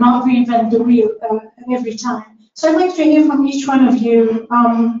and not reinvent the wheel every time. So I'd like to hear from each one of you,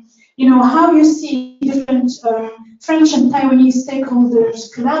 how you see different French and Taiwanese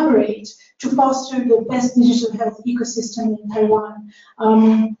stakeholders collaborate to foster the best digital health ecosystem in Taiwan.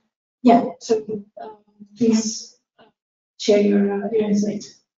 Please share your insight.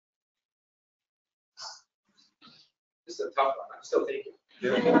 This is a tough one. I'm still thinking.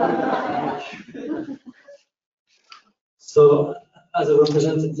 So, as a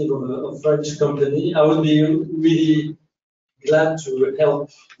representative of a French company, I would be really glad to help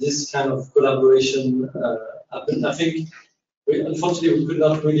this kind of collaboration happen. I think, unfortunately, we could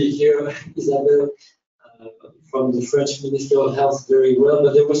not really hear Isabelle from the French Ministry of Health very well,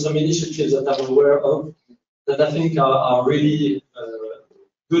 but there were some initiatives that I'm aware of that I think are really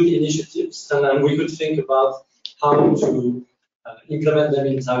good initiatives, and we could think about how to implement them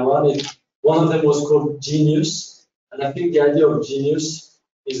in Taiwan. One of them was called Genius, and I think the idea of Genius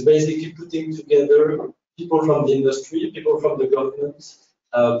is basically putting together people from the industry, people from the government,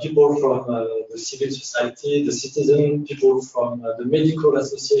 people from the civil society, the citizen, people from the medical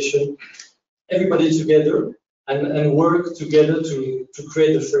association, everybody together and work together to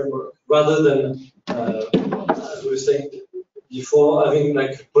create a framework rather than, as we were saying before, having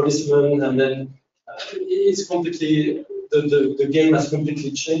like policemen and then it's completely the game has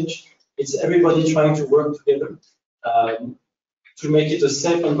completely changed. It's everybody trying to work together to make it a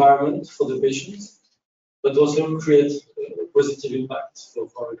safe environment for the patients, but also create a positive impact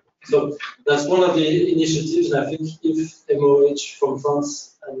for it. So that's one of the initiatives, and I think if MOH from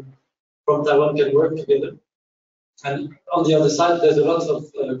France and from Taiwan can work together. And on the other side, there's a lot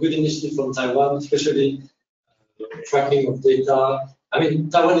of good initiative from Taiwan, especially tracking of data. I mean,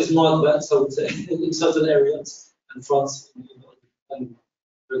 Taiwan is more advanced, I would say, in certain areas, and France. And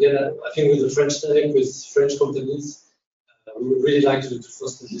again, I think with the French Tech, with French companies, we would really like to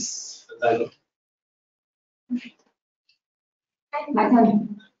foster this dialogue. My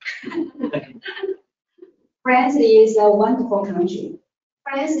turn. France is a wonderful country.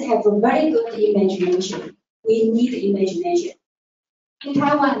 France have a very good imagination. We need imagination. In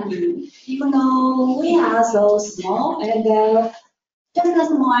Taiwan, even though we are so small and just a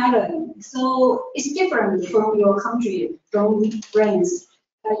small island, so it's different from your country, from France.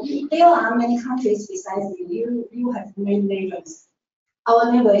 There are many countries besides you. You have many neighbors.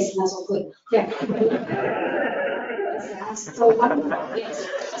 Our neighbor is not so good. Yeah. So wonderful. Yes.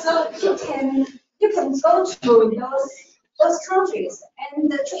 So you can go to those countries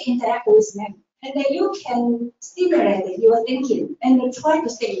and to interact with them. And then you can stimulate your thinking and try to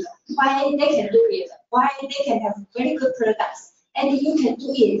think why they can do it, why they can have very good products, and you can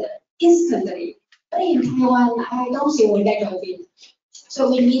do it instantly. But in Taiwan, I don't think we get of it.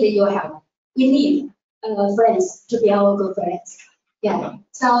 So we need your help. We need friends to be our good friends. Yeah.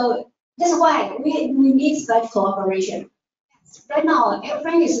 So that's why we need such cooperation. Right now,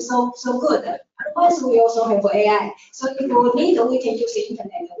 everything is so good. Otherwise, we also have AI. So if we need, we can use the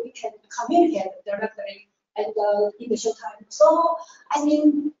internet. We can communicate directly and in the short time. So I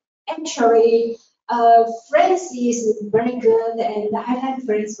mean, actually, France is very good, and I like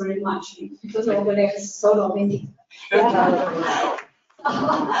France very much because over there is so romantic. Yeah.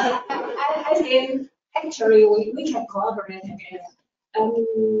 I think actually we can cooperate together.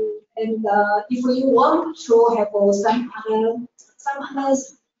 And if we want to have some other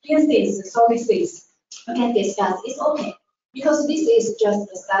business services, we can discuss. It's okay because this is just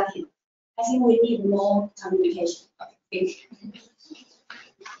the starting. I think we need more communication. Thank you.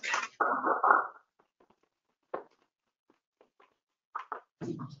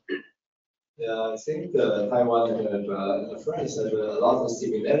 Yeah, I think Taiwan and France have a lot of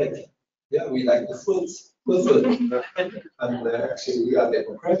similarity. Yeah, we like the food, and actually we are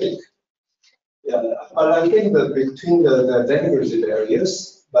democratic. Yeah, but I think that between the language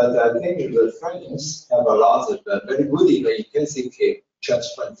barriers, but I think the French have a lot of very good in the intensive care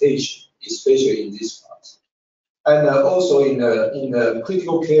transplantation, especially in this part, and also in the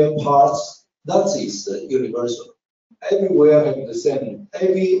critical care parts. That is universal. Everywhere have the same.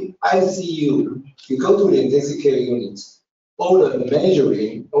 Every ICU, you go to the intensive care units, all the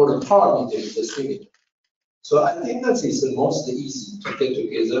measuring, all the parameters is the same. So I think that is the most easy to get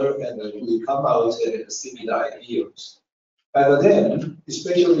together, and we come out with similar ideas. And then,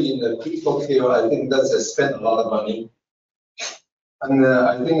 especially in the critical care, I think that's spend a lot of money. And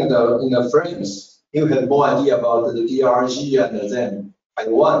I think in the France, you have more idea about the DRG and then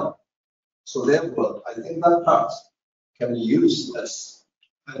Taiwan. So therefore, I think that part can be used as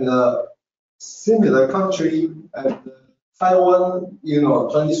a similar country. And Taiwan,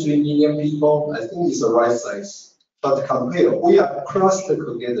 23 million people, I think is the right size. But compare, we are clustered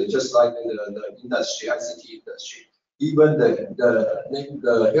together, just like the industry, ICT industry. Even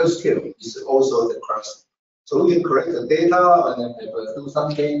the healthcare is also the cluster. So we can collect the data and then do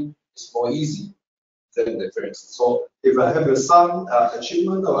something. It's more easy than the first. So if I have some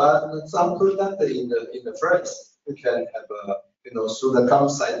achievement or some product in the first, we can have through the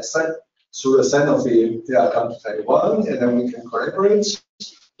through the Sanofi, they are come to Taiwan, and then we can collaborate.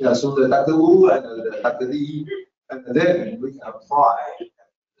 Yeah, so the Dr. Wu and the Dr. Li, and then we can apply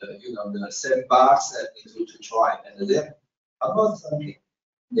the sandbox and to try, and then about something.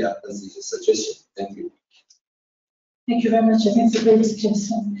 Yeah, that's a suggestion. Thank you. Thank you very much. I think it's a great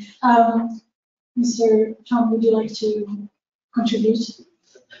suggestion. Mr. Chong, would you like to contribute?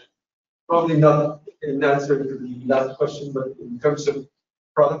 Probably not in answer to the last question, but in terms of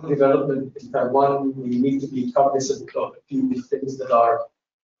product development in Taiwan, we need to be cognizant of a few things that are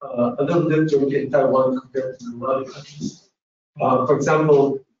a little different in Taiwan compared to other countries. For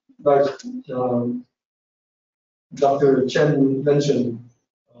example, like Dr. Chen mentioned,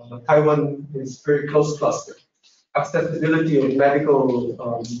 Taiwan is very close cluster. Accessibility of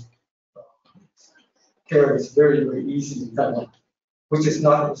medical care is very, very easy in Taiwan, which is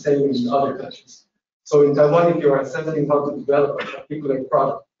not the same in other countries. So in Taiwan, if you are assessing how to develop a particular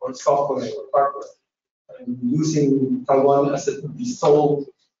product or software or hardware, and using Taiwan as the sole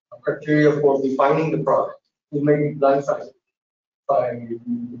criteria for defining the product, we may be blindsided by the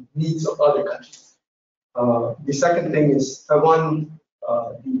needs of other countries. The second thing is Taiwan,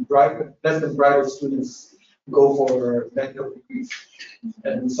 less than private students go for medical degrees.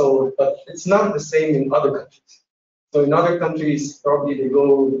 And so, but it's not the same in other countries. So in other countries, probably they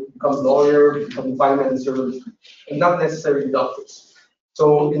go become lawyer, become financiers, and not necessarily doctors.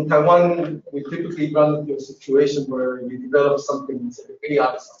 So in Taiwan, we typically run into a situation where you develop something, say,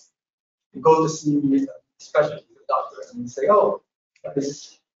 AI something. You go to see a specialty doctor and you say, oh,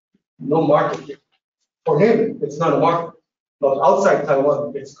 there's no market here. For him, it's not a market. But outside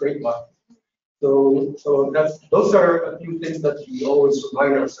Taiwan, it's a great market. So those are a few things that we always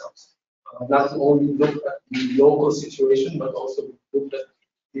remind ourselves. Not to only look at the local situation, but also look at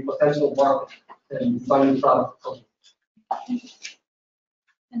the potential market and find the product.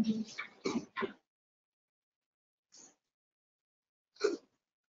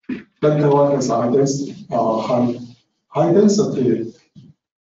 Taiwan has high density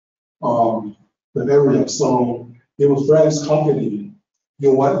the area. So if a French company,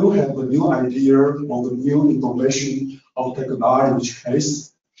 you have a new idea or the new innovation of technology case,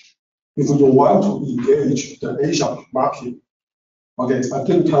 if you want to engage the Asian market, okay, I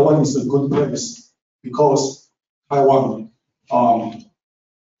think Taiwan is a good place because Taiwan,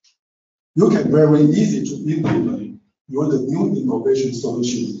 you can very easy to implement the new innovation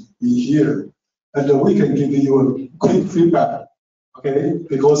solution in here, and we can give you a quick feedback, okay,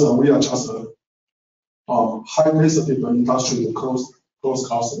 because we are just a high density industrial close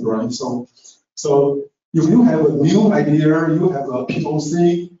customer, right? So if you have a new idea, you have a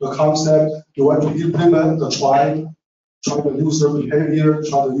POC, the concept, you want to implement the try the user behavior,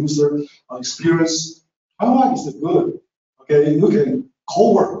 try the user experience, Taiwan is good. Okay, you can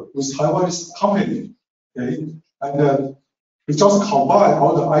co-work with Taiwanese company. Okay, and then we just combine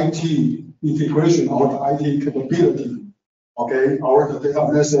all the IT integration, all the IT capability. Okay, our data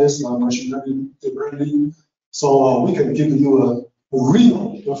analysis, machine learning, so we can give you a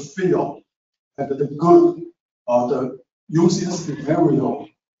real feel and the good the using scenario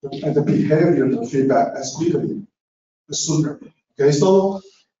and the behavior, the feedback as quickly as sooner. Okay, so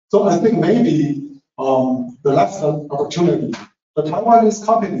I think maybe the last opportunity, the Taiwanese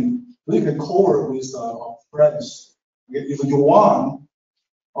company, we can co-work with friends. If you want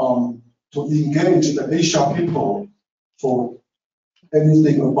to engage the Asian people for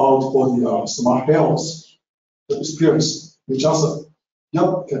anything about for the smart health, the experience, we just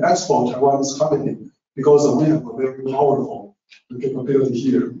can export Taiwanese company because we have a very powerful capability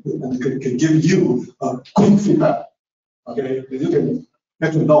here and can give you a quick feedback. Okay, you can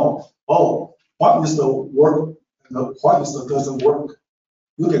get to know, oh, what is the work and what is the doesn't work.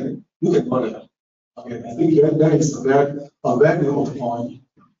 You can know that. Okay, I think that is a very valuable point.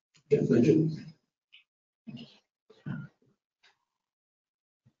 Okay, thank you.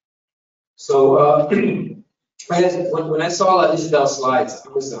 So I guess when I saw Isabel's slides,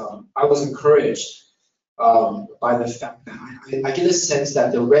 I was encouraged by the fact that I get a sense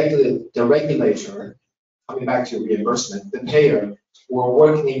that the regulator, coming back to reimbursement, the payer, were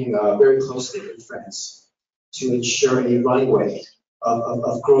working very closely with France to ensure a runway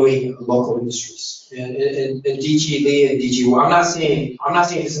of growing local industries. And DG Lee and DG Wu, I'm not saying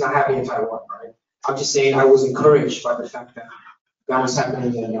this is not happening in Taiwan, right? I'm just saying I was encouraged by the fact that that was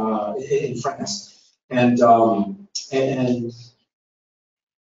happening in France. And you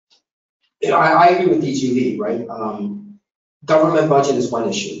know, I agree with DG Lee, right? Government budget is one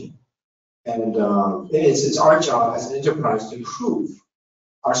issue. And it's our job as an enterprise to prove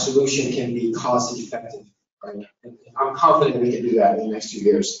our solution can be cost effective, right? And I'm confident we can do that in the next few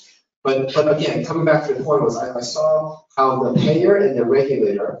years. But again, coming back to the point was I saw how the payer and the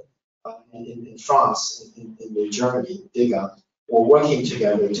regulator in France, in Germany, DIGA, were working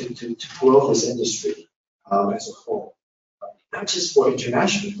together to grow this industry as a whole, not just for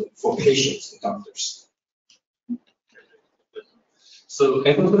international, but for patients and doctors. So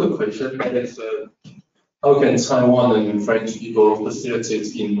answer the question is how can Taiwan and French people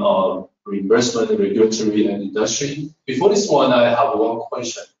facilitate in reimbursement, regulatory, and industry? Before this one, I have one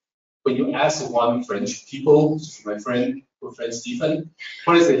question. When you ask one French people, my friend Stephen,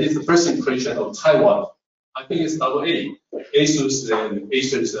 what is his first impression of Taiwan? I think it's double A. ASUS and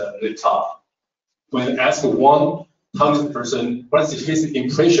ASUS at the top. When asked 100%, what is his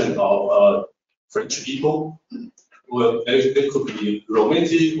impression of French people? Well, it could be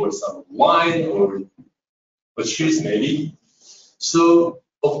romantic or some wine or a cheese maybe. So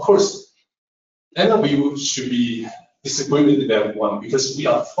of course, and we should be disagree with that one because we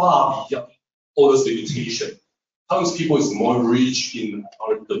are far beyond all those limitations. Taiwanese people is more rich in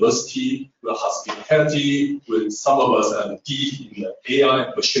our diversity, with hospitality, with some of us are deep in the AI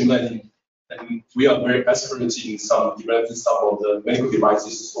and machine learning. And we are very expert in developing some of the medical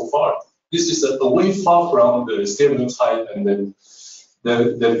devices so far. This is a way far from the stereotype and then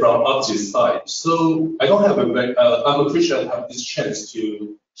from opposite side. So I don't have I'm appreciative to have this chance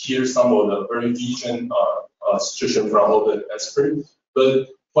to hear some of the very vision situation from all the experts. But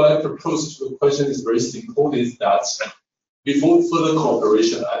what I propose to the question is very simple, is that before further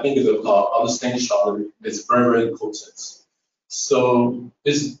cooperation, I think the understanding each other is very, very important. So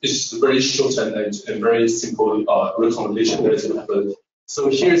it's very short and very simple recommendation that is offered. So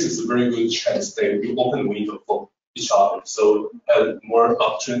here is a very good chance that we open window for each other. So have more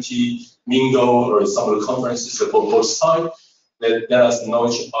opportunity, mingle, or some of the conferences for both sides. Let us know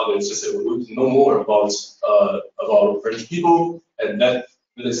each other, just we know more about French people, and that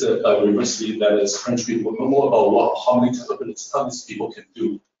is a university that is French people know more about how many capabilities these people can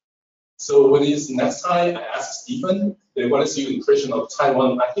do. So when it's next time, I ask Stephen, they want to see your impression of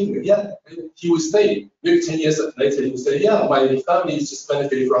Taiwan. I think, yeah, he will say, maybe 10 years later, he will say, yeah, my family is just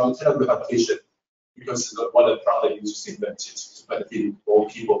benefiting from telegram application because what the product you just invented to benefit all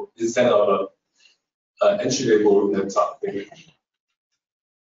people instead of entry level laptop thing.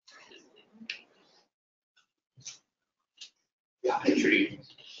 Yeah, actually,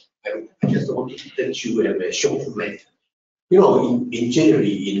 I just want that you have a short comment. You know, in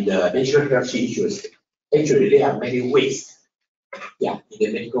generally in the natural health issues, actually there are many ways, yeah, in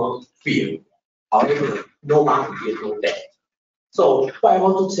the medical field. However, no market yet know that. So what I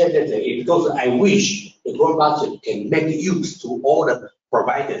want to say that because I wish the global budget can make use to all the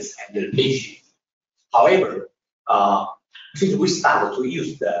providers and the patients. However, since we started to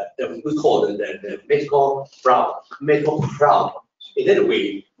use we call the medical crowd, in that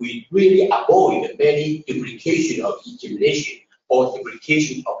way, we really avoid many duplication of examination or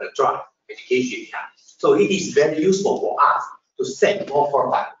duplication of the drug medication. Yeah. So it is very useful for us to save more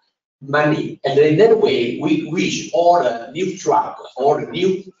product money, and in that way, we wish all the new drug or the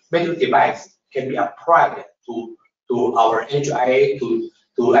new medical device can be applied to our HIA to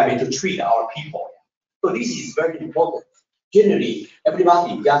treat our people. So this is very important. Generally,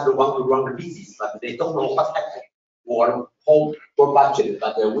 everybody just want to run the business, but they don't know what happened or home for budget.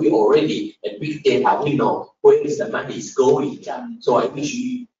 But we already at big data, we know where is the money is going. Yeah. So I wish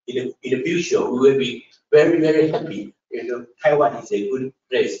in the future we will be very, very happy. You know, Taiwan is a good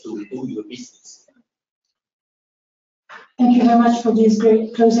place to do your business. Thank you very much for these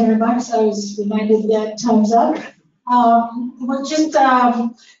great closing remarks. I was reminded that time's up. We'll just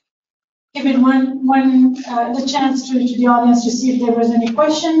give it the chance to the audience to see if there was any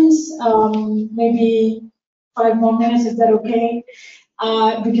questions. Maybe 5 more minutes, is that okay?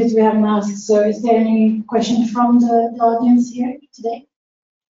 Because we haven't asked. So is there any question from the audience here today?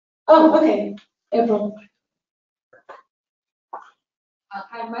 Oh, okay, April.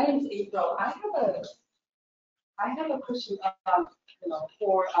 Hi, my name is April. I have a question,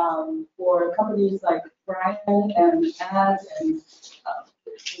 for companies like Brian and Ads and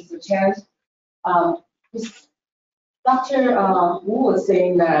Mr. Chen. Dr. Wu was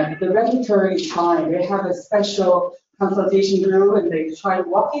saying that the regulatory is fine. They have a special consultation group and they try to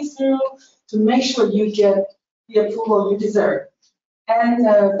walk you through to make sure you get the approval you deserve. And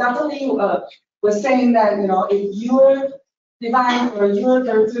Dr. Li was saying that, if your device or your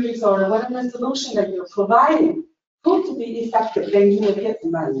therapeutics or whatever solution that you're providing prove to be effective, then you will get the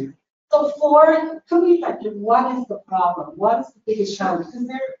money. So for to be effective, what is the problem? What is the biggest challenge? Because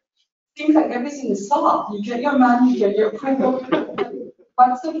there seems like everything is solved. You get your money, you get your approval.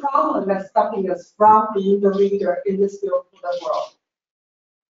 What's the problem that's stopping us from being the leader in this field for the world?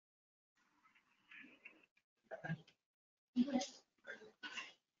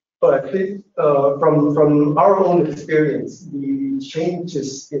 But I think from our own experience, the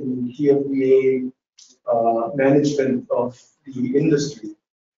changes in TFDA management of the industry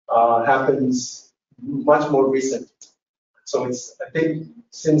happens much more recent. So it's, I think,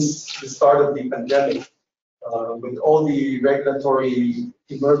 since the start of the pandemic, with all the regulatory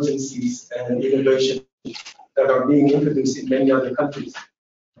emergencies and innovation that are being introduced in many other countries,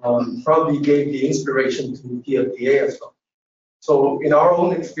 probably gave the inspiration to TFDA as well. So in our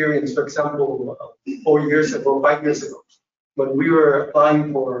own experience, for example, 4 years ago, 5 years ago, when we were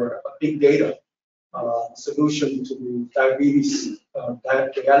applying for a big data solution to diabetes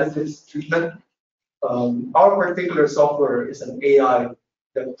dialysis treatment, our particular software is an AI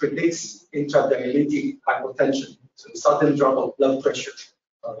that predicts intradiabetic hypotension, so sudden drop of blood pressure.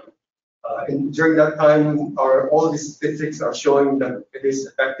 And during that time, all the statistics are showing that it is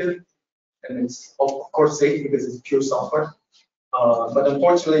effective. and it's of course safe because it's pure software. But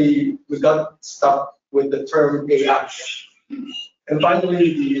unfortunately, we got stuck with the term AI. And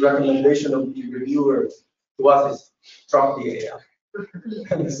finally, the recommendation of the reviewer to us is drop the AI.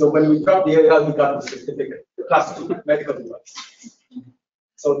 And so when we dropped the AI, we got the certificate, class 2 medical device.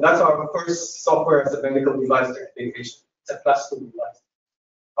 So that's our first software as a medical device certification. It's a class 2 device.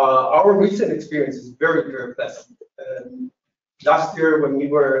 Our recent experience is very, very pleasant. Last year, when we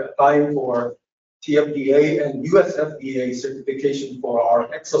were applying for TFDA and US FDA certification for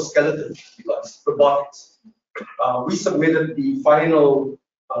our exoskeleton device, robotics, we submitted the final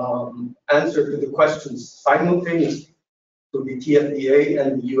answer to the questions simultaneously to the TFDA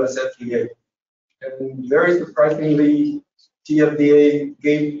and the US FDA. And very surprisingly, TFDA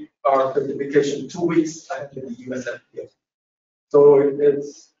gave our certification 2 weeks after the US FDA. So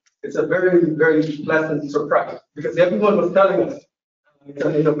it's a very, very pleasant surprise because everyone was telling us it's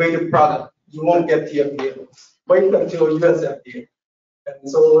an innovative product. You won't get TFDA. Wait until US FDA. And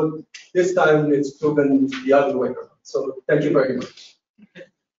so this time it's proven the other way around. So thank you very much.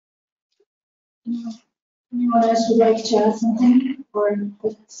 Anyone else would like to add something? Or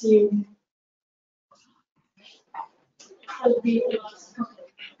let's you.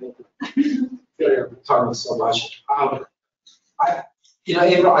 Talking so much.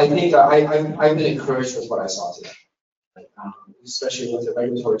 April, I think I've been encouraged with what I saw today, especially with the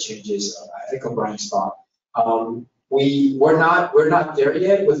regulatory changes. I echo Brian's thought. We're not there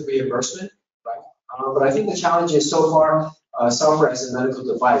yet with reimbursement, right? But I think the challenge is so far, software as a medical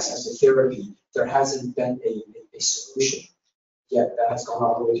device, as a therapy, there hasn't been a solution yet that has gone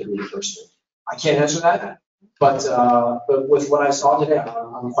all the way to reimbursement. I can't answer that, but with what I saw today,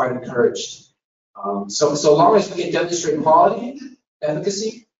 I'm quite encouraged. So long as we can demonstrate quality,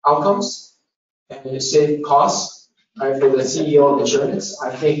 efficacy, outcomes, and save costs, right, for the CEO of insurance,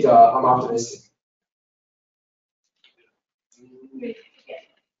 I think I'm optimistic.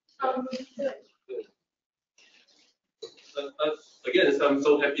 Again, I'm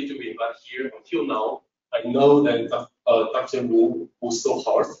so happy to be back here. Until now, I know that Dr. Wu was so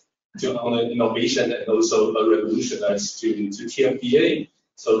hard on innovation and also revolutionize to TFDA,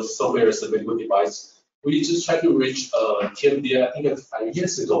 so software as a medical device. We just tried to reach TFDA, I think 5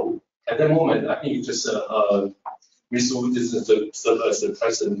 years ago. At that moment, I think just Ms. Wu just served as the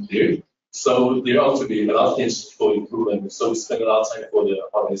president there. So there ought to be a lot of things for improvement. So we spend a lot of time for the,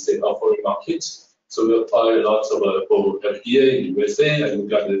 foreign markets. So we apply a lot of for FDA in USA, and we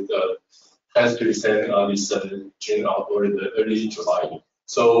got the has to send this June or the early July.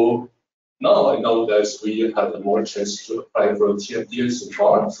 So now I know that we have more chance to apply for TFDA so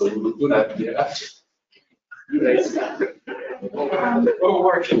far. So we will do that thereafter. We're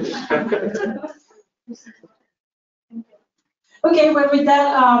working. Okay, well, with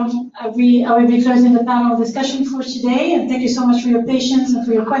that, I will be closing the panel discussion for today. And thank you so much for your patience and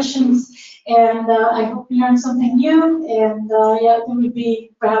for your questions. And I hope you learned something new. And yeah, there will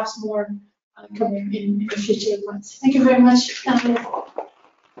be perhaps more coming in future months. Thank you very much. Thank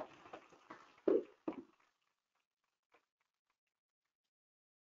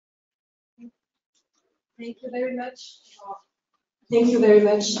you very much. Thank you very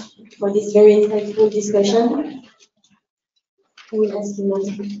much for this very insightful discussion. I will ask you now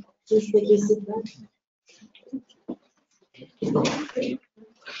to please take your seat back.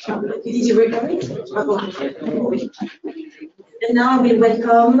 Did you record it? And now I will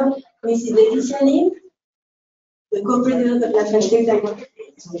welcome Mrs. Laetitia Lim, the co-president of French Tech Taiwan,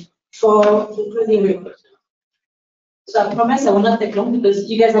 for the closing remarks. So I promise I will not take long because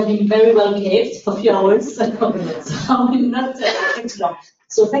you guys have been very well behaved for a few hours, so I will not take too long.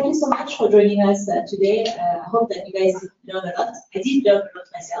 So thank you so much for joining us today. I hope that you guys learned a lot. I did learn a lot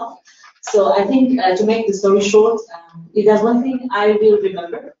myself. So I think to make the story short, if there's one thing I will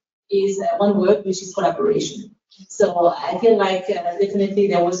remember is one word, which is collaboration. So I feel like definitely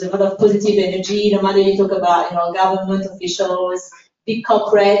there was a lot of positive energy, no matter you talk about government officials, big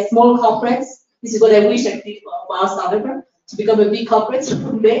corporates, small corporates. This is what I wish I did for our startup, to become a big corporate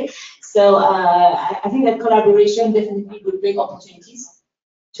one day. So I think that collaboration definitely would bring opportunities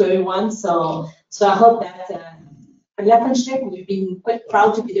to everyone. So I hope that at French Tech we've been quite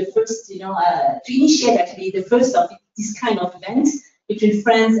proud to be the first, to initiate actually the first of this kind of event between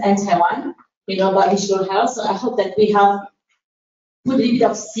France and Taiwan, about digital health. So I hope that we have put a little bit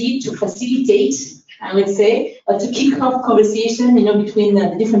of seed to facilitate, I would say, to kick off conversation, between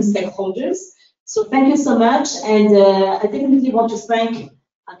the different stakeholders. So thank you so much, and I definitely want to thank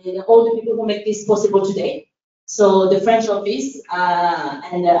all the people who make this possible today. So the French office,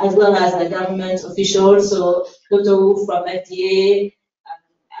 and as well as the government officials, so Dr. Wu from FDA,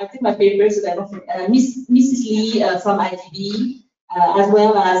 I think my papers so that Mrs. Lee from IDB, as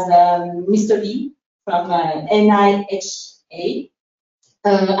well as Mr. Lee from NIHA,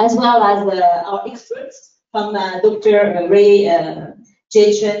 as well as our experts from Dr. Ray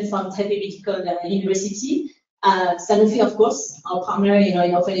J. Chen from Taipei Biotechnology University, Sanofi, of course, our partner,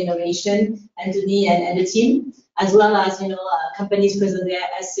 in open innovation, Anthony and the team, as well as companies present there,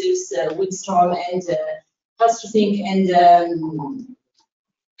 Asus, Windstorm, and Health to Think, and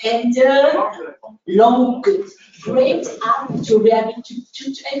Long Good. Great app to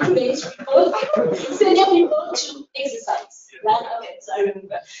encourage people, senior people to exercise. Right? Okay, so I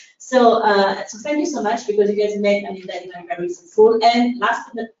remember. So thank you so much because you guys made that event very fruitful. And last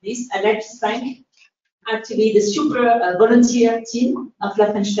but not least, I'd like to thank actually the super volunteer team of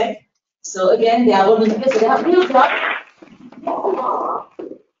La French Tech. So again, they are volunteers, so they have real job.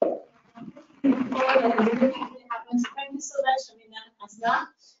 Thank you so much, Amina Asna,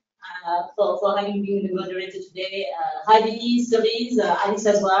 for having been the moderator today. Heidi, Cerise, Alice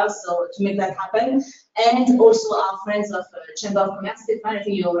as well, so to make that happen. And also our friends of Chamber of Commerce, Stefan, I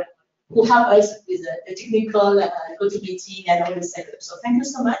think who help us with the technical go-to-meeting and all the setup. So thank you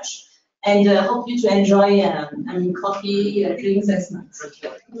so much. And hope you to enjoy coffee, drinks, and snacks.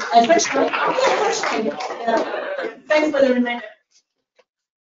 French time. Thanks for the reminder.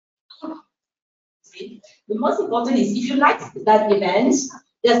 See, the most important is if you like that event,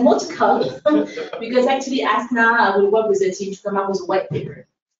 there's more to come because actually Asna will work with the team to come up with a white paper.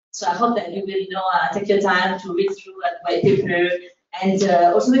 So I hope that you will take your time to read through that white paper. And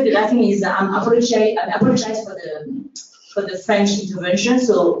also the last thing is I apologize for the French intervention.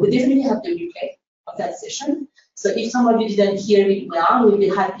 So we definitely have the replay of that session. So if some of you didn't hear it well, we'll be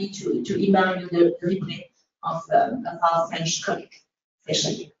happy to email you the replay of our French colleague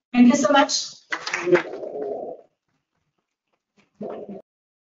session. Thank you so much.